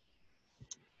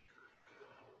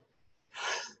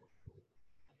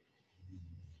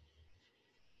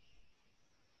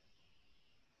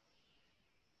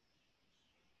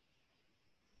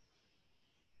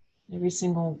 Every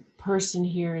single person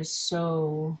here is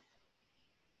so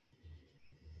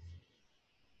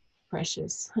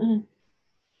precious.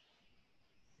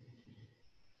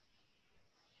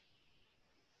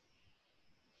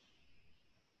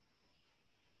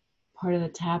 Part of the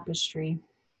tapestry.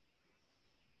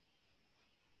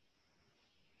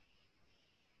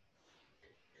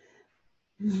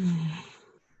 This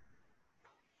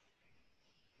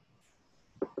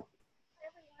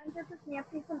is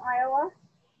Nancy from Iowa.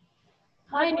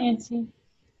 Hi, Nancy.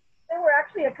 There were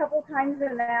actually a couple times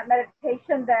in that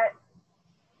meditation that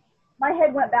my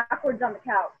head went backwards on the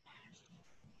couch.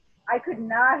 I could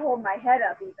not hold my head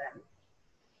up even.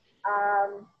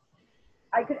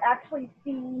 I could actually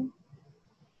see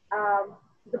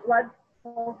the blood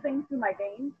pulsing through my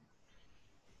veins.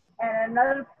 And at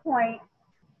another point,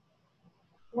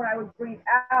 when I would breathe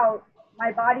out,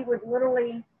 my body would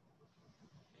literally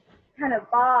kind of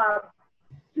bob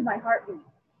to my heartbeat.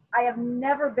 I have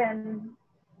never been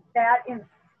that in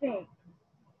sync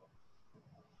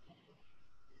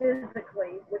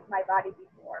physically with my body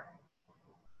before.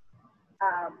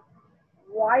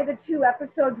 Why the 2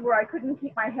 episodes where I couldn't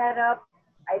keep my head up,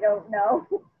 I don't know.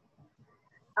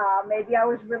 Maybe I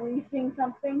was releasing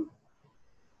something.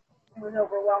 It was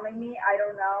overwhelming me, I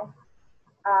don't know.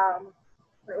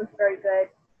 But it was very good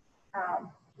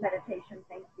meditation,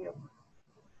 thank you.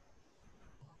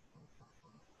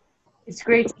 It's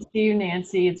great to see you,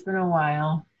 Nancy. It's been a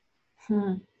while.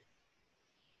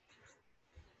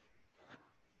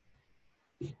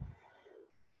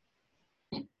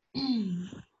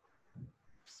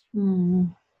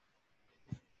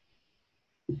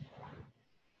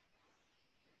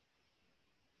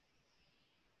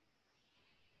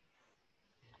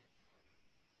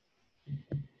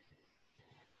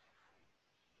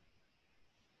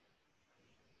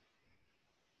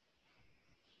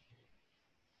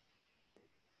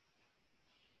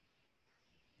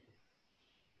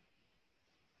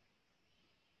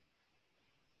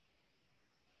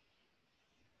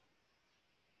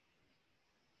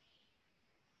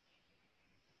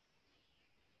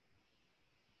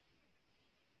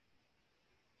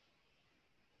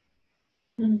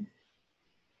 Hi,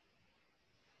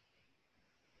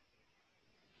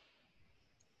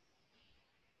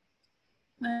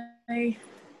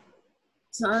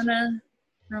 it's Anna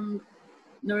from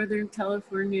Northern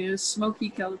California, smoky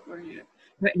California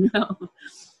right now.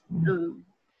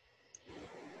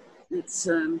 It's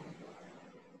I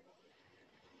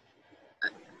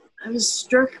was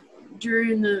struck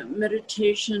during the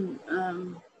meditation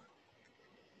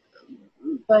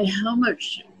by how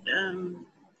much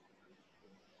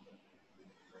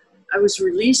I was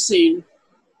releasing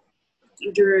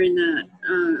during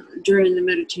the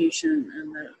meditation,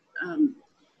 and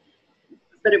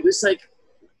but it was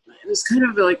kind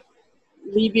of like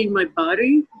leaving my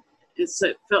body. It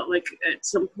felt like at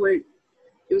some point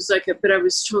it was like, but I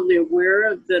was totally aware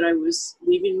of that I was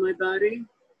leaving my body.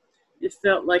 It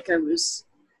felt like I was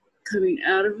coming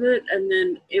out of it, and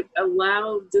then it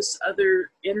allowed this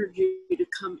other energy to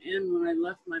come in when I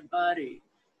left my body.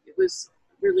 It was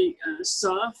really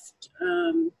soft,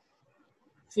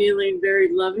 feeling very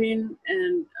loving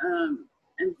and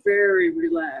very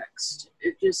relaxed.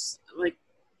 It just like,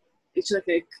 it's like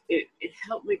it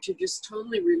helped me to just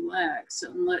totally relax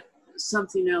and let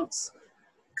something else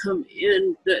come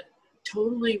in that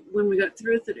totally, when we got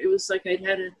through with it, it was like I'd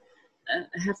had a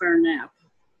half-hour nap.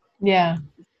 Yeah.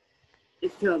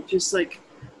 It felt just like...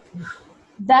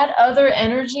 That other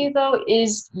energy, though,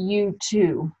 is you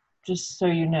too, just so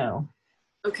you know.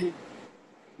 Okay.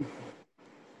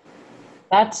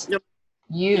 That's nope.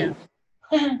 You.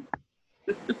 Yeah.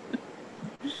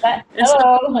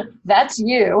 Hello, that's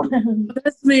you.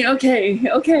 That's me.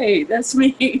 Okay, that's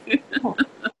me.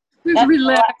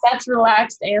 That's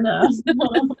relaxed Anna.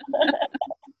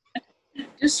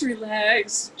 Just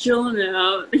relax, chilling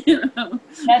out, you know.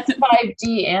 That's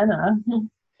 5D Anna.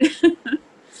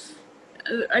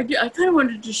 I kind of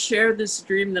wanted to share this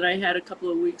dream that I had a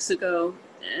couple of weeks ago,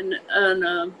 and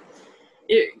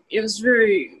it was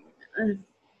very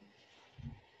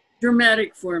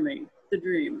dramatic for me, the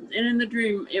dream. And in the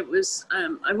dream, it was,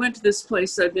 I went to this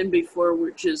place I've been before,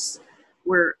 which is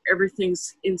where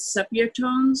everything's in sepia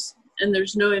tones and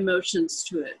there's no emotions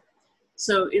to it.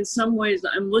 So in some ways,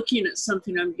 I'm looking at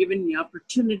something, I'm given the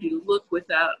opportunity to look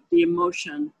without the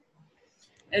emotion.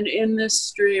 And in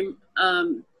this dream,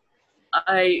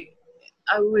 I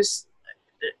was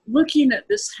looking at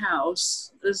this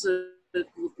house. There's a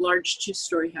large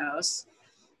 2-story house,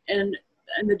 and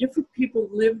the different people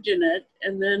lived in it.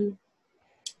 And then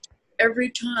every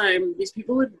time these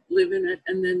people would live in it,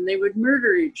 and then they would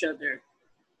murder each other.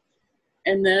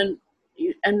 And then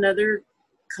another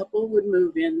couple would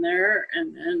move in there,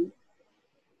 and then,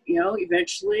 you know,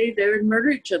 eventually they would murder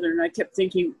each other. And I kept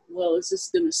thinking, well, is this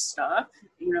going to stop?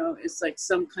 You know, it's like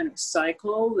some kind of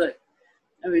cycle that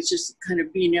I was just kind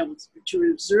of being able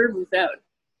to observe without,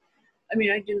 I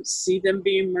mean, I didn't see them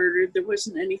being murdered. There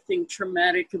wasn't anything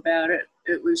traumatic about it.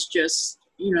 It was just,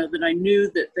 you know, that I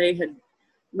knew that they had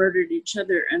murdered each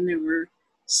other and they were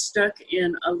stuck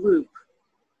in a loop.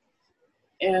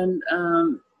 And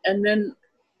then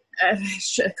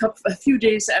a few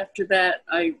days after that,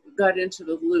 I got into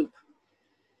the loop.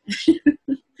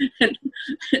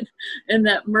 and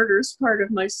that murderous part of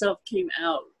myself came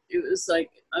out. It was like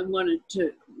I wanted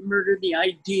to murder the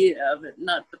idea of it,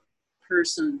 not the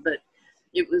person, but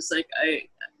it was like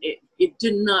it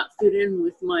did not fit in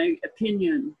with my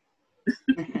opinion.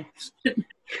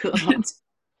 Cool.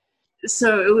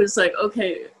 So it was like,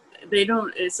 okay, I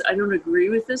don't agree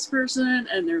with this person,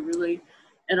 and they're really,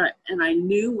 and I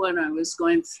knew when I was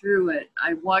going through it,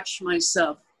 I watched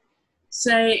myself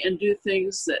say and do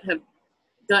things that have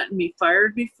gotten me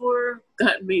fired before,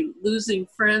 gotten me losing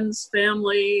friends,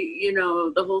 family, you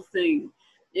know, the whole thing.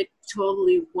 It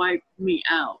totally wiped me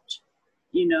out,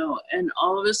 you know, and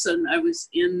all of a sudden I was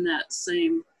in that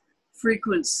same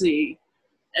frequency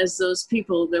as those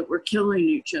people that were killing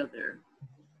each other.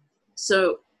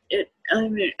 So I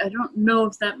mean, I don't know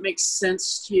if that makes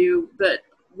sense to you, but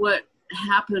what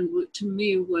happened to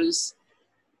me was,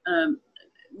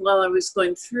 while I was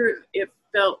going through, it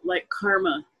felt like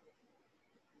karma.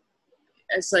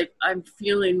 It's like I'm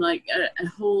feeling like a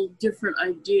whole different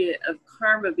idea of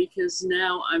karma, because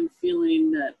now I'm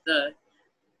feeling that the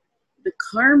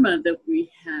karma that we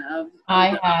have,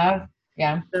 that I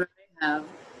have,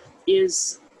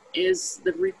 is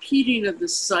the repeating of the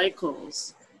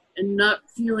cycles and not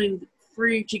feeling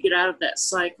free to get out of that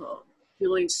cycle,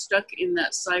 feeling stuck in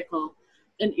that cycle.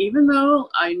 And even though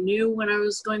I knew when I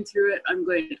was going through it,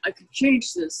 I could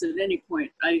change this at any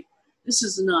point. This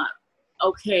is not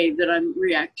okay that I'm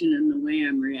reacting in the way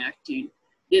I'm reacting.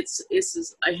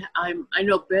 I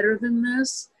know better than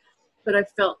this, but I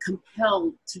felt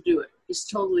compelled to do it. Just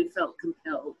totally felt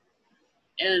compelled.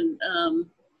 and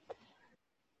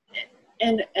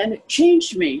and it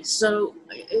changed me. So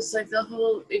it's like the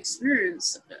whole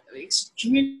experience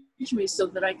changed me so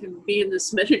that I can be in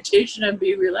this meditation and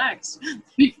be relaxed,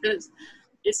 because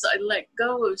it's I let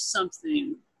go of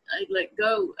something. I let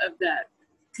go of that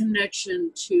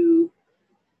connection to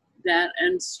that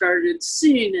and started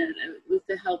seeing it with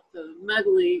the help of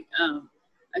Magali.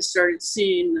 I started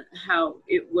seeing how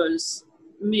it was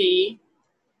me,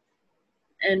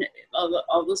 and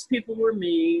all those people were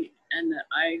me, and that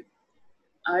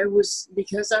I was,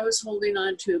 because I was holding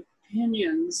on to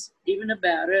opinions, even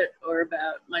about it or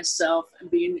about myself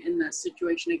and being in that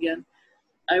situation again,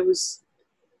 I was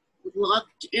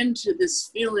locked into this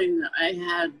feeling that I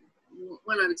had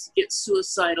when I would get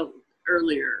suicidal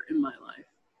earlier in my life.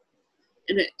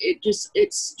 And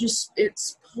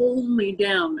it's pulled me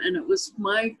down, and it was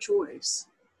my choice.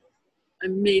 I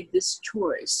made this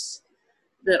choice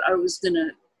that I was going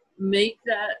to make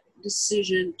that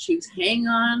decision to hang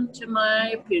on to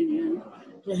my opinion,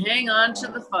 to hang on to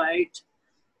the fight.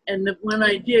 And when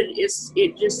I did,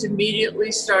 it just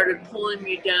immediately started pulling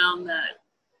me down that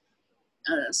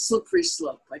slippery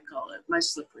slope, I call it, my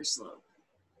slippery slope.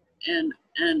 And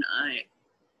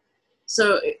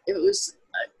so it was,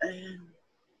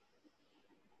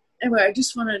 anyway, I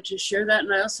just wanted to share that.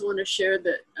 And I also want to share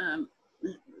that,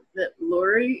 that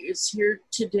Lori is here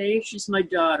today. She's my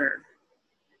daughter.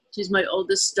 She's my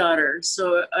oldest daughter.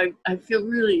 So I feel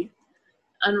really,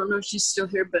 I don't know if she's still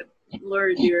here, but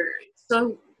Lori, dear, it's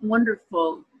so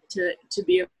wonderful to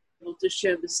be able to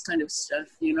share this kind of stuff,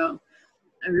 you know.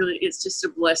 It's just a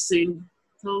blessing,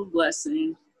 total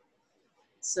blessing.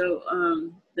 So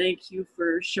thank you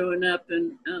for showing up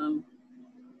and,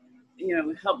 you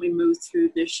know, help me move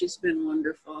through this. She's been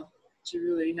wonderful. She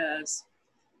really has.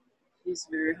 She's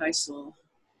a very high soul.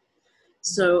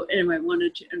 So anyway, I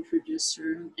wanted to introduce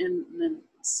her and then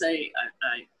say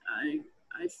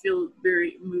I feel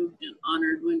very moved and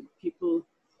honored when people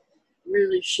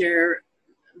really share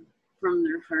from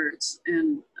their hearts,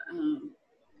 and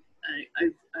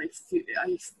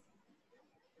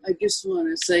I just want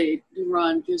to say,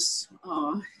 Ron, just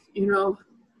you know,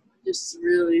 just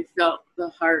really felt the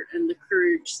heart and the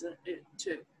courage that it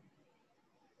took.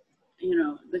 You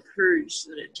know, the courage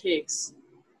that it takes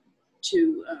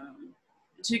to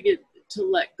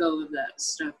let go of that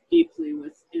stuff deeply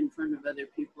in front of other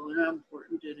people, and how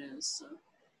important it is. So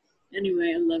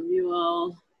anyway, I love you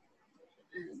all.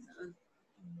 And,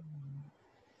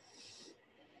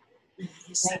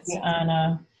 thank you,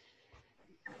 Anna.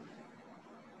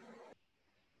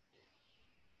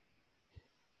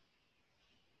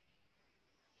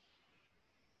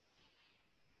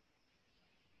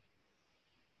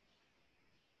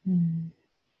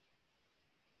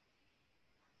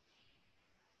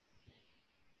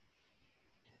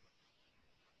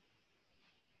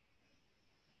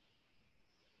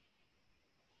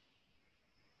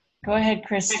 Go ahead,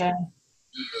 Krista.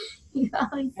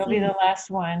 You'll be the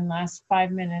last one, last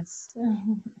 5 minutes.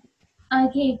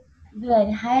 Okay,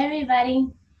 good. Hi, everybody.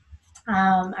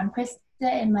 I'm Krista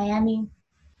in Miami,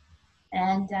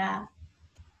 and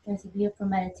there's a beautiful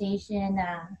meditation.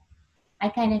 I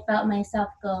kind of felt myself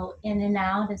go in and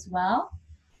out as well,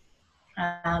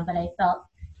 but I felt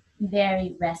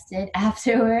very rested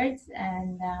afterwards.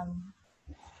 And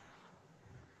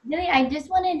really, I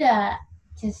just wanted to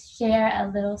share a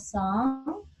little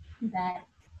song that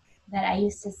I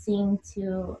used to sing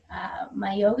to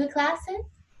my yoga classes,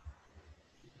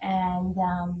 and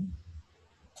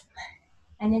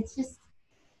it's just,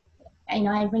 I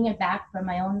know I bring it back for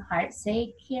my own heart's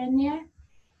sake here and there.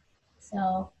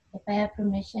 So if I have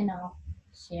permission, I'll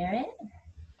share it.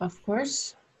 Of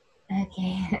course.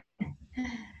 Okay.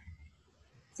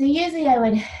 So usually I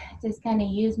would just kind of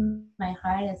use my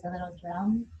heart as a little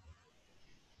drum.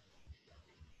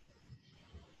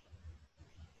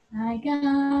 I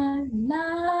got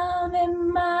love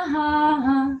in my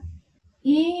heart,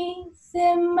 peace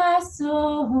in my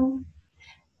soul.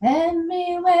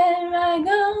 Everywhere I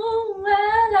go,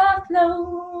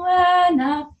 and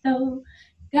I flow,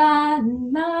 got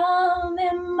love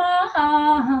in my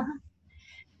heart,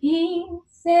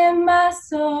 peace in my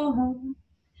soul.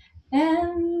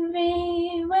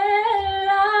 Everywhere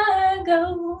I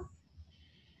go,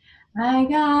 I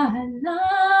got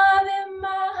love in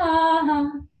my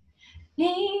heart,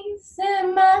 peace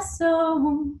in my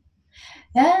soul.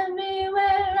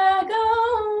 Everywhere I go,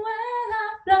 when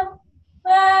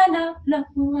I flow,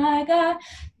 I got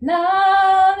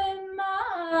love in my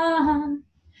heart,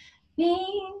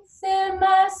 peace in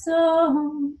my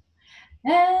soul.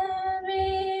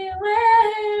 Everywhere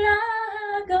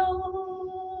I go.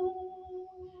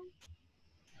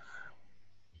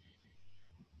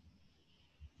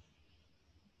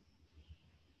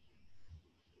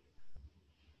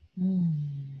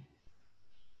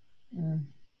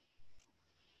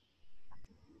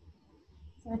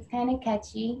 kind of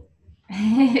catchy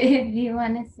if you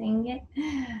want to sing it.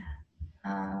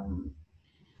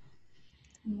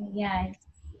 Yeah, it's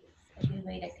a good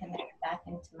way to connect back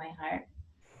into my heart.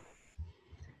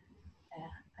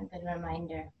 A good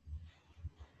reminder.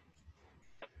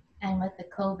 And with the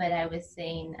COVID, I was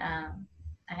saying, I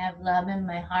have love in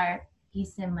my heart,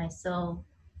 peace in my soul,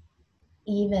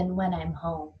 even when I'm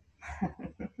home.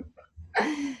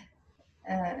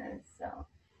 So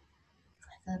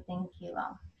thank you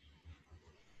all.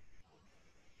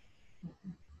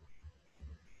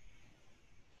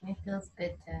 It feels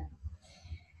good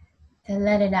to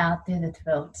let it out through the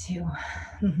throat too.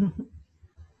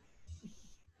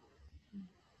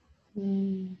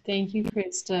 Thank you,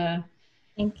 Krista.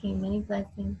 Thank you. Many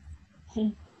blessings.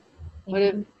 What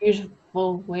a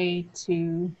beautiful way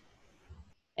to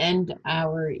end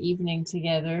our evening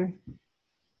together.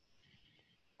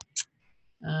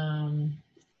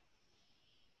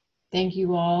 Thank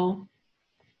you all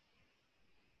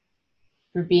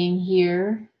for being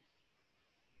here.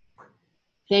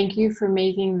 Thank you for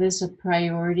making this a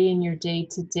priority in your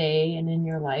day-to-day and in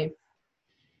your life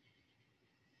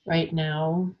right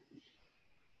now.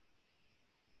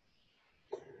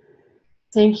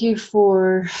 Thank you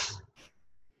for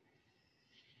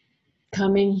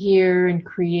coming here and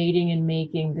creating and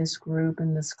making this group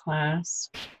and this class.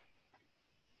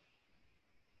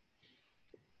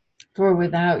 For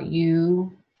without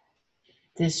you,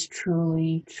 this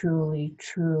truly, truly,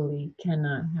 truly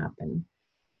cannot happen.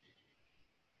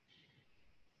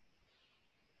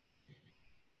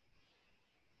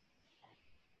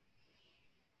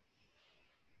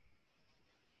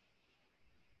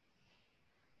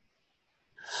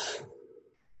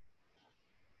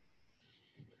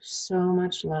 So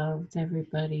much love to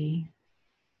everybody.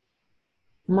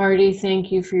 Marty,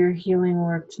 thank you for your healing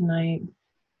work tonight.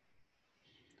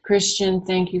 Christian,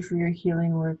 thank you for your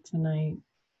healing work tonight.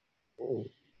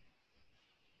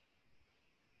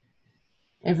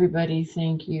 Everybody,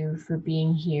 thank you for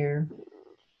being here.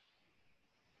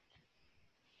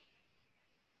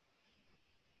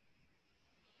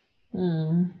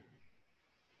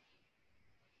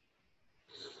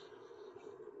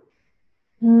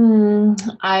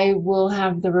 I will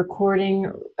have the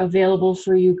recording available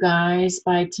for you guys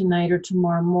by tonight or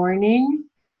tomorrow morning.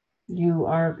 You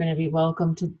are going to be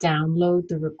welcome to download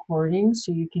the recording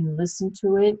so you can listen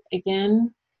to it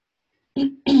again.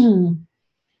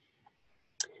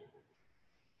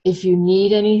 If you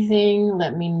need anything,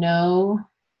 let me know.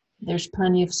 There's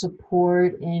plenty of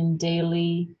support in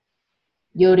daily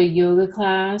yoga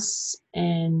class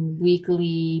and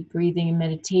weekly breathing and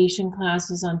meditation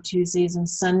classes on Tuesdays and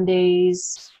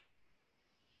Sundays.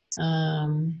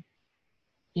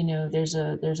 You know, there's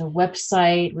a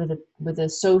website with a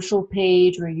social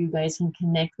page where you guys can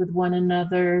connect with one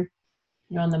another.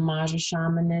 You know, on the Maja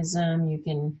Shamanism, you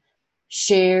can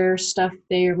share stuff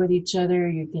there with each other.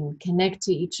 You can connect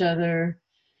to each other.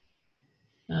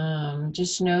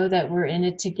 Just know that we're in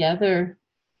it together,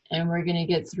 and we're going to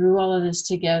get through all of this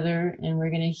together, and we're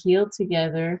going to heal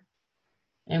together,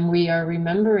 and we are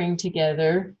remembering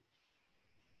together.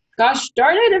 Gosh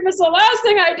darn it, if it's the last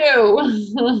thing I do.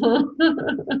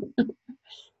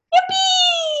 Yippee!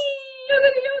 Yoga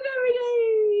every day!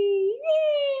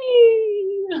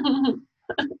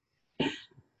 Yay!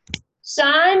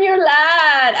 Shine your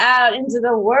light out into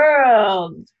the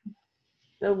world.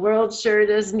 The world sure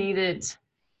does need it.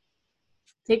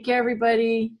 Take care,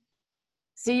 everybody.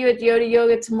 See you at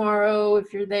Yoga tomorrow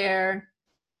if you're there.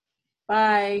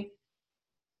 Bye.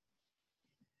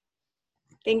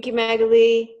 Thank you,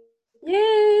 Magali.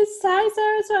 Yes, hi,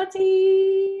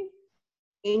 Saraswati.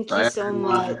 Thank Bye, you so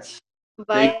everyone. much.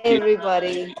 Bye, Thank you.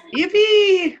 everybody. Yippee!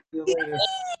 See you later.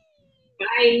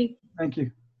 Bye. Thank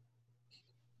you.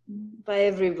 Bye,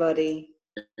 everybody.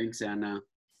 Thanks, Anna.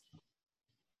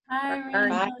 Hi, Bye.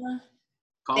 Rana.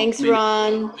 Call Thanks, me.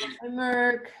 Ron. Hi,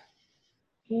 Merk.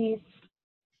 Peace.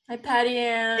 Hi, Patty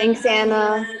Ann. Thanks,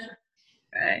 Anna.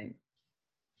 Bye.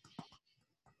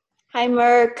 Hi,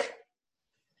 Merk.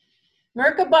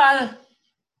 Merkaba.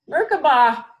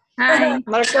 Merkaba. Hi.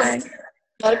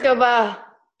 Merkaba.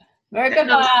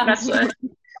 Merkaba.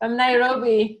 From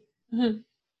Nairobi.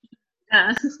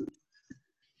 Yeah.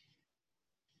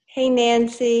 Hey,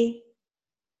 Nancy.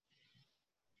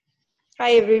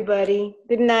 Hi, everybody.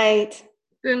 Good night.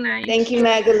 Good night. Thank you,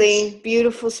 Magali.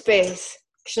 Beautiful space.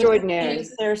 Extraordinary.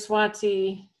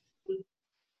 Saraswati.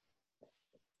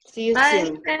 See you Bye.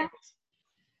 soon.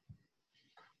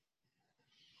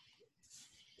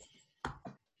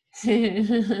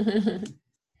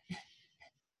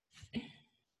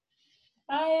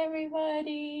 Bye,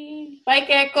 everybody. Bye,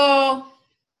 Gecko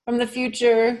from the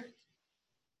future.